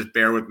had to just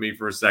bear with me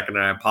for a second.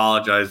 And I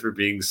apologize for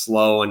being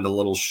slow and a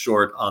little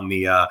short on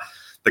the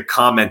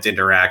comment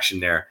interaction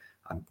there.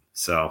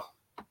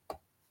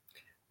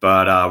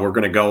 But we're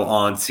going to go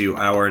on to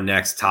our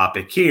next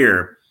topic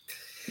here.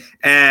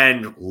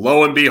 And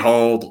lo and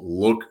behold,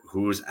 look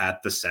who's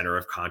at the center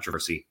of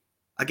controversy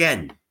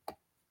again.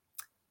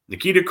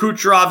 Nikita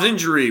Kucherov's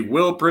injury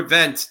will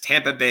prevent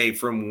Tampa Bay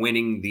from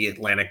winning the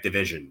Atlantic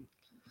Division.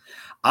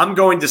 I'm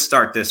going to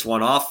start this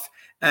one off,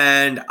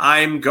 and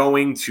I'm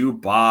going to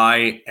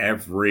buy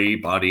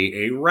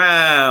everybody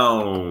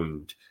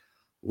around.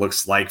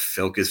 Looks like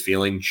Philk is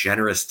feeling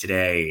generous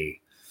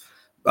today.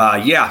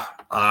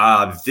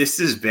 This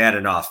is bad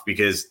enough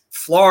because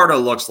Florida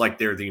looks like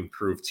they're the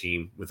improved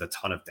team with a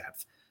ton of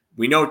depth.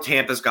 We know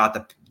Tampa's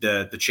got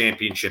the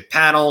championship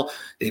panel.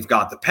 They've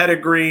got the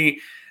pedigree.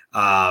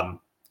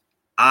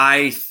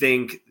 I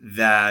think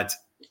that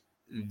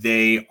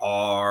they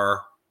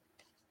are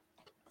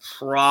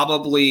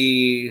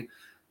probably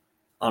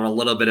on a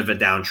little bit of a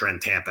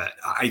downtrend, Tampa.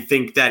 I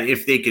think that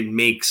if they can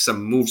make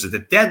some moves at the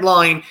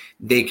deadline,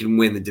 they can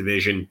win the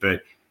division.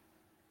 But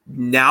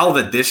now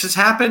that this has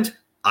happened,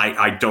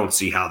 I don't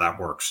see how that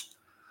works.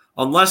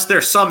 Unless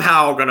they're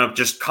somehow going to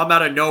just come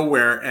out of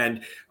nowhere,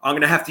 and I'm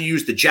going to have to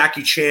use the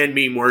Jackie Chan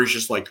meme where he's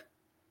just like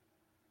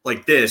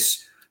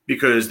this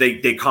because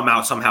they come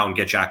out somehow and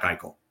get Jack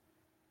Eichel.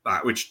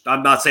 Which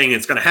I'm not saying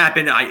it's going to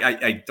happen.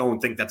 I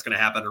don't think that's going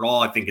to happen at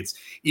all. I think it's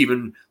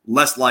even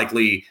less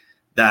likely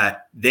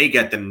that they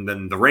get them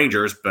than the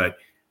Rangers. But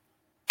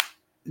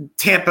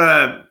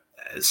Tampa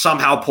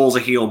somehow pulls a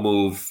heel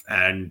move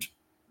and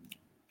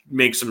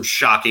makes some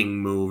shocking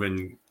move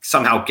and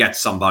somehow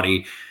gets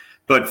somebody.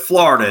 But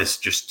Florida is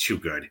just too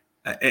good.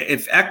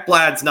 If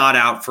Ekblad's not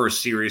out for a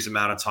serious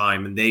amount of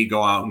time and they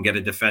go out and get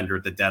a defender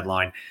at the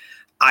deadline,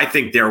 I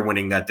think they're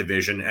winning that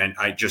division, and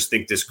I just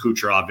think this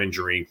Kucherov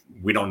injury,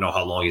 we don't know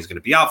how long he's going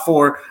to be out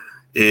for,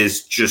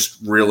 is just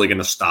really going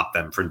to stop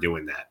them from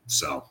doing that.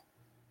 So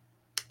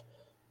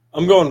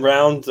I'm going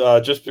round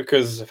just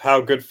because of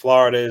how good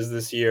Florida is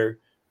this year.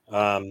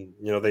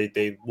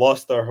 They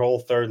lost their whole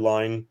third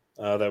line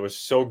that was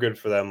so good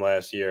for them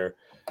last year.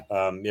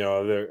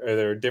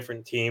 They're a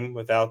different team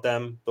without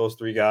them, those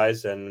three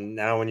guys, and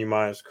now when you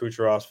minus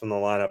Kucherov from the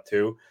lineup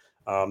too,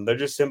 they're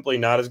just simply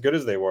not as good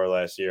as they were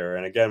last year.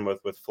 And again,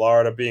 with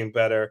Florida being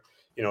better,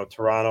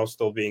 Toronto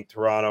still being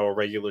Toronto, a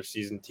regular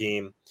season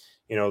team,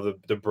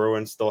 the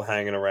Bruins still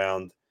hanging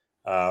around.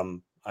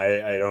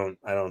 I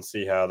don't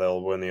see how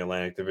they'll win the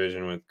Atlantic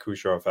Division with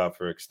Kucherov out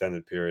for an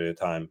extended period of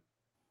time.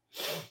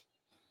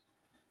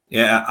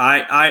 Yeah,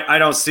 I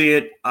don't see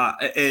it.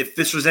 If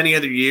this was any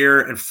other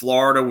year and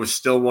Florida was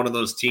still one of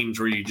those teams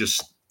where you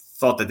just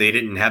thought that they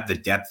didn't have the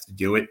depth to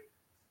do it,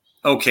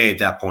 okay, at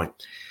that point.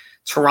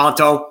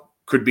 Toronto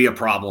could be a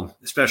problem,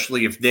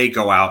 especially if they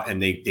go out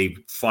and they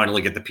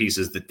finally get the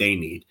pieces that they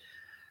need.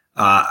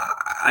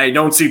 I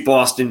don't see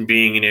Boston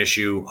being an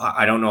issue.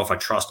 I don't know if I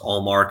trust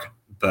Allmark,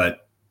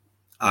 but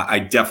I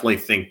definitely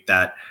think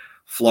that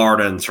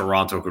Florida and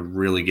Toronto could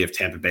really give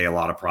Tampa Bay a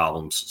lot of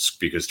problems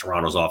because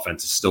Toronto's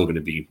offense is still going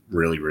to be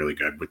really, really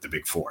good with the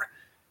Big Four.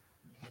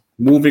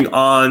 Moving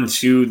on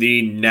to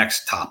the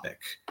next topic.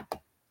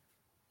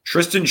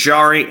 Tristan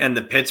Jarry and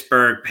the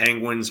Pittsburgh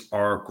Penguins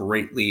are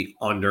greatly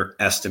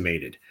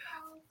underestimated.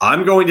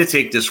 I'm going to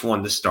take this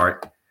one to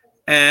start,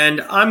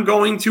 and I'm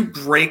going to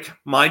break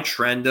my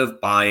trend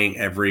of buying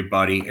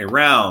everybody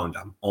around.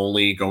 I'm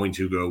only going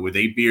to go with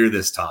a beer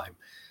this time.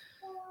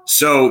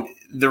 So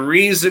the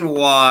reason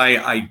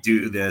why I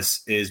do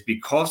this is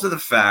because of the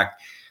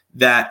fact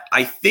that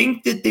I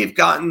think that they've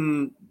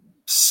gotten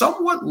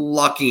somewhat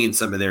lucky in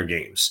some of their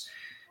games.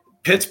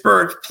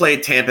 Pittsburgh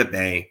played Tampa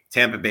Bay.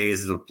 Tampa Bay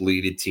is a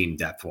depleted team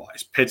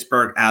depth-wise.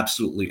 Pittsburgh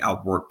absolutely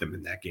outworked them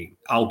in that game.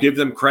 I'll give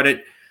them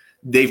credit.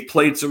 They've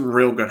played some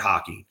real good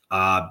hockey.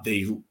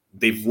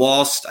 They've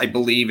lost, I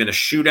believe, in a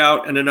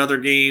shootout in another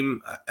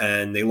game,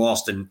 and they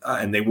lost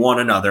and they won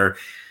another.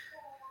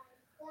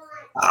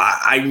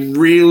 I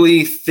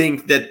really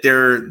think that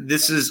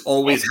this is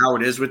always how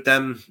it is with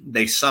them.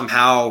 They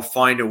somehow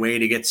find a way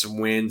to get some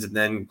wins, and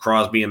then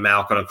Crosby and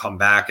Malkin will come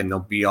back, and they'll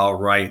be all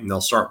right, and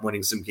they'll start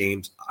winning some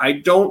games. I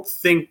don't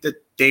think that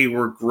they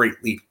were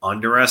greatly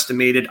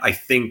underestimated. I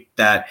think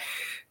that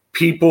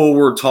people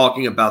were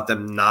talking about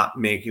them not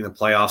making the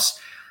playoffs.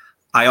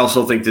 I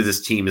also think that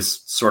this team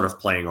is sort of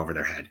playing over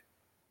their head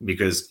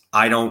because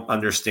I don't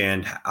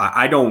understand.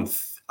 I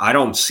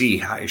don't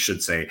see, I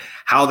should say,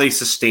 how they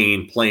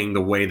sustain playing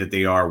the way that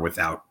they are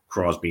without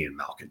Crosby and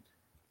Malkin.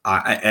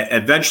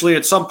 Eventually,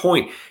 at some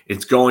point,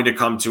 it's going to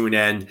come to an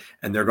end,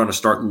 and they're going to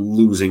start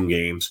losing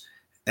games.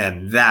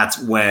 And that's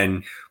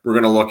when we're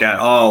going to look at,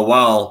 oh,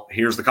 well,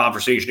 here's the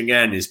conversation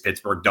again. Is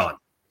Pittsburgh done?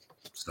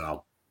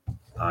 So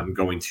I'm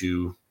going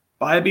to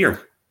buy a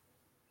beer.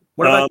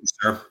 What about you,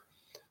 sir?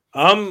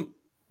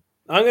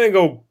 I'm gonna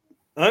go.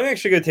 I'm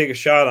actually gonna take a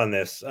shot on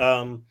this.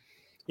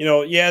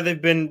 Yeah,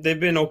 they've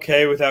been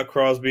okay without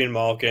Crosby and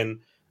Malkin.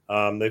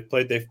 They've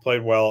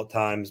played well at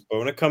times, but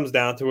when it comes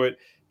down to it,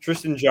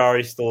 Tristan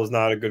Jarry still is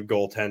not a good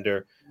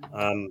goaltender.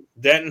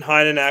 Denton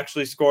Heinen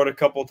actually scored a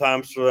couple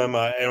times for them.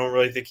 I don't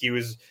really think he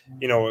was,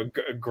 a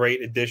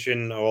great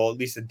addition, or at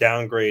least a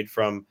downgrade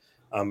from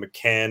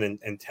McCann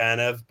and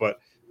Tanev. But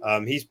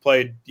he's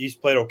played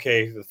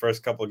okay for the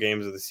first couple of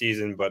games of the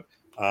season. But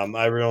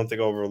I really don't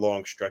think over a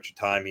long stretch of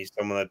time he's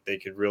someone that they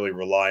could really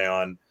rely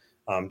on.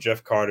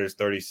 Jeff Carter's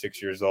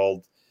 36 years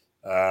old,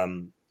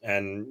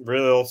 and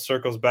really all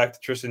circles back to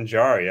Tristan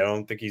Jarry. I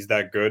don't think he's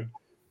that good.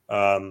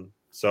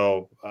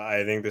 So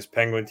I think this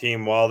Penguin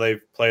team, while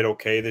they've played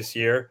okay this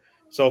year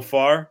so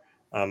far,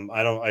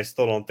 I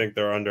still don't think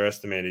they're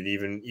underestimated,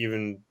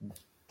 even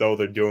though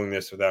they're doing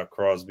this without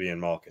Crosby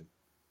and Malkin.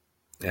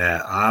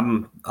 Yeah,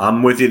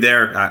 I'm with you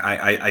there.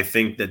 I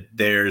think that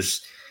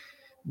there's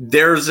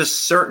a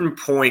certain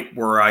point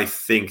where I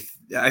think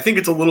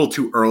it's a little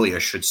too early, I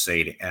should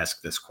say, to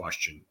ask this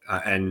question.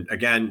 And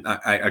again,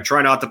 I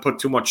try not to put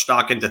too much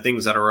stock into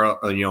things that are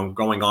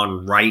going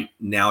on right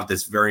now at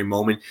this very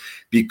moment,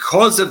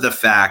 because of the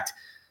fact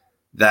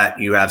that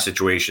you have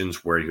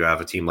situations where you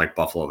have a team like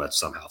Buffalo that's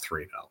somehow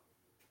 3-0.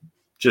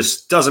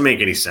 Just doesn't make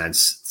any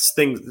sense.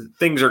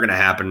 Things are going to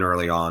happen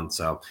early on.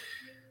 So,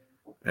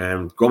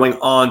 and going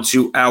on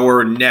to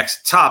our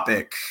next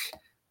topic.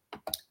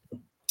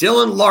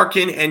 Dylan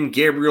Larkin and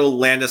Gabriel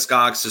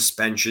Landeskog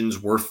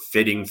suspensions were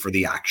fitting for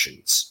the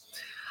actions.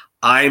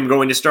 I'm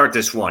going to start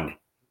this one,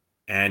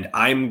 and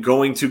I'm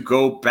going to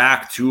go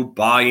back to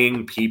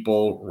buying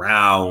people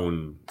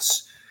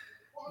rounds.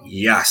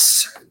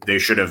 Yes, they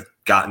should have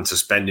gotten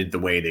suspended the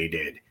way they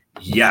did.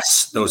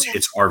 Yes, those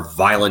hits are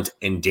violent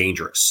and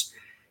dangerous.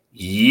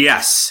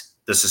 Yes,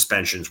 the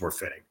suspensions were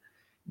fitting.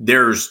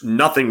 There's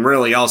nothing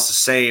really else to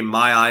say in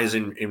my eyes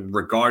in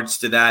regards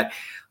to that.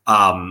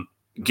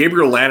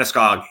 Gabriel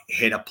Landeskog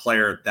hit a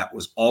player that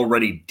was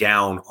already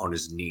down on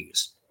his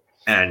knees,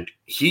 and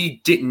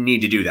he didn't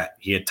need to do that.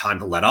 He had time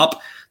to let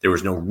up. There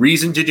was no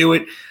reason to do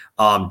it.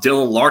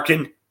 Dylan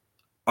Larkin,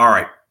 all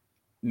right.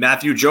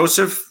 Matthew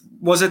Joseph,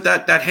 was it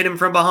that hit him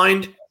from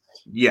behind?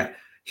 Yeah,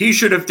 he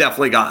should have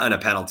definitely gotten a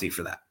penalty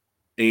for that.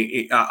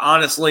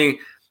 Honestly,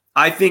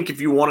 I think if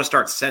you want to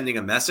start sending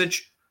a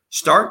message,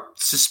 start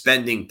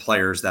suspending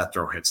players that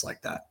throw hits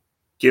like that.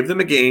 Give them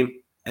a game,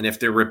 and if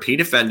they're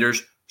repeat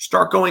offenders,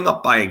 start going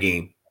up by a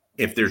game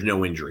if there's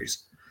no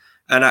injuries.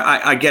 And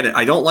I get it.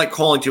 I don't like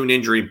calling to an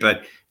injury,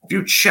 but if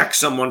you check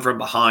someone from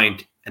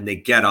behind and they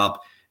get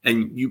up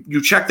and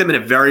you check them in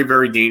a very,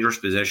 very dangerous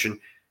position,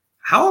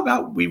 how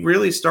about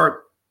we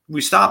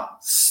stop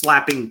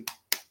slapping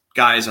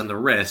guys on the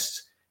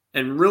wrists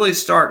and really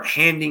start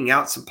handing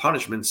out some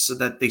punishments so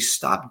that they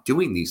stop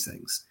doing these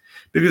things?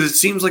 Because it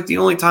seems like the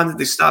only time that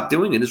they stop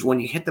doing it is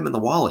when you hit them in the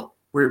wallet,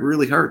 where it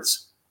really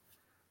hurts.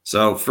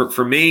 So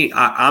for me,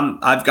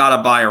 I've got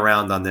to buy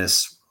around on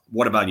this.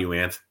 What about you,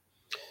 Anth?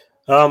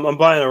 I'm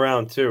buying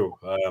around too.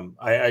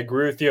 I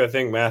agree with you. I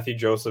think Matthew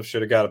Joseph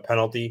should have got a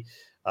penalty.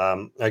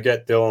 I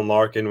get Dylan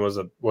Larkin was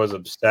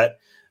upset,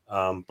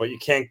 but you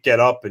can't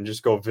get up and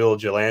just go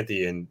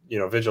vigilante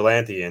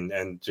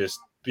and just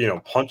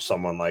punch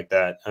someone like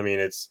that. I mean,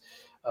 it's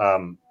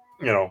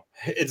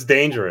it's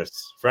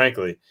dangerous,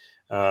 frankly,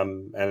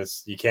 and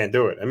you can't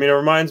do it. I mean, it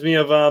reminds me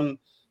of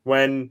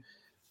when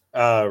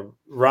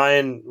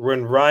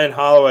Ryan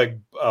Holloway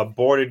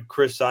boarded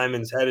Chris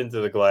Simon's head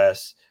into the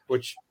glass,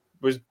 which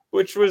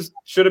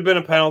should have been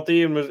a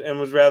penalty and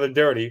was rather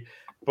dirty,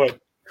 but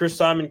Chris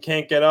Simon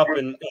can't get up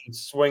and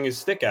swing his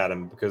stick at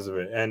him because of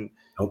it. And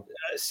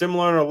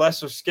similar on a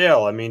lesser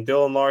scale, I mean,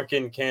 Dylan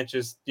Larkin can't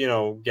just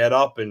get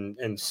up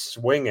and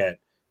swing at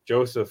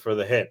Joseph for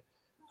the hit.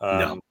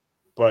 No.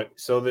 But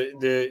so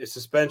the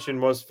suspension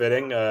was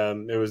fitting.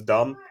 It was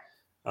dumb.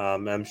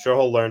 I'm sure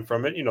he'll learn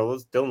from it.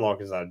 Dylan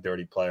Larkin's not a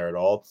dirty player at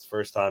all. It's the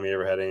first time he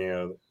ever had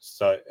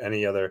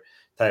any other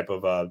type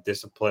of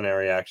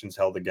disciplinary actions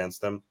held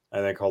against him. I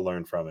think he'll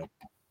learn from it.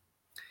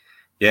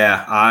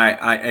 Yeah,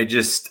 I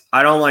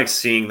don't like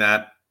seeing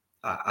that.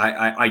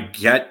 I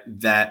get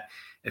that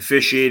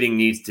officiating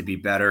needs to be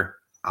better.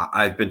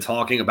 I've been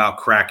talking about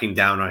cracking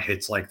down on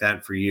hits like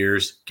that for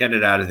years. Get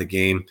it out of the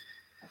game.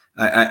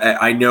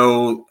 I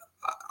know.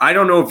 I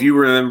don't know if you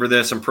remember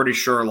this. I'm pretty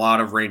sure a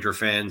lot of Ranger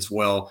fans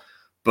will.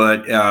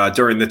 But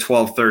during the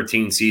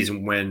 12-13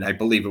 season, when I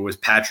believe it was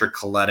Patrick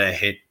Coletta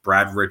hit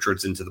Brad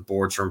Richards into the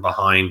boards from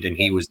behind and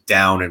he was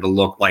down, and it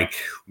looked like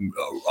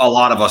a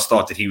lot of us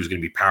thought that he was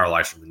going to be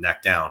paralyzed from the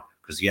neck down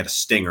because he had a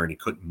stinger and he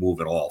couldn't move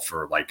at all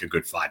for like a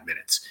good 5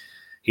 minutes.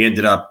 He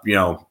ended up,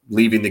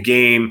 leaving the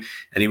game,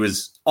 and he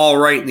was all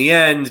right in the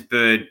end.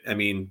 But, I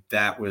mean,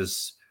 that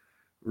was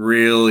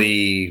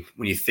really,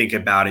 when you think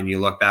about it and you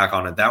look back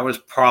on it, that was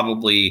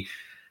probably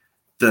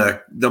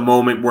the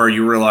moment where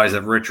you realize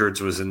that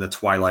Richards was in the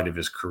twilight of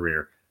his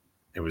career.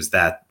 It was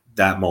that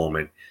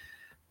moment.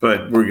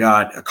 But we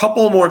got a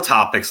couple more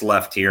topics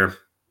left here.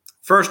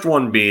 First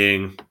one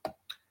being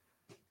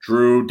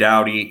Drew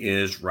Doughty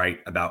is right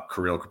about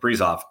Kirill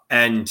Kaprizov.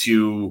 And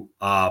to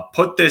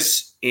put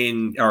this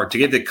in, or to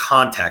give the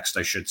context,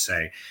 I should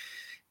say,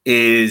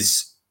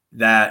 is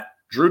that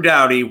Drew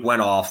Doughty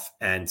went off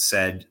and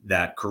said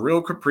that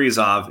Kirill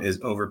Kaprizov is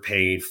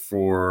overpaid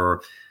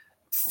for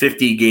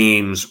 50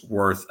 games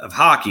worth of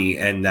hockey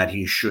and that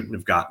he shouldn't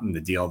have gotten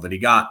the deal that he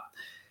got.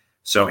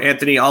 So,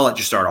 Anthony, I'll let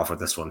you start off with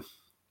this one.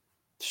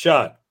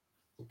 Shot.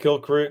 Kirill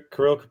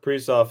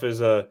Kaprizov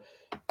is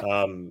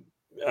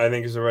I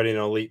think is already an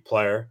elite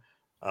player.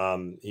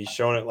 He's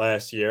shown it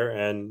last year,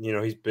 and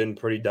he's been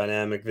pretty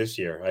dynamic this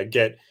year. I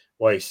get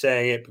why he's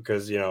saying it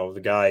because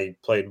the guy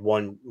played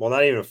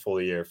not even a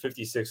full year,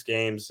 56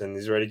 games, and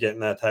he's already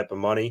getting that type of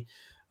money,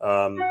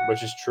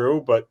 which is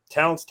true. But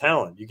talent's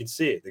talent. You can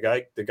see it.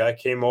 The guy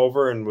came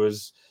over and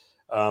was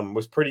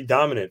pretty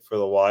dominant for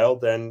the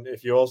Wild. And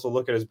if you also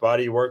look at his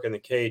body work in the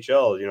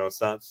KHL,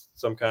 it's not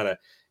some kind of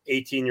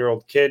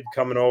 18-year-old kid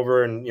coming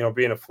over and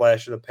being a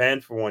flash in the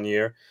pan for 1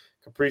 year.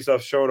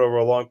 Kaprizov showed over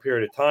a long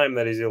period of time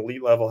that he's an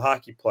elite level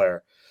hockey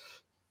player.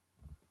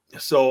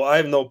 So I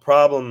have no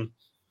problem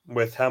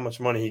with how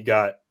much money he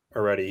got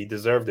already. He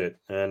deserved it.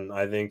 And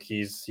I think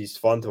he's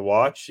fun to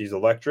watch. He's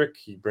electric.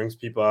 He brings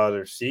people out of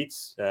their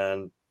seats.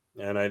 And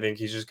I think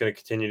he's just going to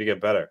continue to get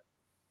better.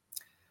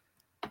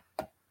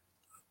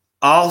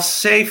 I'll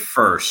say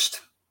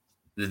first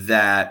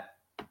that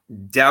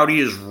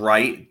Doughty is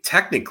right,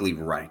 technically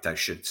right, I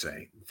should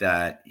say,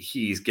 that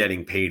he's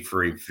getting paid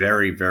for a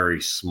very,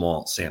 very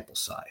small sample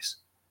size.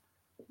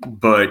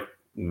 But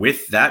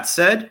with that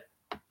said,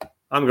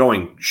 I'm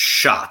going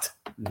shot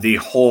the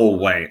whole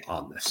way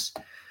on this.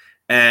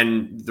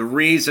 And the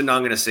reason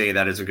I'm going to say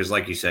that is because,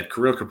 like you said,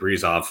 Kirill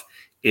Kaprizov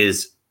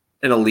is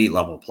an elite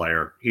level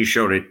player. He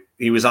showed it.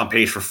 He was on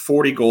pace for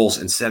 40 goals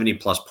and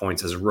 70-plus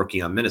points as a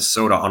rookie on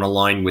Minnesota on a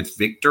line with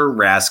Victor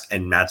Rask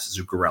and Mats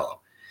Zuccarello.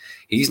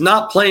 He's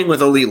not playing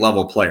with elite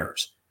level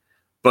players,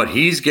 but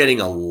he's getting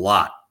a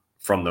lot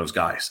from those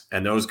guys.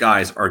 And those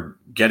guys are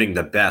getting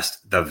the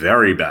best, the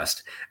very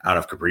best out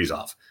of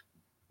Kaprizov.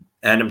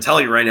 And I'm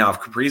telling you right now, if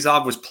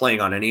Kaprizov was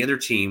playing on any other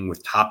team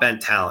with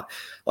top-end talent,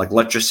 like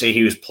let's just say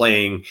he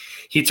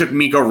took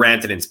Mikko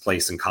Rantanen's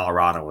place in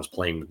Colorado and was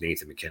playing with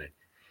Nathan McKinnon,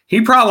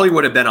 he probably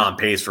would have been on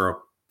pace for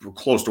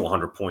close to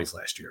 100 points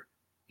last year.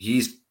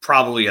 He's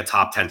probably a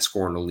top 10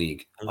 scorer in the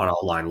league on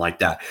a line like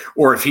that.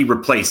 Or if he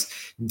replaced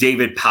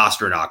David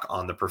Pastrnak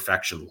on the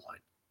perfection line.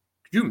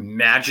 Could you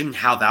imagine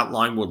how that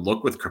line would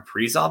look with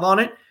Kaprizov on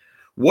it?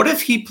 What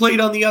if he played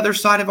on the other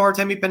side of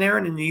Artemi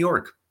Panarin in New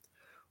York?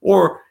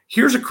 Or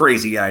here's a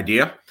crazy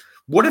idea.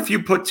 What if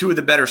you put two of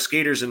the better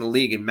skaters in the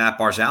league and Matt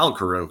Barzal and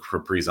Kirill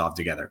Kaprizov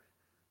together?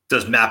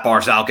 Does Matt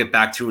Barzal get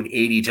back to an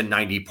 80 to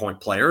 90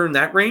 point player in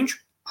that range?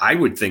 I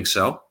would think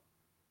so.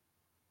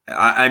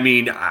 I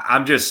mean,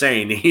 I'm just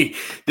saying,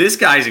 this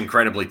guy's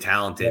incredibly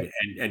talented.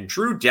 And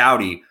Drew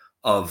Doughty,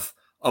 of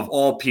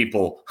all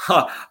people,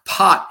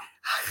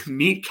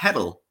 meet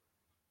kettle,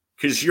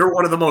 because you're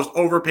one of the most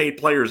overpaid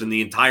players in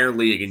the entire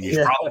league, and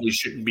you probably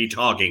shouldn't be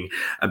talking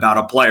about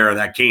a player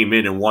that came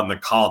in and won the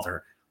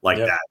Calder like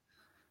that.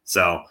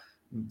 So,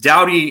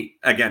 Doughty,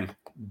 again,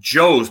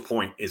 Joe's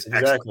point is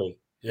excellent.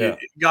 Yeah,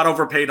 he got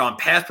overpaid on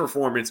past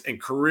performance,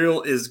 and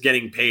Kirill is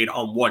getting paid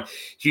on what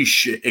he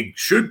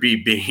should be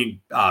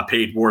being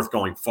paid worth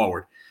going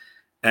forward.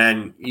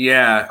 And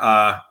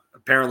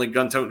apparently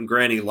Gun-Toting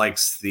Granny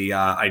likes the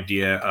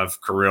idea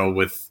of Kirill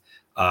with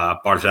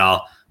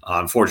Barzal.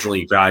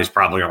 Unfortunately, you guys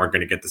probably aren't going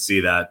to get to see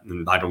that,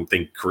 and I don't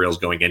think Kirill's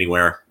going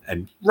anywhere.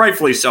 And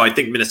rightfully so. I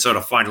think Minnesota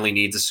finally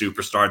needs a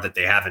superstar that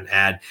they haven't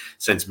had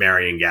since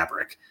Marian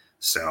Gaborik.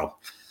 So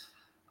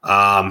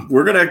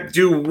we're going to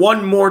do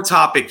one more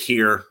topic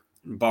here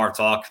in Bar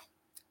Talk,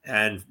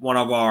 and one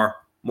of our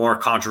more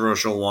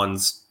controversial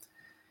ones.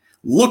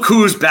 Look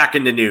who's back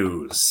in the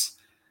news.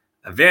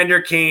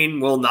 Evander Kane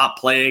will not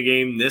play a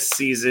game this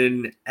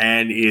season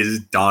and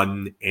is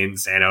done in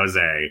San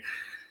Jose.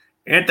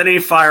 Anthony,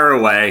 fire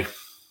away.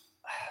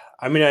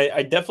 I mean,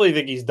 I definitely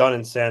think he's done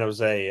in San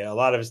Jose. A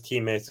lot of his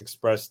teammates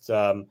expressed,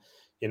 and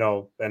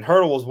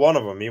Hertl was one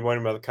of them. He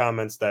went about the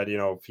comments that,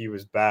 if he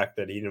was back,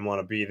 that he didn't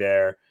want to be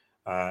there.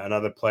 And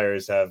other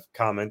players have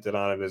commented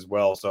on it as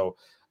well. So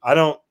I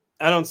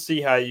don't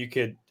see how you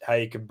could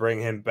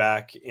bring him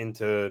back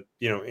into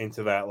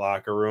that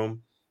locker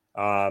room.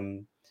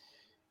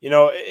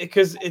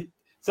 Because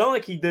it's not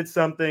like he did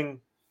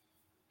something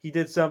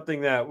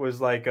that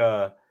was like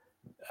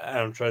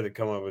I'm trying to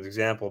come up with an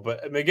example,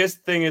 but I guess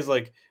the thing is,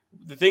 like,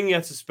 the thing he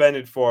got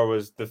suspended for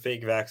was the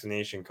fake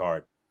vaccination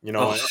card,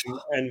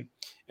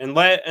 and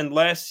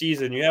last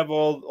season you have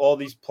all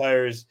these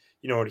players,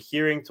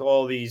 adhering to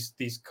all these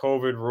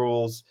COVID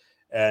rules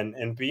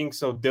and being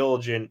so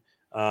diligent,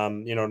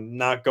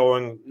 not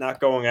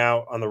going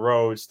out on the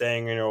road,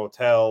 staying in your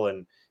hotel,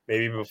 and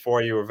maybe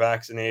before you were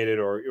vaccinated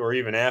or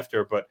even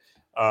after. But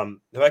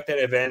the fact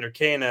that Evander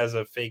Kane has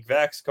a fake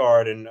vax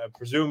card and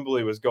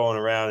presumably was going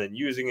around and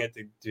using it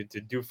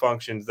to do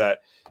functions that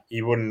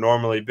he wouldn't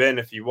normally been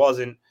if he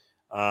wasn't,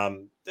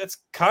 that's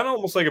kind of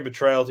almost like a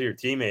betrayal to your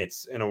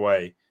teammates in a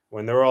way.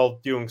 when they're all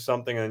doing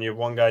something and you have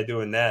one guy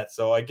doing that.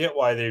 So I get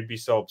why they'd be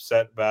so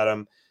upset about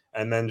him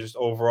and then just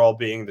overall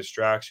being a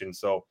distraction.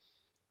 So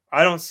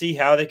I don't see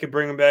how they could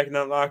bring him back in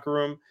that locker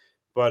room.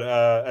 But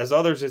as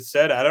others had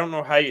said, I don't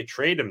know how you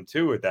trade him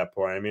too at that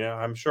point. I mean,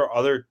 I'm sure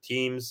other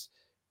teams,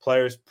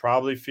 players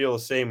probably feel the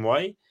same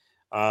way.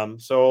 So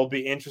it'll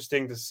be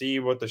interesting to see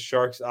what the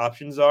Sharks'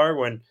 options are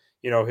when,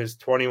 his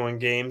 21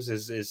 games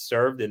is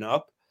served and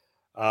up.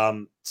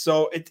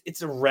 So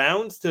it's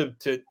around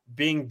to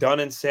being done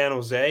in San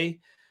Jose,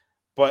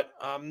 but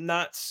I'm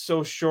not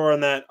so sure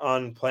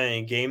on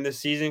playing a game this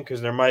season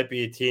because there might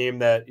be a team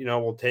that,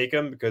 will take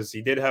him because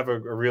he did have a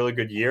really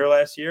good year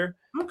last year.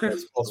 Okay.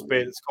 It's called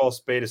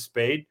spade a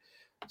spade.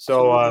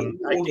 So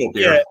we'll go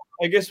beer.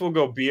 I guess we'll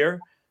go beer.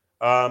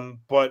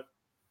 But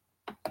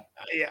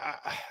yeah,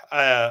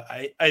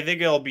 I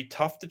think it'll be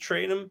tough to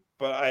trade him,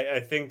 but I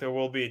think there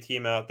will be a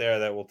team out there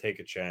that will take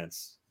a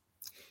chance.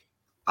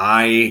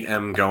 I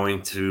am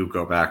going to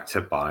go back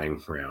to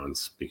buying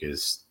rounds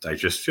because I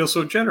just feel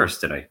so generous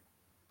today.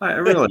 I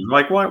really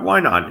like. Why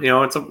not?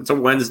 It's a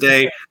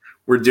Wednesday.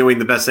 We're doing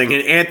the best thing.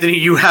 And Anthony,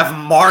 you have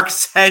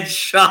Mark's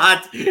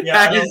headshot. Yeah,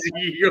 I don't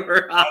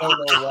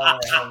know why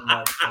I have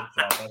Mark's headshot.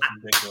 That's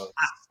ridiculous.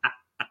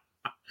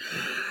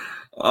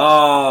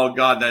 Oh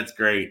God, that's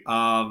great.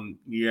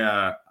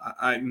 Yeah,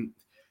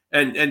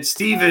 and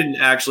Steven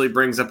actually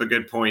brings up a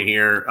good point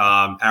here.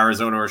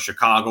 Arizona or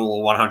Chicago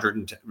will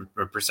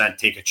 100%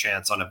 take a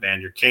chance on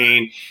Evander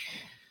Kane.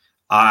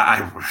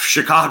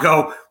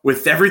 Chicago,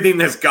 with everything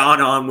that's gone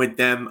on with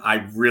them,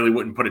 I really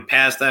wouldn't put it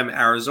past them.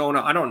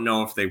 Arizona, I don't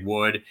know if they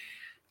would.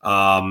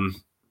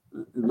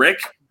 Rick,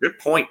 good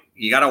point.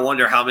 You got to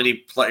wonder how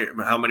many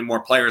more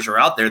players are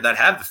out there that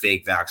have the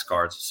fake Vax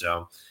cards.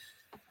 So,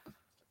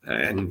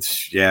 and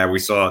yeah, we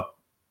saw,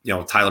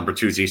 Tyler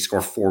Bertuzzi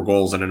score 4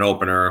 goals in an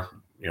opener.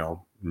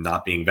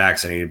 Not being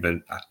vaccinated, but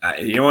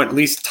at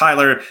least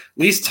Tyler,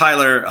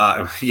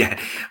 yeah,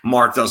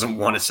 Mark doesn't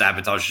want to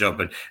sabotage the show,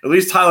 but at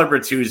least Tyler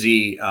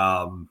Bertuzzi,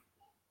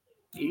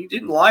 he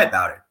didn't lie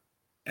about it.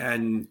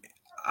 And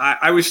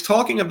I was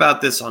talking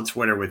about this on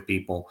Twitter with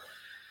people.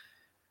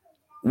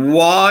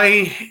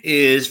 Why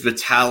is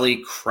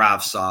Vitaly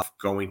Kravtsov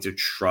going to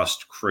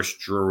trust Chris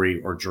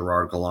Drury or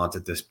Gerard Gallant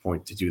at this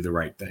point to do the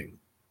right thing?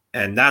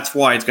 And that's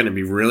why it's going to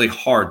be really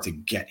hard to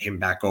get him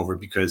back over,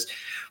 because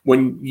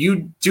when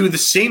you do the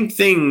same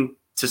thing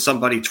to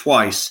somebody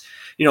twice,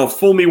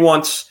 fool me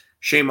once,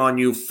 shame on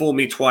you. Fool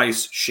me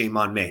twice, shame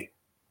on me.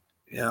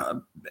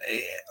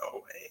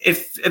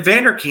 If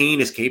Evander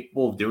Kane is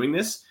capable of doing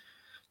this,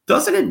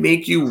 doesn't it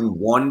make you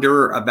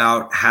wonder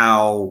about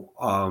how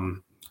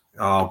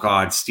oh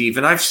God,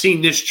 Stephen, I've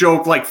seen this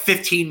joke like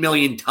 15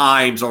 million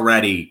times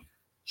already.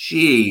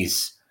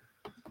 Jeez.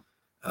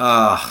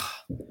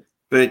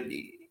 But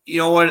you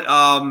know what?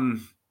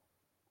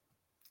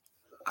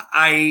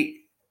 I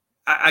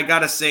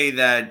gotta say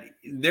that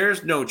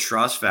there's no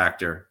trust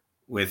factor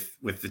with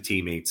the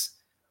teammates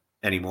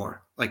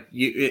anymore. Like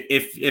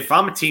if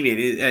I'm a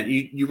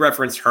teammate, you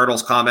referenced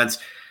Hurdle's comments.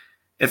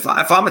 If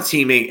I'm a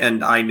teammate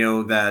and I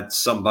know that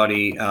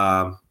somebody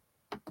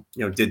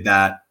did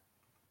that,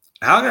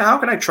 how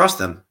can I trust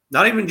them?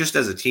 Not even just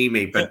as a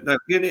teammate, but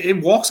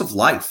in walks of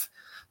life.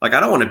 Like, I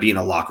don't want to be in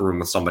a locker room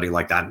with somebody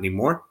like that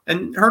anymore.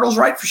 And Hurdle's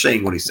right for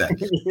saying what he said.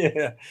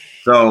 Yeah.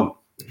 So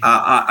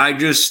I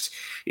just,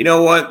 you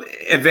know what?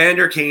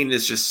 Evander Kane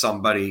is just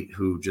somebody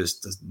who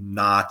just does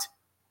not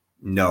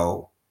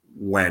know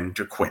when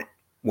to quit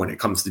when it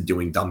comes to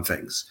doing dumb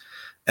things.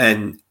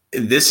 And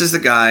this is the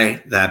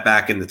guy that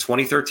back in the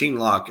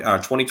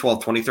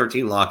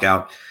 2012-2013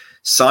 lockout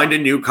signed a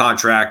new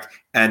contract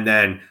and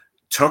then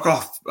took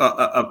off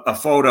a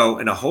photo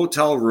in a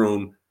hotel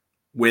room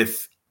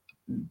with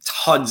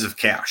tons of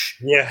cash.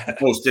 Yeah.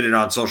 Posted it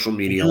on social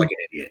media like an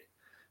idiot.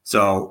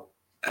 So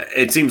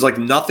it seems like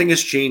nothing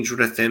has changed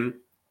with him.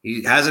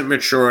 He hasn't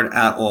matured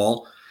at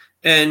all.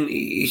 And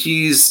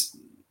he's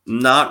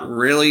not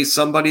really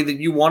somebody that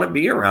you want to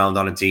be around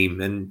on a team.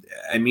 And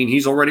I mean,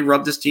 he's already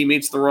rubbed his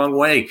teammates the wrong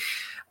way.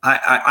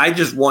 I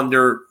just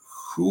wonder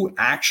who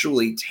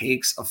actually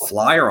takes a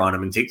flyer on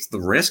him and takes the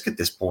risk at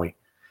this point.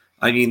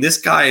 I mean, this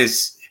guy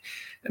is,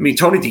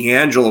 Tony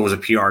DeAngelo was a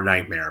PR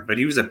nightmare, but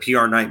he was a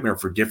PR nightmare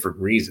for different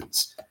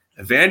reasons.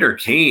 Evander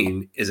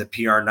Kane is a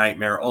PR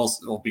nightmare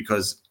also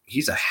because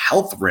he's a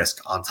health risk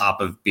on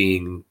top of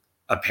being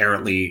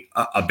apparently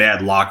a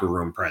bad locker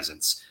room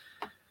presence.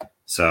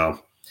 So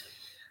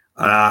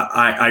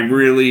I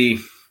really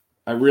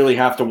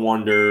have to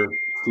wonder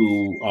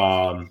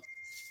who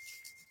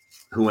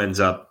ends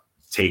up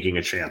taking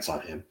a chance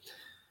on him.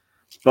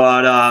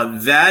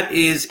 But that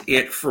is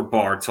it for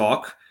Bar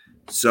Talk.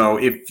 So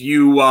if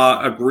you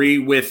agree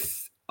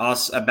with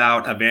us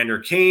about Evander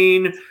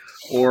Kane,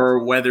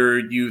 or whether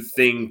you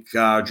think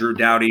Drew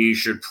Doughty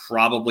should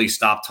probably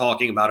stop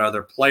talking about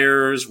other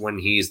players when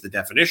he's the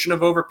definition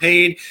of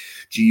overpaid,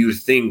 do you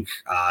think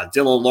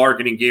Dylan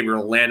Larkin and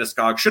Gabriel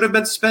Landeskog should have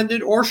been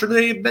suspended, or should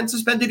they have been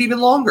suspended even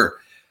longer?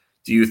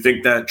 Do you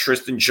think that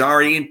Tristan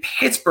Jarry and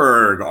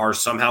Pittsburgh are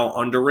somehow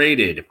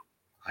underrated?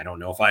 I don't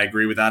know if I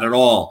agree with that at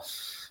all.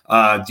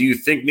 Do you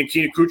think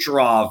Nikita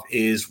Kucherov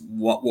is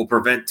what will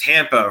prevent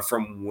Tampa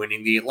from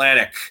winning the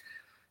Atlantic?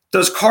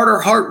 Does Carter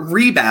Hart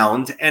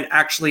rebound and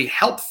actually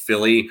help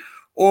Philly,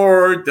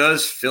 or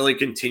does Philly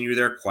continue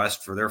their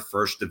quest for their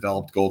first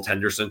developed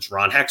goaltender since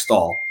Ron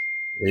Hextall?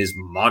 Is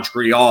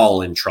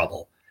Montreal in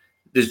trouble?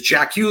 Is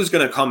Jack Hughes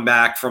going to come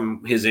back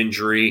from his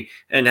injury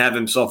and have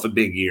himself a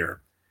big year?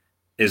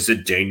 Is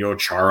Zdeno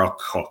Chara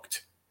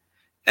cooked?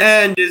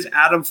 And is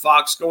Adam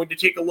Fox going to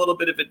take a little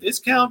bit of a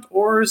discount,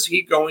 or is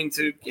he going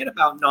to get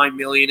about $9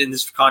 million in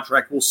this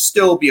contract? Will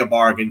still be a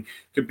bargain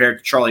compared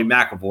to Charlie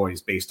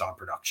McAvoy's based on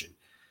production.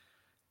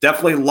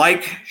 Definitely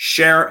like,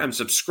 share, and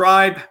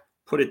subscribe.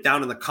 Put it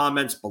down in the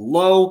comments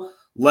below.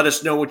 Let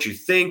us know what you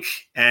think,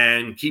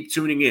 and keep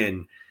tuning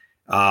in.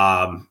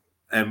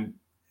 And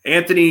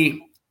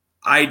Anthony,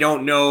 I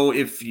don't know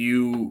if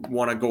you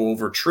want to go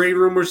over trade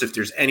rumors, if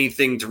there's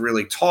anything to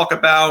really talk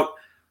about.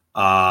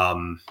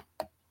 I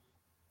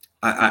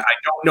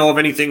don't know of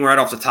anything right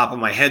off the top of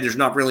my head. There's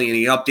not really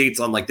any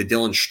updates on like the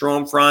Dylan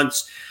Strome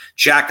fronts.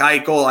 Jack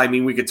Eichel, I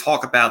mean, we could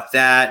talk about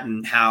that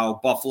and how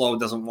Buffalo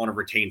doesn't want to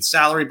retain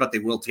salary, but they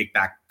will take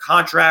back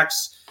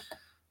contracts.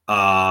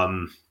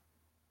 I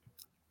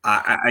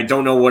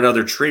don't know what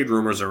other trade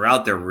rumors are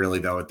out there really,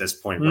 though, at this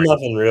point. Right?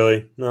 Nothing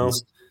really. No.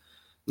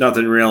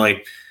 Nothing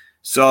really.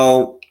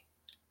 So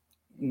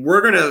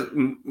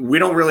we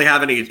don't really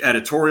have any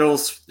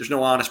editorials. There's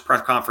no honest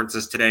press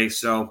conferences today.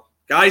 So,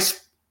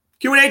 guys,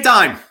 Q&A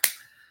time.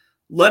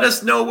 Let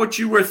us know what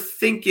you were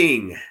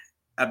thinking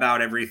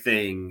about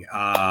everything.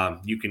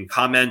 You can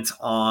comment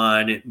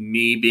on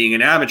me being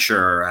an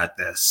amateur at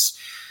this.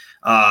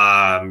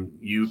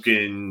 You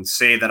can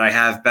say that I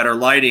have better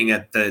lighting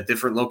at the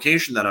different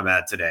location that I'm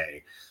at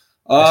today.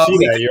 I see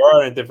that. You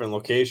are in a different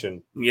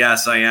location.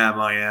 Yes, I am.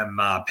 I am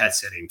pet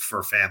sitting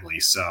for family.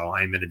 So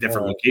I'm in a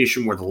different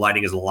location where the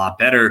lighting is a lot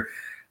better.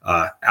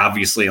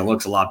 Obviously, it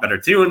looks a lot better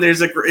too. And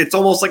it's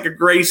almost like a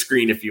gray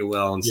screen, if you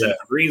will, instead of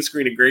a green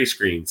screen, a gray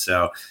screen.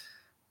 So,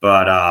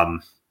 but I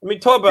mean,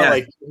 talk about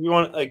like you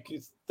want like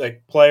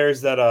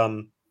players that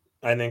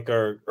I think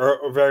are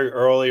very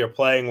early or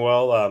playing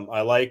well.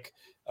 I like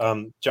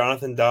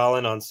Jonathan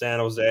Dahlen on San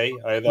Jose.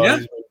 I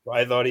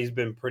thought he's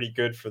been pretty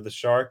good for the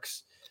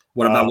Sharks.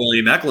 What about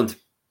William Eklund?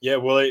 Yeah,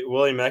 Willie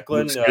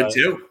Eklund. Looks good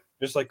too.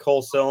 Just like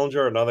Cole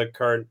Sillinger, another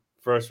current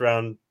first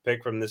round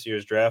pick from this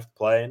year's draft,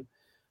 playing.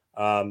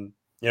 And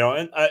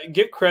I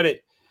give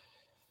credit.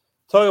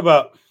 Talk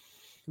about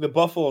the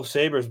Buffalo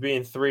Sabres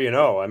being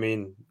 3-0. I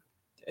mean,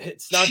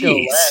 it's not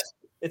going to last.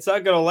 It's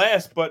not going to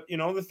last. But the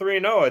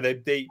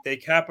 3-0. They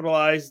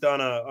capitalized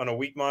on a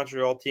weak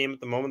Montreal team at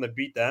the moment. They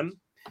beat them.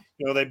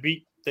 They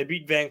beat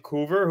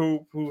Vancouver,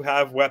 who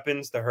have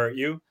weapons to hurt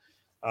you.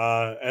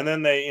 And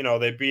then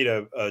they beat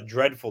a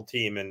dreadful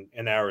team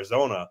in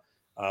Arizona.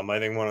 I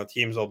think one of the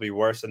teams will be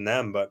worse than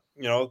them, but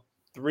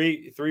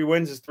three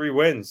wins is 3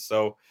 wins.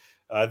 So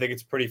I think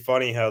it's pretty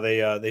funny how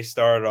they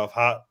started off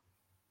hot.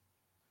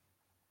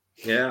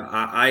 Yeah,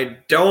 I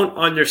don't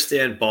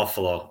understand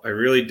Buffalo. I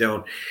really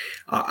don't.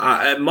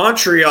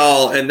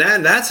 Montreal, and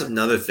that's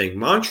another thing.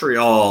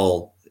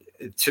 Montreal,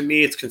 to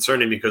me, it's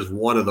concerning because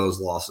one of those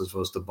losses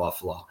was to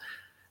Buffalo.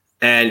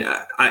 And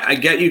I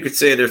get you could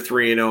say they're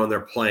 3-0 and they're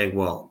playing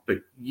well, but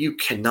you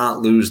cannot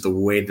lose the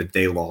way that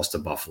they lost to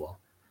Buffalo.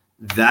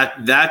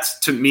 That's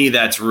to me,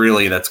 that's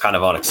kind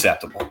of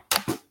unacceptable.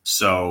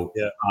 So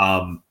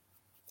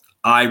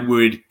I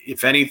would,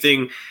 if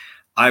anything,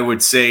 I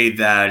would say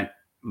that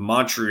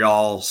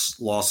Montreal's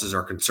losses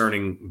are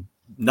concerning,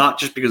 not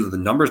just because of the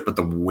numbers, but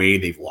the way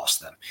they've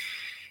lost them.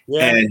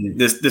 Yeah. And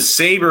the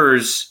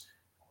Sabres,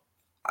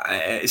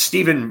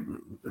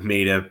 Steven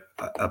made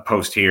a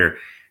post here.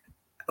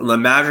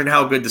 Imagine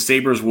how good the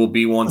Sabres will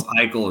be once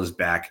Eichel is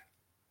back.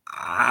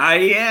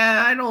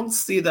 I don't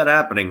see that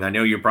happening. I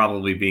know you're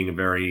probably being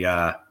very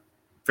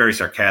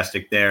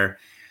sarcastic there.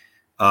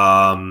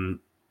 No,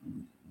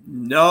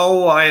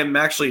 I am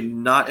actually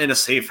not in a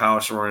safe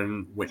house or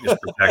in witness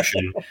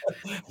protection.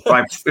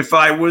 If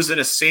I was in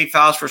a safe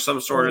house for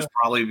some sort, it's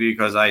probably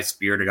because I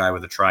speared a guy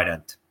with a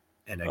trident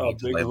and I need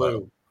to lay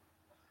low.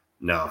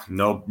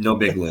 No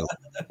Big Lou.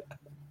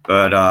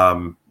 But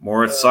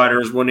Moritz Seider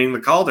is winning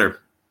the Calder.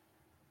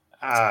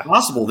 It's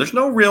possible. There's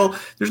no real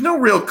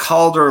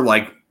Calder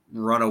like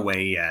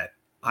runaway yet.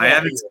 I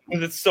haven't.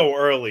 It's so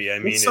early. I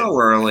mean, it's so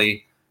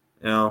early.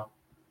 I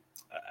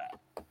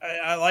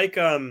like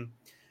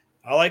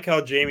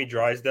how Jamie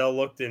Drysdale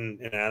looked in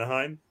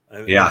Anaheim.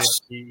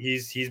 Yes,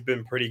 he's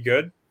been pretty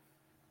good.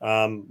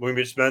 We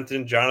just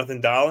mentioned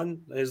Jonathan Dahlen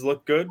has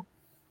looked good.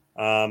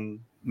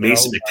 Mason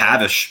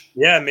McTavish.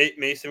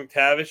 Mason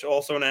McTavish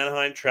also in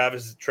Anaheim. Trevor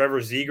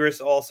Zegras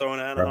also in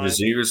Anaheim. Trevor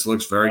Zegras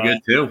looks very good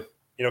too.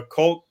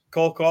 Cole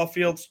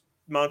Caulfield's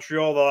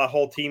Montreal, the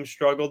whole team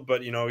struggled,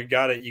 but you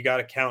got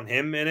to count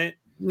him in it.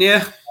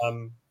 Yeah.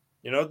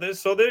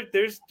 There's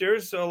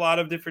a lot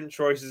of different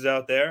choices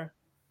out there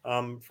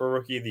for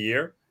Rookie of the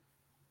Year.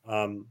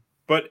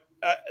 But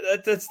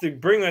that's to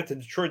bring that to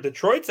Detroit.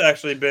 Detroit's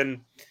actually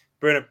been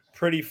a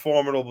pretty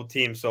formidable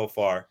team so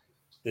far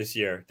this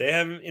year. They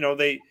haven't,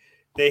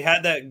 they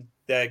had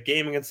that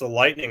game against the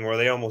Lightning where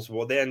they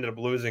ended up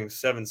losing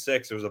 7-6.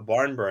 It was a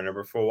barn burner,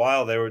 but for a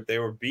while they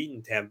were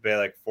beating Tampa Bay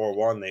like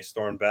 4-1. They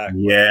stormed back.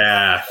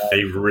 Yeah,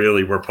 they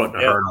really were putting a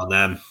hurt on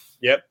them.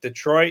 Yep,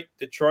 Detroit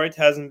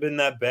hasn't been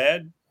that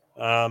bad.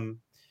 And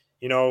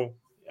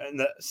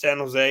the San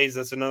Jose's,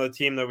 that's another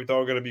team that we thought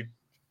were going to be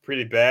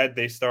pretty bad.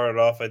 They started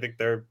off, I think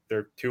they're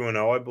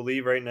 2-0, I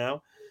believe, right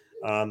now.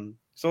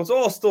 So it's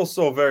all still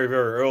so very,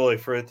 very early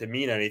for it to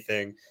mean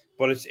anything.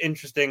 But it's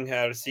interesting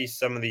how to see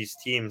some of these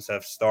teams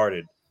have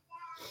started.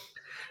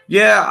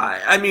 Yeah,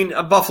 I mean,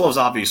 Buffalo's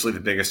obviously the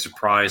biggest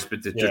surprise,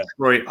 but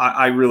Detroit,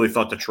 I really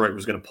thought Detroit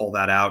was going to pull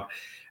that out.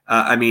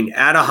 I mean,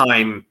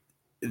 Anaheim,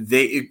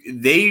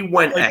 they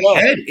went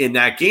ahead in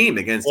that game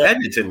against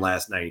Edmonton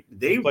last night.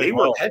 They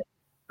were ahead,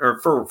 or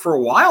for a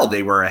while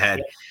they were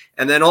ahead,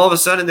 and then all of a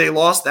sudden they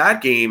lost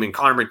that game, and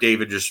Connor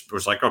McDavid just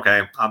was like,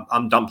 "Okay,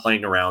 I'm done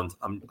playing around.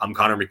 I'm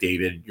Connor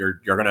McDavid.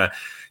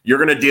 You're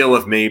gonna deal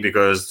with me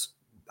because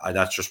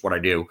that's just what I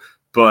do."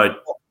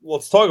 But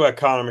let's talk about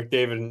Connor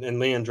McDavid and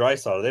Leon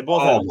Draisaitl. They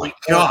both had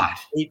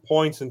 8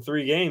 points in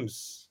 3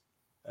 games.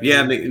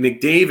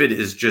 McDavid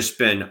has just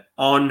been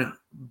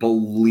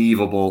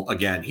unbelievable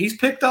again. He's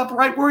picked up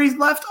right where he's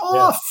left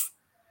off.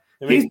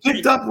 I mean, he's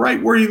picked up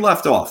right where he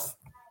left off.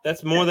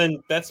 That's more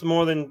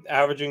than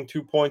averaging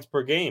 2 points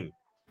per game.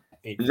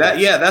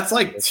 That's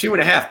like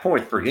 2.5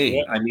 points per game.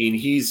 Yeah. I mean,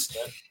 he's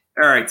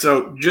all right.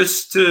 So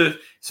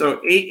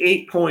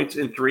 8 points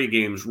in 3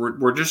 games.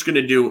 We're just going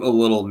to do a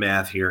little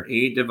math here.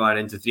 8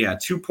 divided into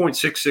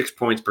 2.66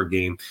 points per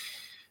game.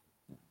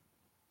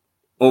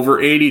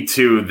 Over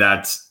 82,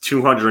 that's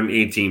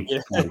 218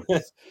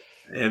 points.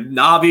 And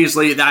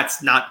obviously,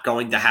 that's not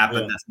going to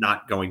happen. Yeah. That's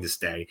not going to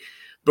stay.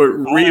 But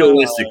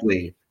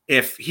realistically,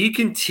 if he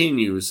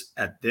continues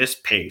at this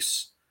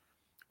pace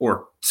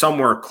or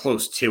somewhere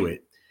close to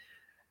it,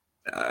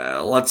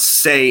 let's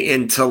say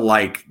into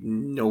like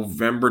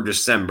November,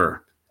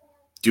 December,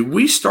 do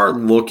we start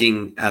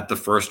looking at the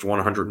first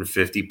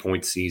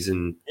 150-point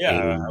season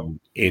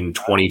in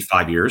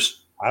 25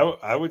 years?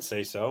 I would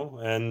say so.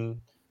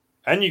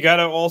 And you got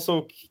to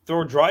also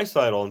throw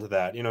Draisaitl into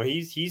that.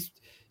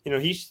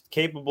 He's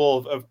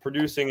capable of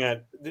producing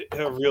at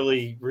a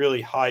really,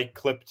 really high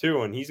clip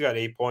too, and he's got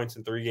 8 points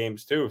in 3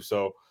 games too.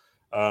 So,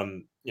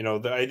 I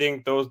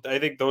think those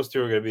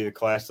two are going to be the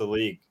class of the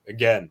league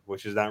again,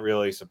 which is not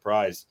really a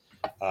surprise.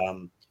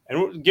 And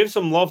we'll give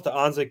some love to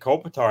Anze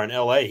Kopitar in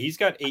LA. He's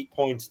got 8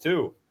 points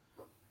too.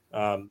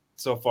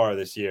 So far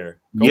this year.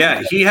 He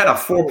had a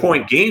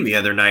 4-point game the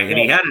other night, and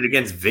he had it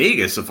against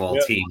Vegas of all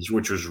teams,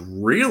 which was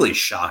really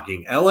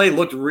shocking. LA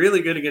looked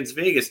really good against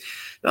Vegas.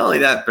 Not only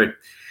that, but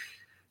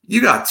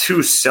you got 2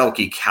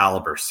 Selke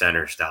caliber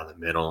centers down the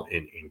middle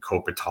in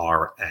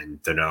Kopitar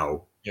and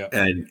Danault. Yeah.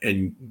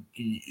 And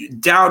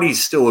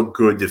Doughty's still a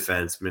good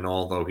defenseman,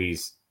 although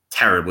he's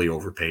terribly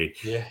overpaid.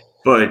 Yeah.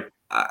 But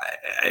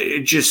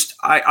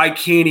I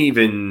can't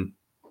even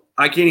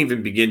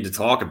begin to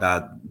talk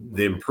about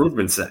the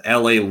improvements that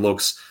LA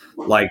looks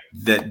like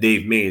that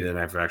they've made. And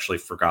I've actually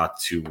forgot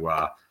to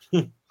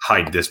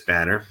hide this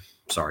banner.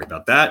 Sorry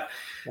about that.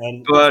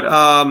 But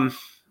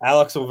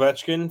Alex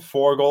Ovechkin,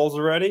 4 goals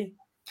already.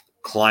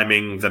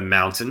 Climbing the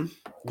mountain.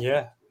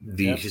 Yeah.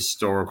 The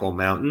historical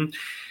mountain.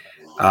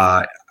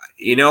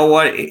 You know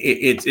what?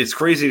 It's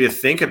crazy to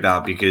think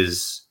about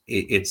because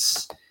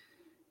it's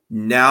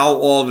now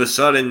all of a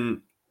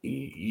sudden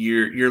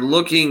you're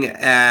looking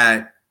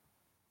at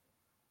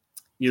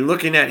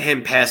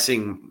him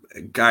passing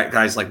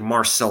guys like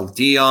Marcel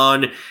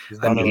Dion.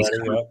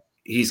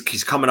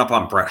 He's coming up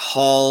on Brett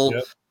Hull.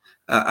 Yep.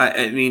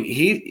 I mean,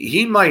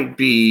 he might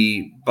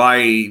be, by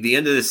the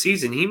end of the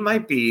season, he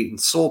might be in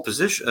sole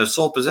possession of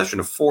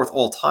 4th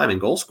all time in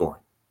goal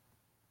scoring.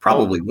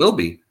 Probably will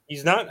be.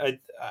 He's not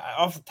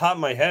off the top of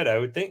my head. I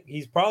would think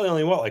he's probably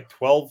only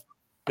 12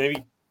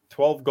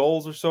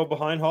 goals or so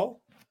behind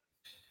Hull,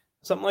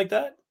 something like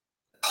that.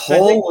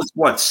 Hull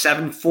was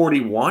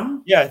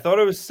 741? Yeah, I thought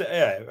it was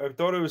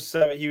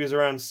 7. He was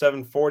around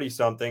 740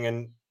 something,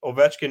 and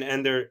Ovechkin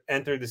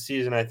entered the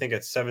season, I think,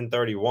 at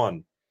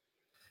 731.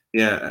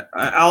 Yeah,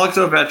 Alex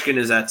Ovechkin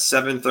is at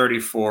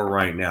 734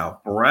 right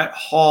now. Brett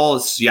Hull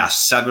is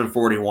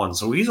 741,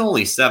 so he's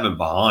only 7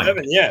 behind.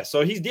 7, yeah.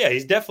 So he's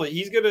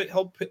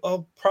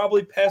he'll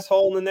probably pass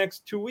Hull in the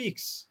next 2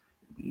 weeks.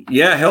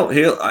 Yeah,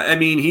 he'll. I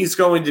mean, he's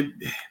going to.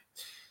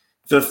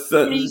 The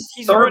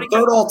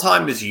third all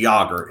time is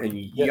Yager, and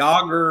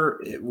Yager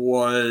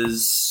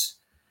was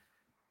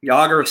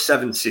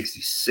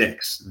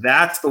 766.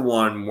 That's the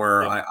one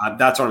where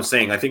that's what I'm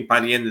saying. I think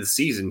by the end of the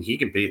season, he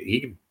can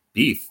be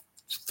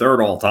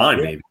 3rd all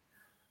time, maybe.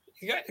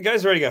 The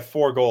guy's already got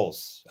 4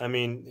 goals. I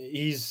mean,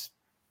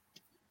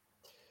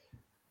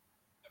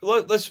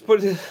 let's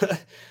put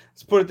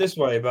it this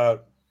way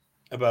about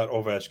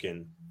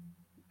Ovechkin.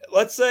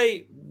 Let's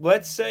say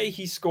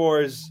he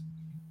scores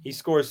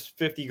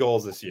 50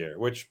 goals this year,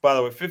 which, by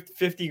the way,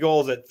 50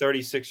 goals at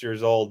 36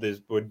 years old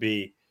would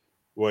be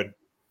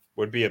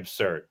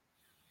absurd.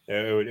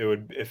 It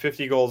would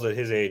 50 goals at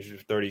his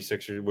age,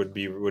 36 would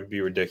be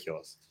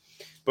ridiculous.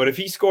 But if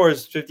he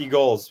scores 50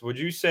 goals, would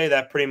you say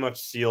that pretty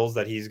much seals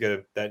that he'll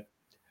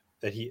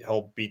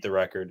beat the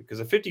record? Because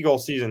a 50-goal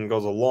season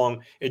goes a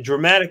long. It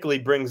dramatically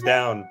brings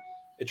down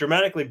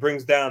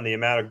the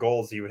amount of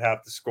goals he would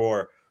have to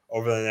score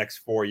over the next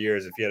 4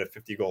 years if he had a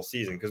 50-goal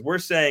season. Because we're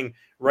saying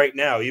right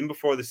now, even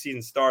before the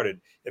season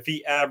started, if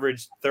he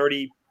averaged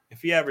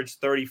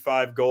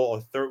 35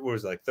 goals,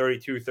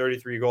 32,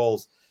 33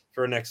 goals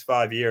for the next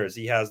 5 years,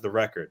 he has the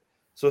record.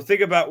 So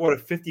think about what a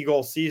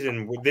 50-goal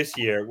season this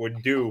year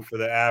would do for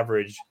the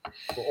average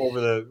over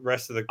the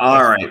rest of the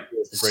all right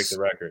to break the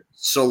record.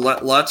 So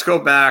let's go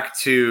back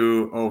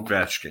to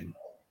Ovechkin.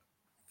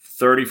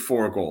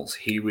 34 goals.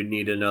 He would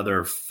need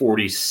another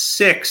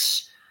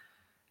 46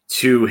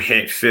 to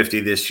hit 50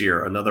 this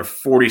year. Another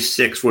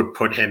 46 would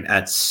put him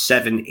at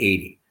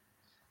 780.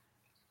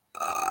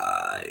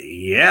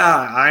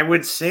 Yeah, I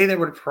would say that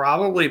would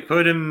probably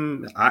put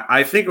him.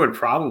 I think it would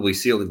probably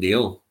seal the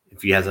deal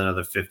if he has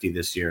another 50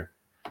 this year.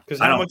 Because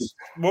how much?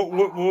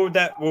 What would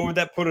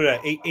that put it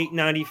at?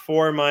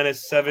 894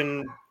 minus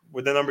 7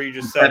 with the number you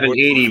just said.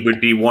 780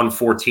 would be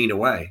 114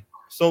 away.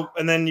 So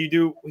and then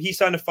he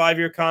signed a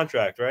 5-year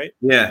contract, right?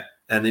 Yeah,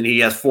 and then he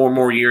has 4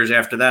 more years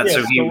after that. Yeah,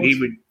 so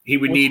he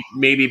would need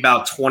maybe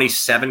about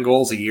 27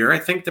 goals a year, I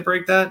think, to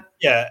break that.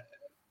 Yeah,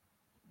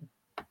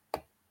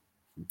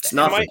 it's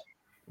nothing.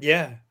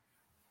 Yeah.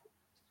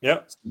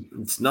 Yep.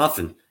 It's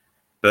nothing.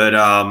 But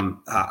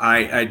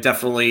I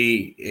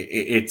definitely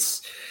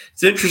it's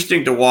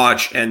interesting to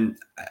watch. And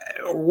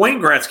Wayne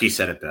Gretzky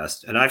said it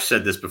best, and I've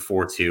said this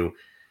before too.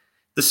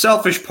 The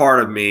selfish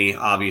part of me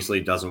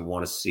obviously doesn't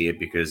want to see it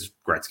because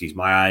Gretzky's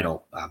my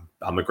idol.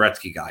 I'm a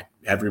Gretzky guy.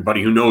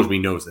 Everybody who knows me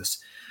knows this.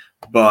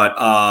 But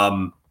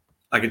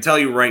I can tell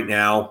you right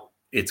now,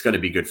 it's going to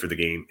be good for the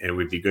game, and it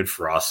would be good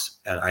for us.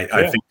 And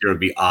I think there would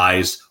be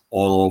eyes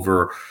all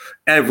over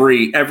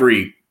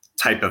every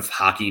type of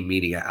hockey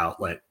media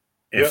outlet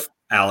if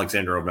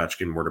Alexander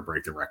Ovechkin were to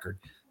break the record.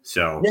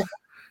 So,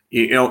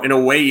 in a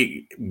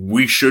way,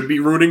 we should be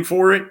rooting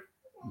for it.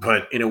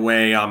 But in a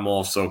way, I'm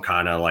also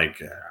kind of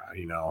like,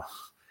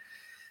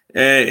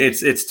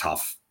 it's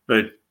tough.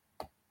 But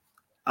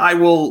I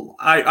will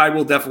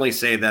definitely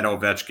say that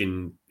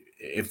Ovechkin,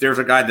 if there's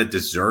a guy that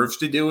deserves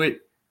to do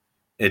it,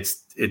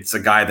 it's a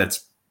guy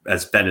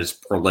has been as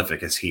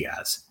prolific as he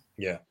has.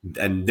 Yeah,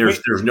 and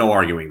there's no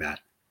arguing that.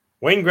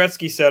 Wayne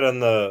Gretzky said on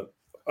the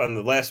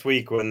last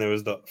week when there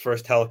was the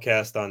first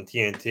telecast on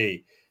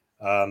TNT,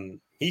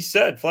 he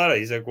said flat out,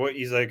 he's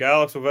like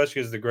Alex Ovechkin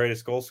is the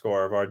greatest goal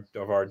scorer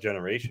of our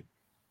generation.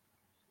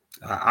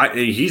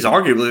 He's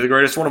arguably the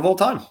greatest one of all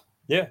time.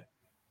 Yeah.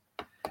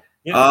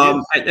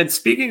 And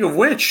speaking of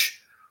which,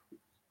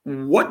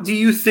 what do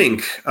you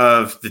think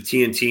of the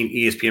TNT and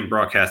ESPN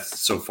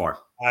broadcasts so far?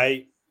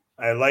 I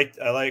like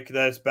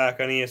that it's back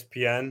on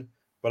ESPN,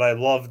 but I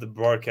love the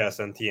broadcast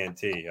on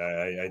TNT.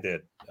 I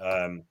did.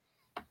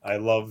 I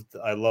loved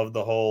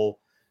the whole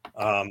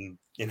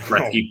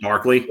Gretzky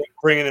Barkley,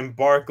 bringing in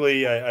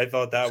Barkley. I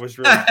thought that was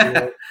really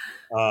cool.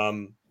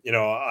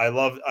 I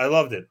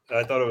loved it.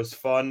 I thought it was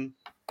fun.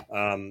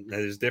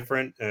 It was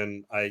different,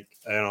 and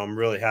I'm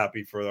really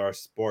happy for our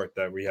sport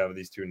that we have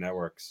these two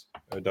networks.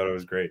 I thought it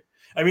was great.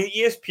 I mean,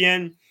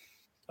 ESPN,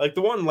 like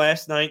the one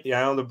last night, the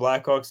Islander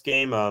Blackhawks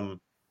game.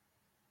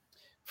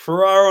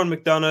 Ferraro and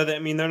McDonough. I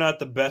mean, they're not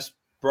the best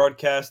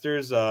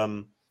broadcasters.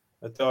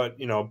 I thought,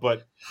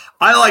 but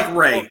I like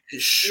Ray.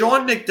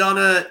 Sean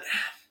McDonough,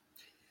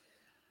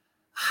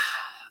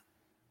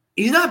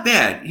 he's not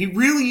bad. He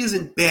really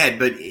isn't bad,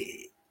 but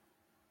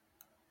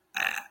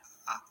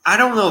I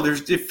don't know.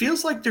 It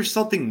feels like there's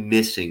something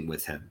missing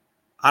with him.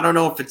 I don't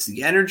know if it's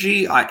the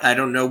energy. I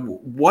don't know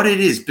what it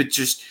is, but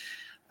just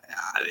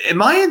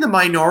am I in the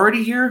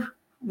minority here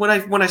when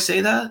I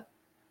say that?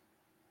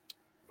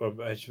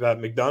 About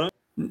McDonough?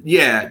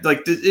 Yeah,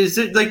 like is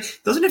it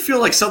like doesn't it feel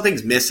like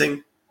something's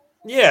missing?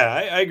 Yeah,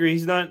 I agree.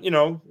 He's not,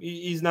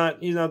 he's not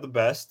the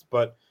best,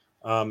 but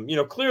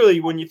clearly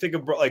when you think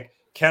of like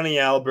Kenny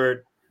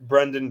Albert,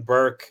 Brendan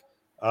Burke,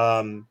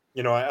 I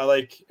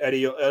like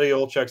Eddie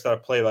Olczyk's not a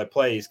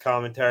play-by-play. He's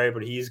commentary,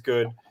 but he's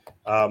good.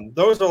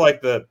 Those are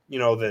like the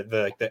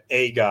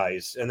A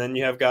guys, and then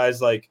you have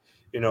guys like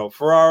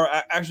Ferraro.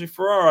 Actually,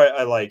 Ferraro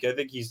I like. I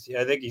think he's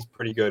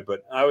pretty good,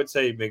 but I would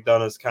say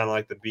McDonough's kind of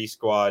like the B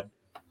squad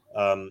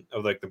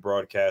of like the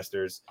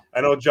broadcasters. I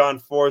know John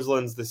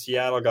Forsland's the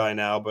Seattle guy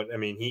now, but I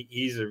mean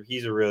he's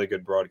a really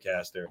good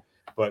broadcaster.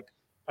 But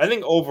I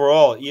think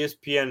overall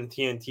ESPN and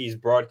TNT's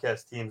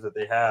broadcast teams that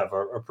they have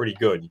are pretty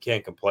good. You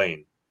can't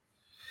complain.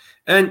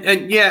 And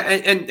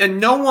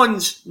no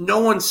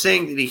one's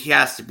saying that he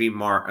has to be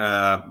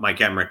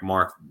Mike Emmerich.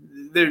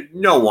 There's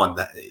no one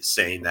that is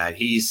saying that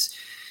he's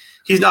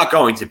not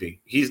going to be.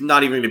 He's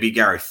not even going to be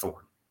Gary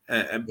Thorne.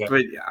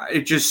 But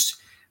it just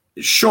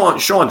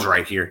Sean's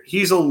right here.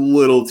 He's a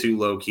little too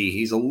low key.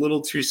 He's a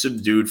little too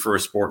subdued for a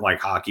sport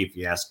like hockey, if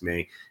you ask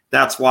me.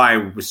 That's why I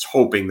was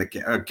hoping that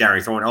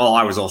Gary Thorne. Oh,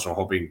 I was also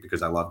hoping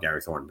because I love Gary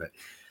Thorne, but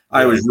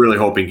I was really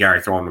hoping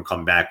Gary Thorne would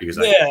come back because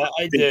I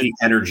think the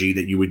energy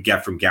that you would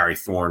get from Gary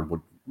Thorne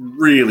would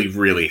really,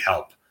 really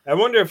help I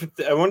wonder if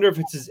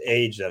it's his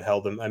age that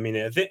held him. I mean,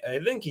 I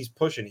think he's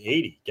pushing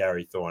 80,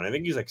 Gary Thorne. I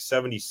think he's like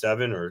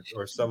 77 or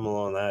something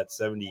along that,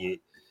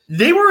 78.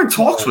 They were in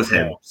talks with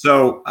him.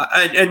 So,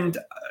 and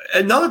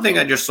another thing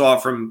I just saw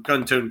from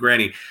Guntone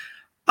Granny,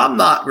 I'm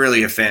not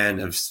really a fan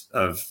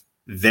of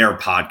their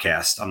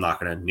podcast. I'm not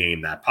going to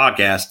name that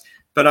podcast,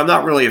 but I'm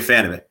not really a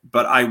fan of it.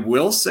 But I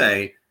will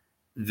say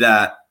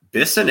that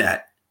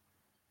Bissonnette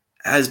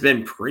has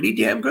been pretty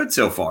damn good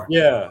so far.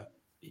 Yeah.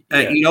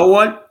 And you know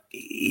what?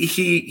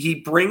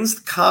 He brings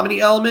the comedy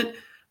element,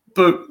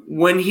 but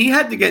when he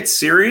had to get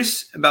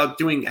serious about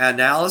doing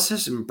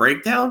analysis and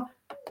breakdown,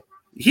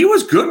 he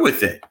was good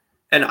with it.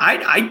 And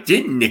I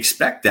didn't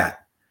expect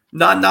that.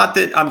 Not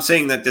that I'm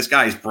saying that this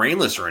guy is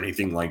brainless or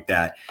anything like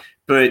that,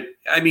 but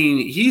I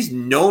mean, he's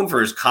known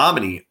for his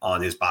comedy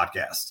on his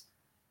podcast.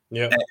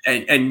 Yeah.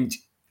 And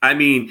I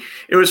mean,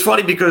 it was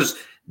funny because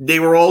they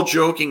were all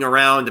joking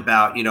around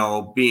about,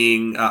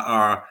 being,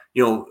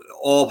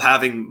 all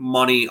having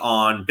money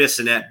on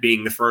Bissonnette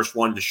being the first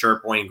one to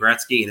shirk Wayne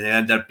Gretzky, and it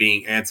ended up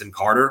being Anson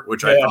Carter,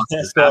 which I thought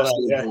was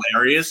absolutely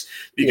hilarious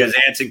because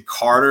Anson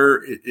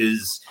Carter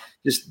is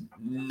just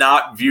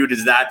not viewed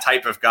as that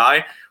type of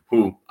guy.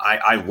 Who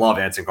I love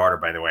Anson Carter,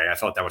 by the way. I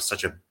thought that was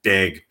such a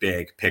big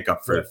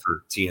pickup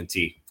for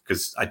TNT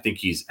because I think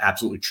he's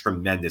absolutely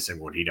tremendous in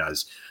what he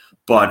does.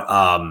 But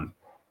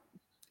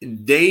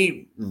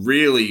they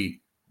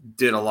really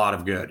did a lot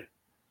of good.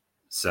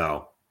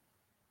 So,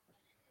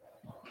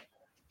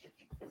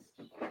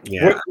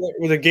 yeah.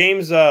 The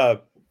games,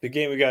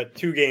 we got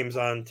 2 games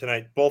on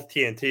tonight, both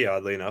TNT,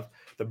 oddly enough.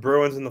 The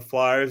Bruins and the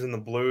Flyers and the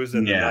Blues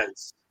and the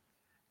Knights.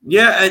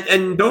 Yeah,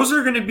 and those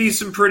are going to be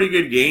some pretty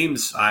good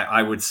games,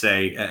 I would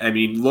say. I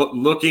mean,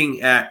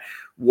 looking at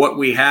what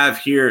we have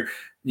here,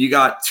 you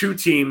got 2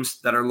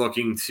 teams that are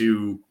looking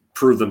to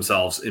prove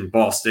themselves in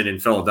Boston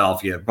and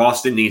Philadelphia.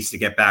 Boston needs to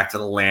get back to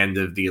the land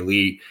of the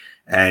elite.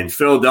 And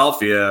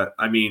Philadelphia,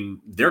 I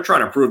mean, they're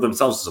trying to prove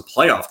themselves as a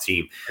playoff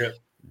team. Yeah.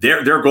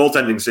 Their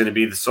goaltending is going to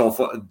be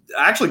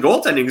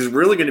goaltending is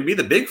really going to be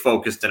the big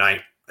focus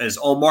tonight. Is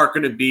Ullmark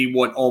going to be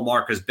what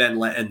Ullmark has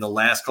been in the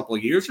last couple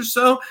of years or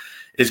so?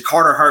 Is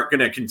Carter Hart going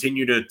to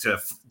continue to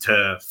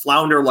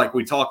flounder like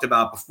we talked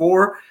about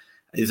before?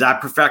 Is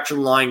that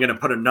perfection line going to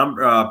put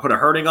a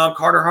hurting on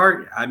Carter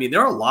Hart? I mean,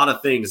 there are a lot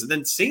of things. And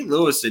then St.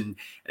 Louis and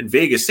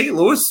Vegas. St.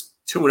 Louis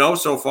 2-0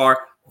 so far.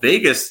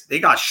 Vegas, they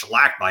got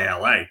shellacked by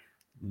LA.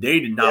 They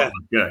did not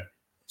look good.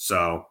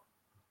 So,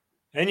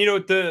 and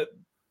the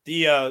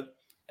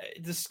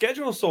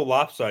schedule is so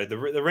lopsided.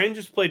 The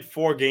Rangers played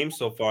 4 games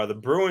so far. The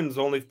Bruins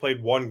only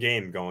played 1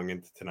 game going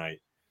into tonight.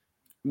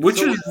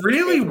 Which is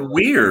really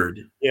weird.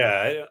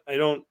 Yeah, I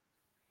don't.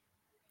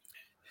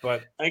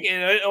 But at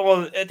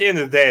the end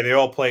of the day, they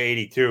all play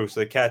 82,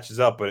 so it catches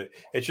up. But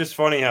it's just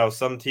funny how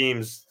some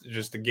teams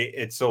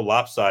it's so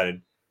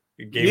lopsided.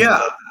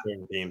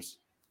 Teams.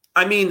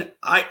 I mean,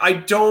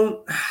 I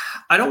don't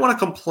want to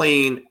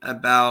complain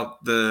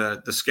about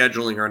the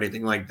scheduling or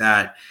anything like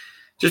that,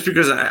 just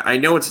because I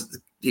know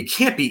it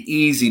can't be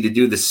easy to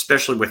do this,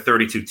 especially with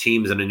 32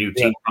 teams and a new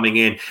team coming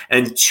in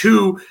and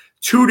two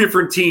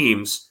different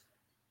teams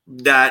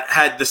that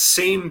had the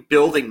same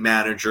building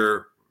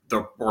manager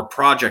or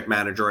project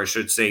manager, I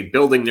should say,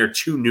 building their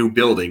 2 new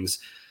buildings.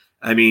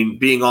 I mean,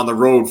 being on the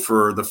road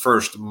for the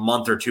first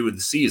month or 2 of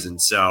the season.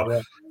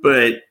 So,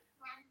 but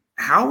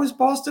how has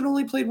Boston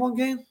only played 1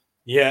 game?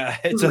 Yeah,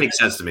 it doesn't make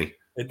sense to me.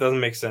 It doesn't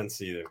make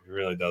sense either. It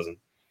really doesn't.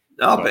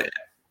 No,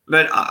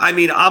 but I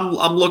mean,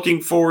 I'm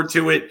looking forward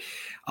to it.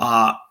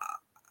 I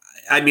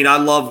mean, I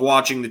love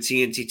watching the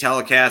TNT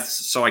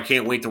telecasts, so I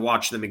can't wait to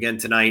watch them again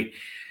tonight.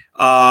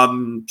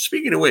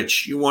 Speaking of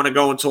which, you want to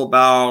go until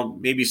about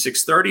maybe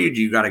 6:30, or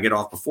do you got to get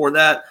off before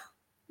that?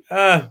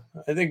 I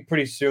think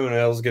pretty soon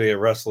I was going to get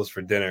restless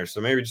for dinner,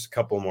 so maybe just a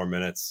couple more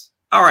minutes.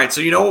 All right,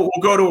 so we'll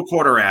go to a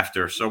quarter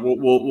after. So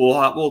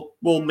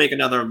we'll make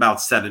another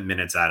about 7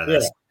 minutes out of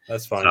this. Yeah,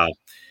 that's fine.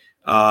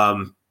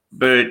 So,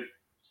 but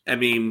I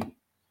mean,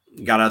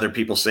 got other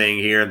people saying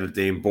here that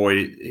they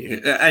avoided,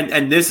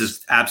 and this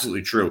is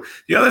absolutely true.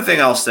 The other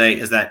thing I'll say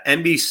is that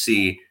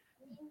NBC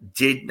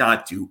did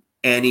not do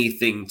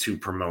anything to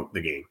promote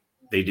the game.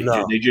 They did.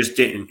 No. They just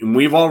didn't. And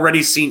we've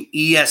already seen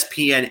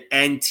ESPN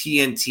and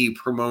TNT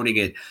promoting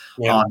it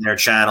on their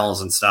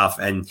channels and stuff,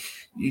 and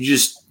you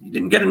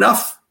didn't get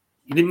enough.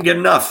 You didn't get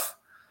enough.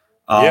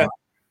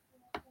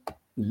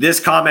 This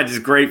comment is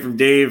great from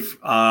Dave.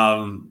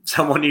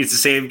 Someone needs to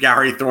save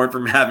Gary Thorne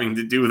from having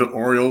to do the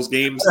Orioles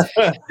games,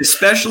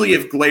 especially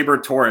if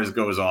Gleyber Torres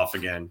goes off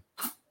again.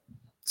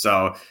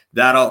 So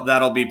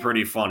that'll be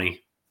pretty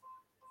funny.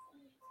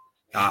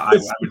 I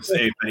would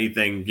say, if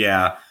anything,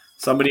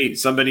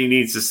 somebody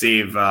needs to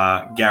save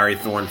Gary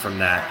Thorne from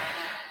that.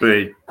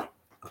 But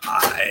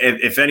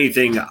if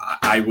anything,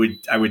 I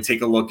would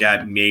take a look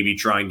at maybe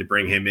trying to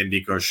bring him in,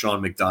 because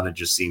Sean McDonough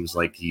just seems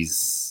like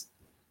he's,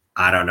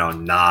 I don't know,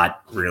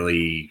 not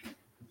really.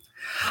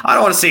 I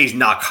don't want to say he's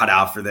not cut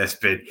out for this,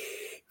 but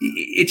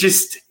it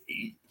just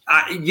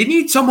you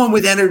need someone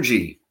with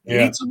energy. You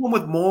need someone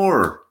with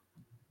more.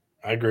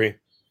 I agree.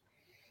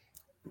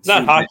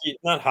 Not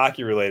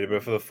hockey related,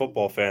 but for the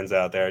football fans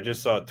out there, I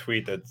just saw a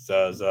tweet that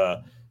says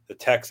the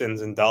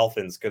Texans and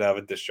Dolphins could have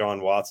a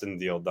Deshaun Watson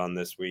deal done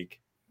this week.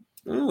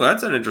 Ooh,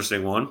 that's an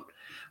interesting one.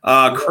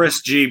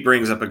 Chris G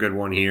brings up a good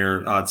one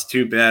here. It's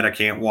too bad I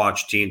can't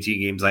watch TNT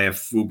games. I have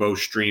Fubo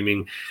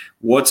streaming.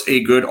 What's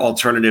a good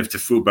alternative to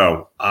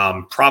Fubo?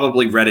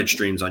 Probably Reddit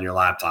streams on your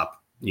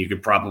laptop. You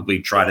could probably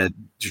try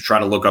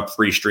to look up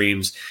free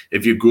streams.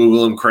 If you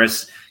Google them,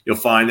 Chris, you'll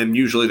find them.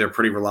 Usually they're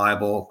pretty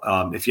reliable.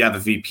 If you have a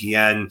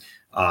VPN,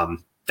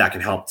 that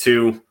can help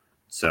too.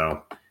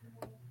 So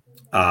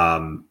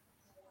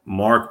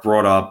Mark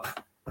brought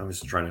up, I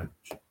was trying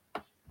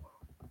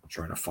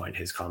to find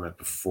his comment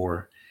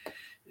before.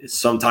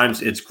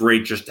 Sometimes it's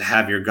great just to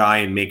have your guy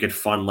and make it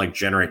fun, like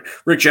Generate.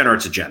 Rick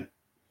Generate's a gem.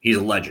 He's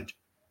a legend.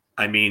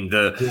 I mean,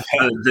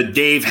 the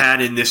Dave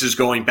Hannon, this is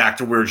going back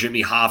to where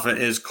Jimmy Hoffa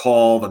is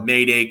call, the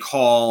Mayday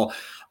call,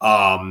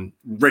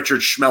 Richard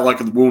Schmelik,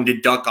 the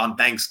Wounded Duck on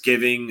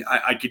Thanksgiving.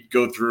 I could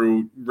go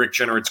through Rick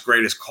Generate's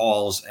greatest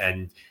calls,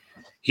 and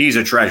he's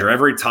a treasure.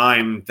 Every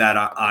time that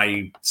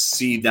I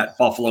see that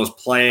Buffalo's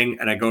playing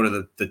and I go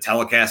to the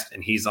telecast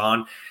and he's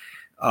on,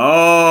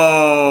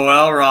 oh,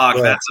 Elrock,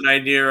 that's an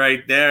idea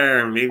right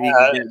there. Maybe you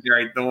can get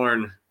Gary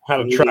Thorne. How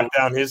to track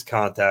down his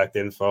contact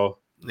info.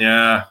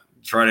 Yeah,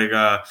 try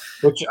to.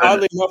 Which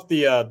oddly enough,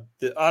 the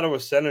Ottawa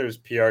Senators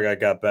PR guy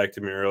got back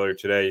to me earlier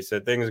today. He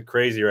said things are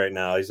crazy right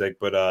now. He's like,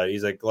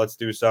 let's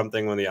do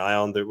something when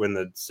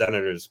the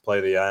Senators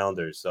play the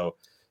Islanders. So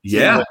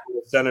yeah, when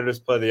the Senators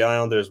play the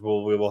Islanders,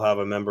 we will have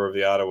a member of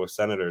the Ottawa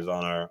Senators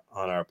on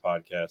our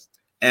podcast.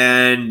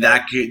 And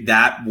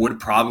that would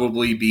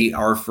probably be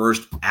our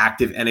first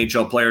active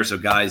NHL player. So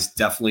guys,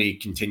 definitely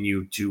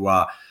continue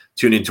to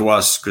tune into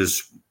us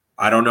because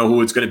I don't know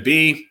who it's going to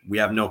be. We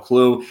have no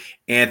clue.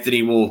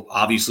 Anthony will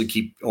obviously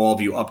keep all of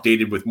you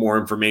updated with more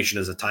information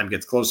as the time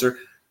gets closer.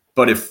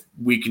 But if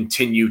we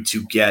continue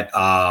to get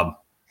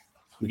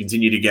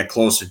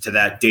closer to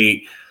that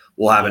date,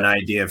 we'll have an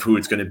idea of who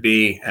it's going to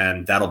be,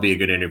 and that'll be a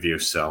good interview.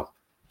 So,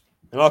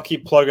 and I'll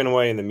keep plugging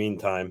away in the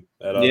meantime.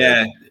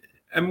 Yeah.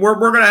 And we're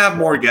going to have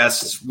more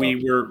guests.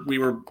 We were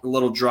a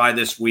little dry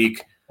this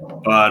week,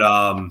 but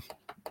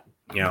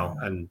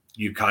and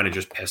you kind of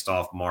just pissed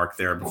off Mark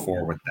there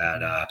before with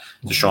that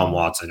Deshaun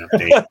Watson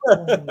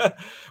update.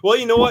 Well,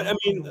 you know what? I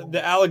mean,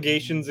 the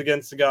allegations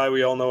against the guy,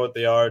 we all know what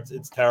they are.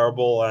 It's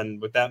terrible,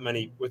 and with that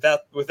many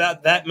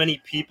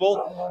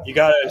people, you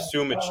got to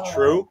assume it's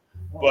true.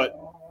 But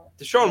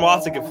Deshaun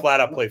Watson can flat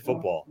out play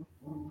football.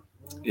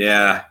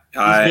 Yeah,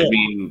 I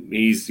mean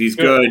he's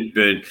good,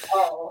 but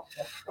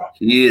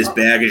he is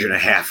baggage and a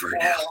half right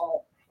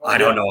now. I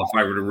don't know if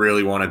I would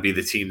really want to be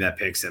the team that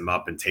picks him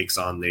up and takes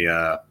on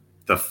the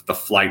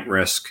flight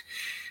risk.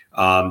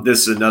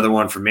 This is another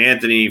one from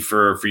Anthony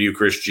for you,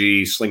 Chris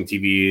G. Sling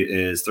TV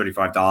is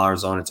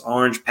 $35 on its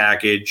orange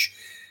package.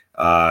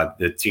 The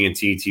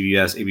TNT,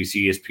 TBS,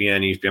 ABC,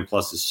 ESPN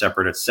Plus is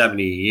separate at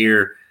 $70 a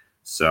year.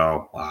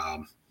 So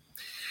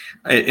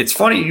it's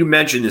funny you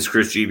mentioned this,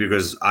 Chris G,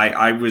 because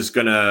I was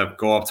gonna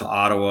go up to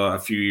Ottawa a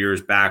few years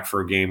back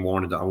for a game.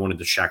 I wanted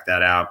to check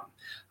that out.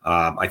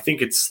 I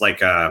think it's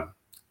like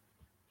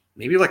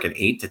maybe like an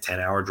 8 to 10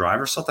 hour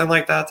drive or something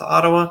like that to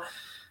Ottawa,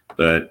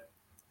 but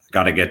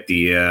got to get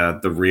the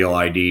real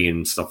ID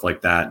and stuff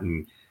like that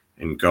and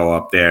go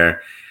up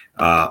there.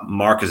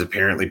 Mark has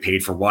apparently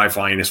paid for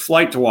Wi-Fi in his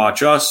flight to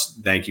watch us.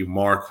 Thank you,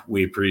 Mark.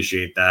 We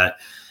appreciate that.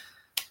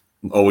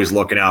 Always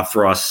looking out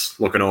for us,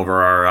 looking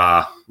over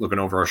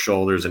our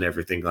shoulders and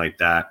everything like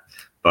that.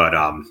 But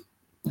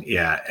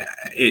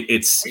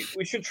it's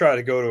we should try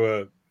to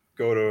go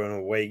to an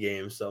away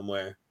game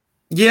somewhere.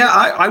 Yeah,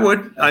 I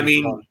would. I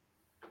mean,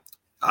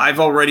 I've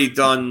already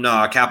done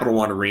Capital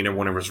One Arena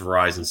when it was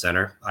Verizon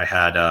Center. I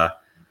had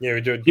we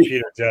did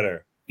Peter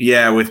Jeter.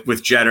 Yeah,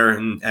 with Jeter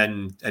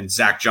and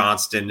Zach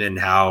Johnston, and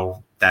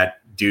how that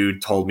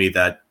dude told me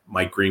that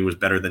Mike Green was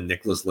better than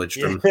Nicholas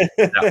Lidstrom.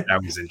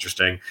 that was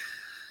interesting.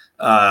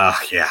 I've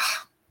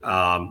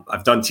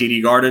done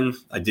TD Garden.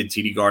 I did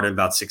TD Garden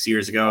about 6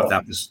 years ago.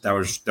 That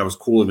was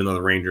cool, even though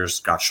the Rangers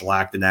got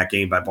shellacked in that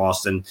game by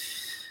Boston.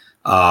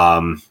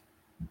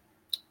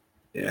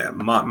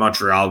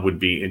 Montreal would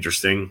be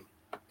interesting,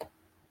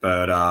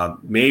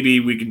 but maybe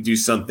we could do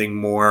something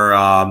more,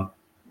 a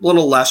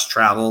little less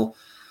travel.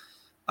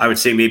 I would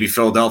say maybe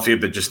Philadelphia,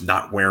 but just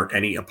not wear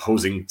any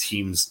opposing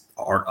teams'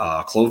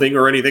 clothing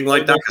or anything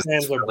like that.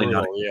 Fans are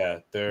brutal.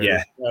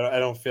 I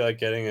don't feel like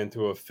getting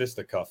into a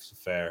fisticuffs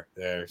affair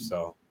there.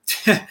 So,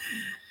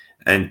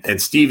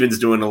 and Steven's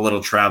doing a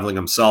little traveling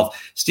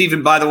himself.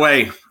 Steven, by the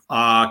way,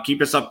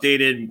 keep us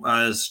updated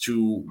as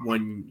to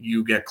when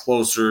you get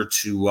closer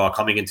to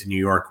coming into New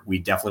York. We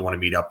definitely want to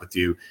meet up with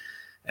you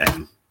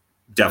and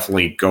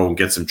definitely go and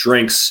get some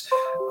drinks.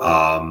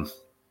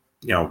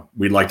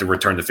 We'd like to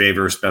return the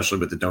favor, especially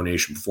with the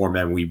donation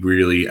beforehand. We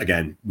really,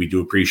 again, we do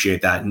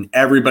appreciate that. And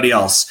everybody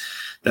else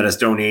that has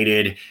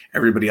donated,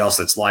 everybody else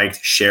that's liked,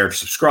 shared,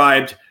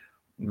 subscribed,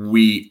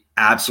 we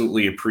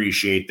absolutely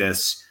appreciate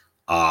this.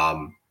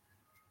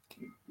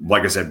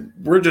 Like I said,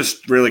 we're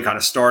just really kind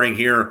of starting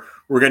here.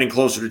 We're getting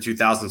closer to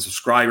 2,000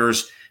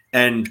 subscribers.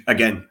 And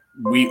again,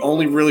 we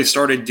only really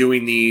started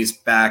doing these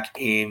back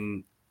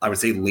in, I would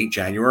say, late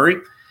January.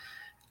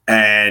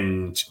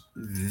 And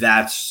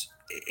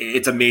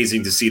it's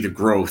amazing to see the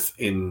growth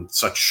in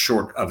such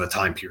short of a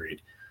time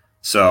period.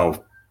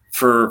 So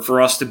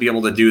for us to be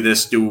able to do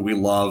this, do what we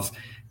love,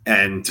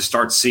 and to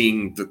start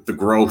seeing the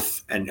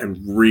growth and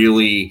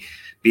really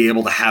be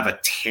able to have a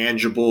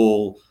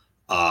tangible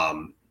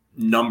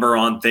number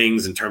on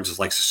things in terms of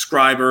like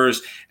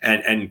subscribers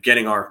and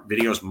getting our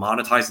videos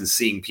monetized and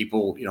seeing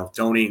people,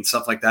 donate and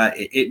stuff like that.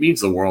 It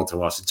means the world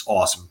to us. It's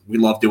awesome. We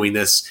love doing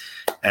this,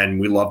 and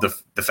we love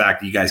the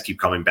fact that you guys keep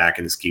coming back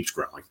and this keeps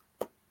growing.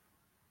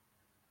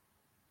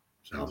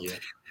 So, yeah.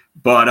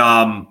 But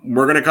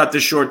we're going to cut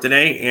this short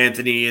today.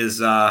 Anthony is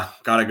got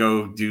to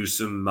go do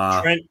some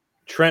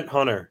Trent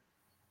Hunter.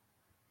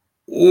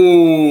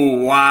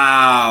 Oh,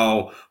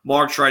 wow.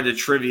 Mark tried to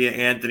trivia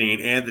Anthony,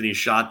 and Anthony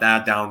shot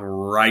that down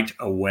right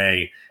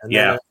away.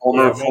 And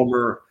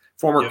former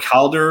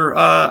Calder,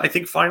 I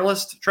think,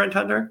 finalist, Trent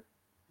Hunter.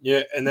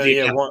 Yeah, and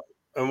then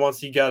once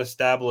he got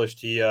established,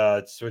 he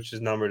switched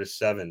his number to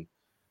 7.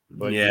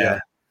 But yeah.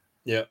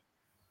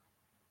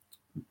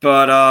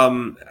 But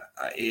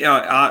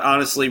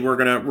honestly, we're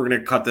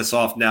gonna cut this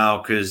off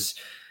now because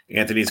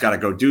Anthony's got to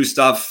go do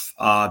stuff.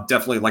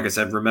 Definitely, like I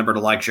said, remember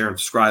to like, share, and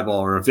subscribe all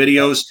our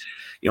videos.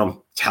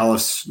 Tell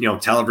us,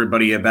 tell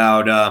everybody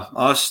about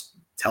us.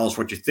 Tell us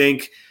what you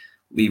think.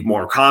 Leave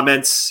more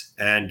comments,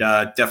 and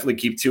definitely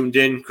keep tuned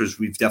in because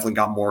we've definitely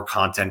got more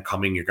content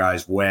coming your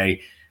guys'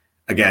 way.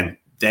 Again,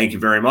 thank you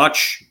very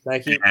much.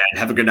 Thank you, and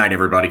have a good night,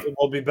 everybody.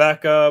 We'll be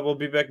back. We'll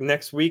be back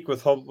next week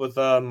with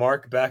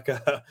Mark back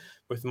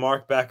with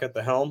Mark back at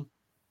the helm.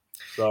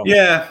 So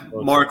yeah,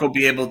 Mark will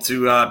be able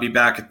to be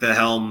back at the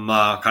helm,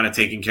 kind of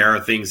taking care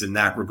of things in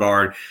that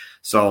regard.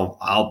 So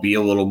I'll be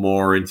a little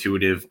more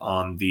intuitive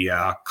on the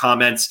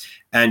comments.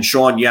 And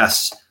Sean,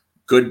 yes,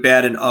 good,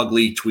 bad, and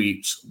ugly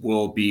tweets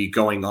will be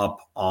going up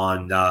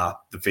on the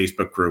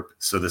Facebook group.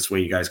 So this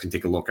way you guys can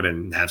take a look at it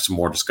and have some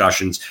more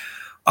discussions.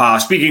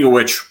 Speaking of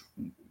which,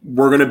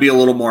 we're going to be a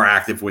little more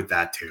active with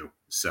that too.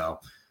 So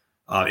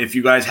if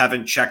you guys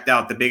haven't checked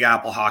out the Big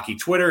Apple Hockey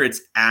Twitter,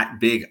 it's at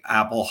Big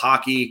Apple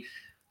Hockey.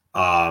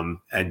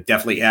 And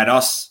definitely add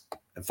us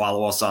and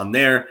follow us on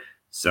there.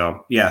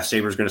 So yeah,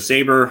 Saber's going to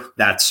Saber.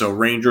 That's so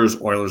Rangers.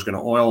 Oilers going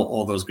to Oil.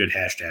 All those good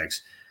hashtags.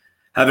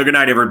 Have a good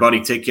night,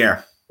 everybody. Take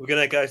care. Well, good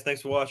night, guys.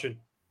 Thanks for watching.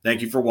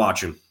 Thank you for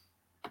watching.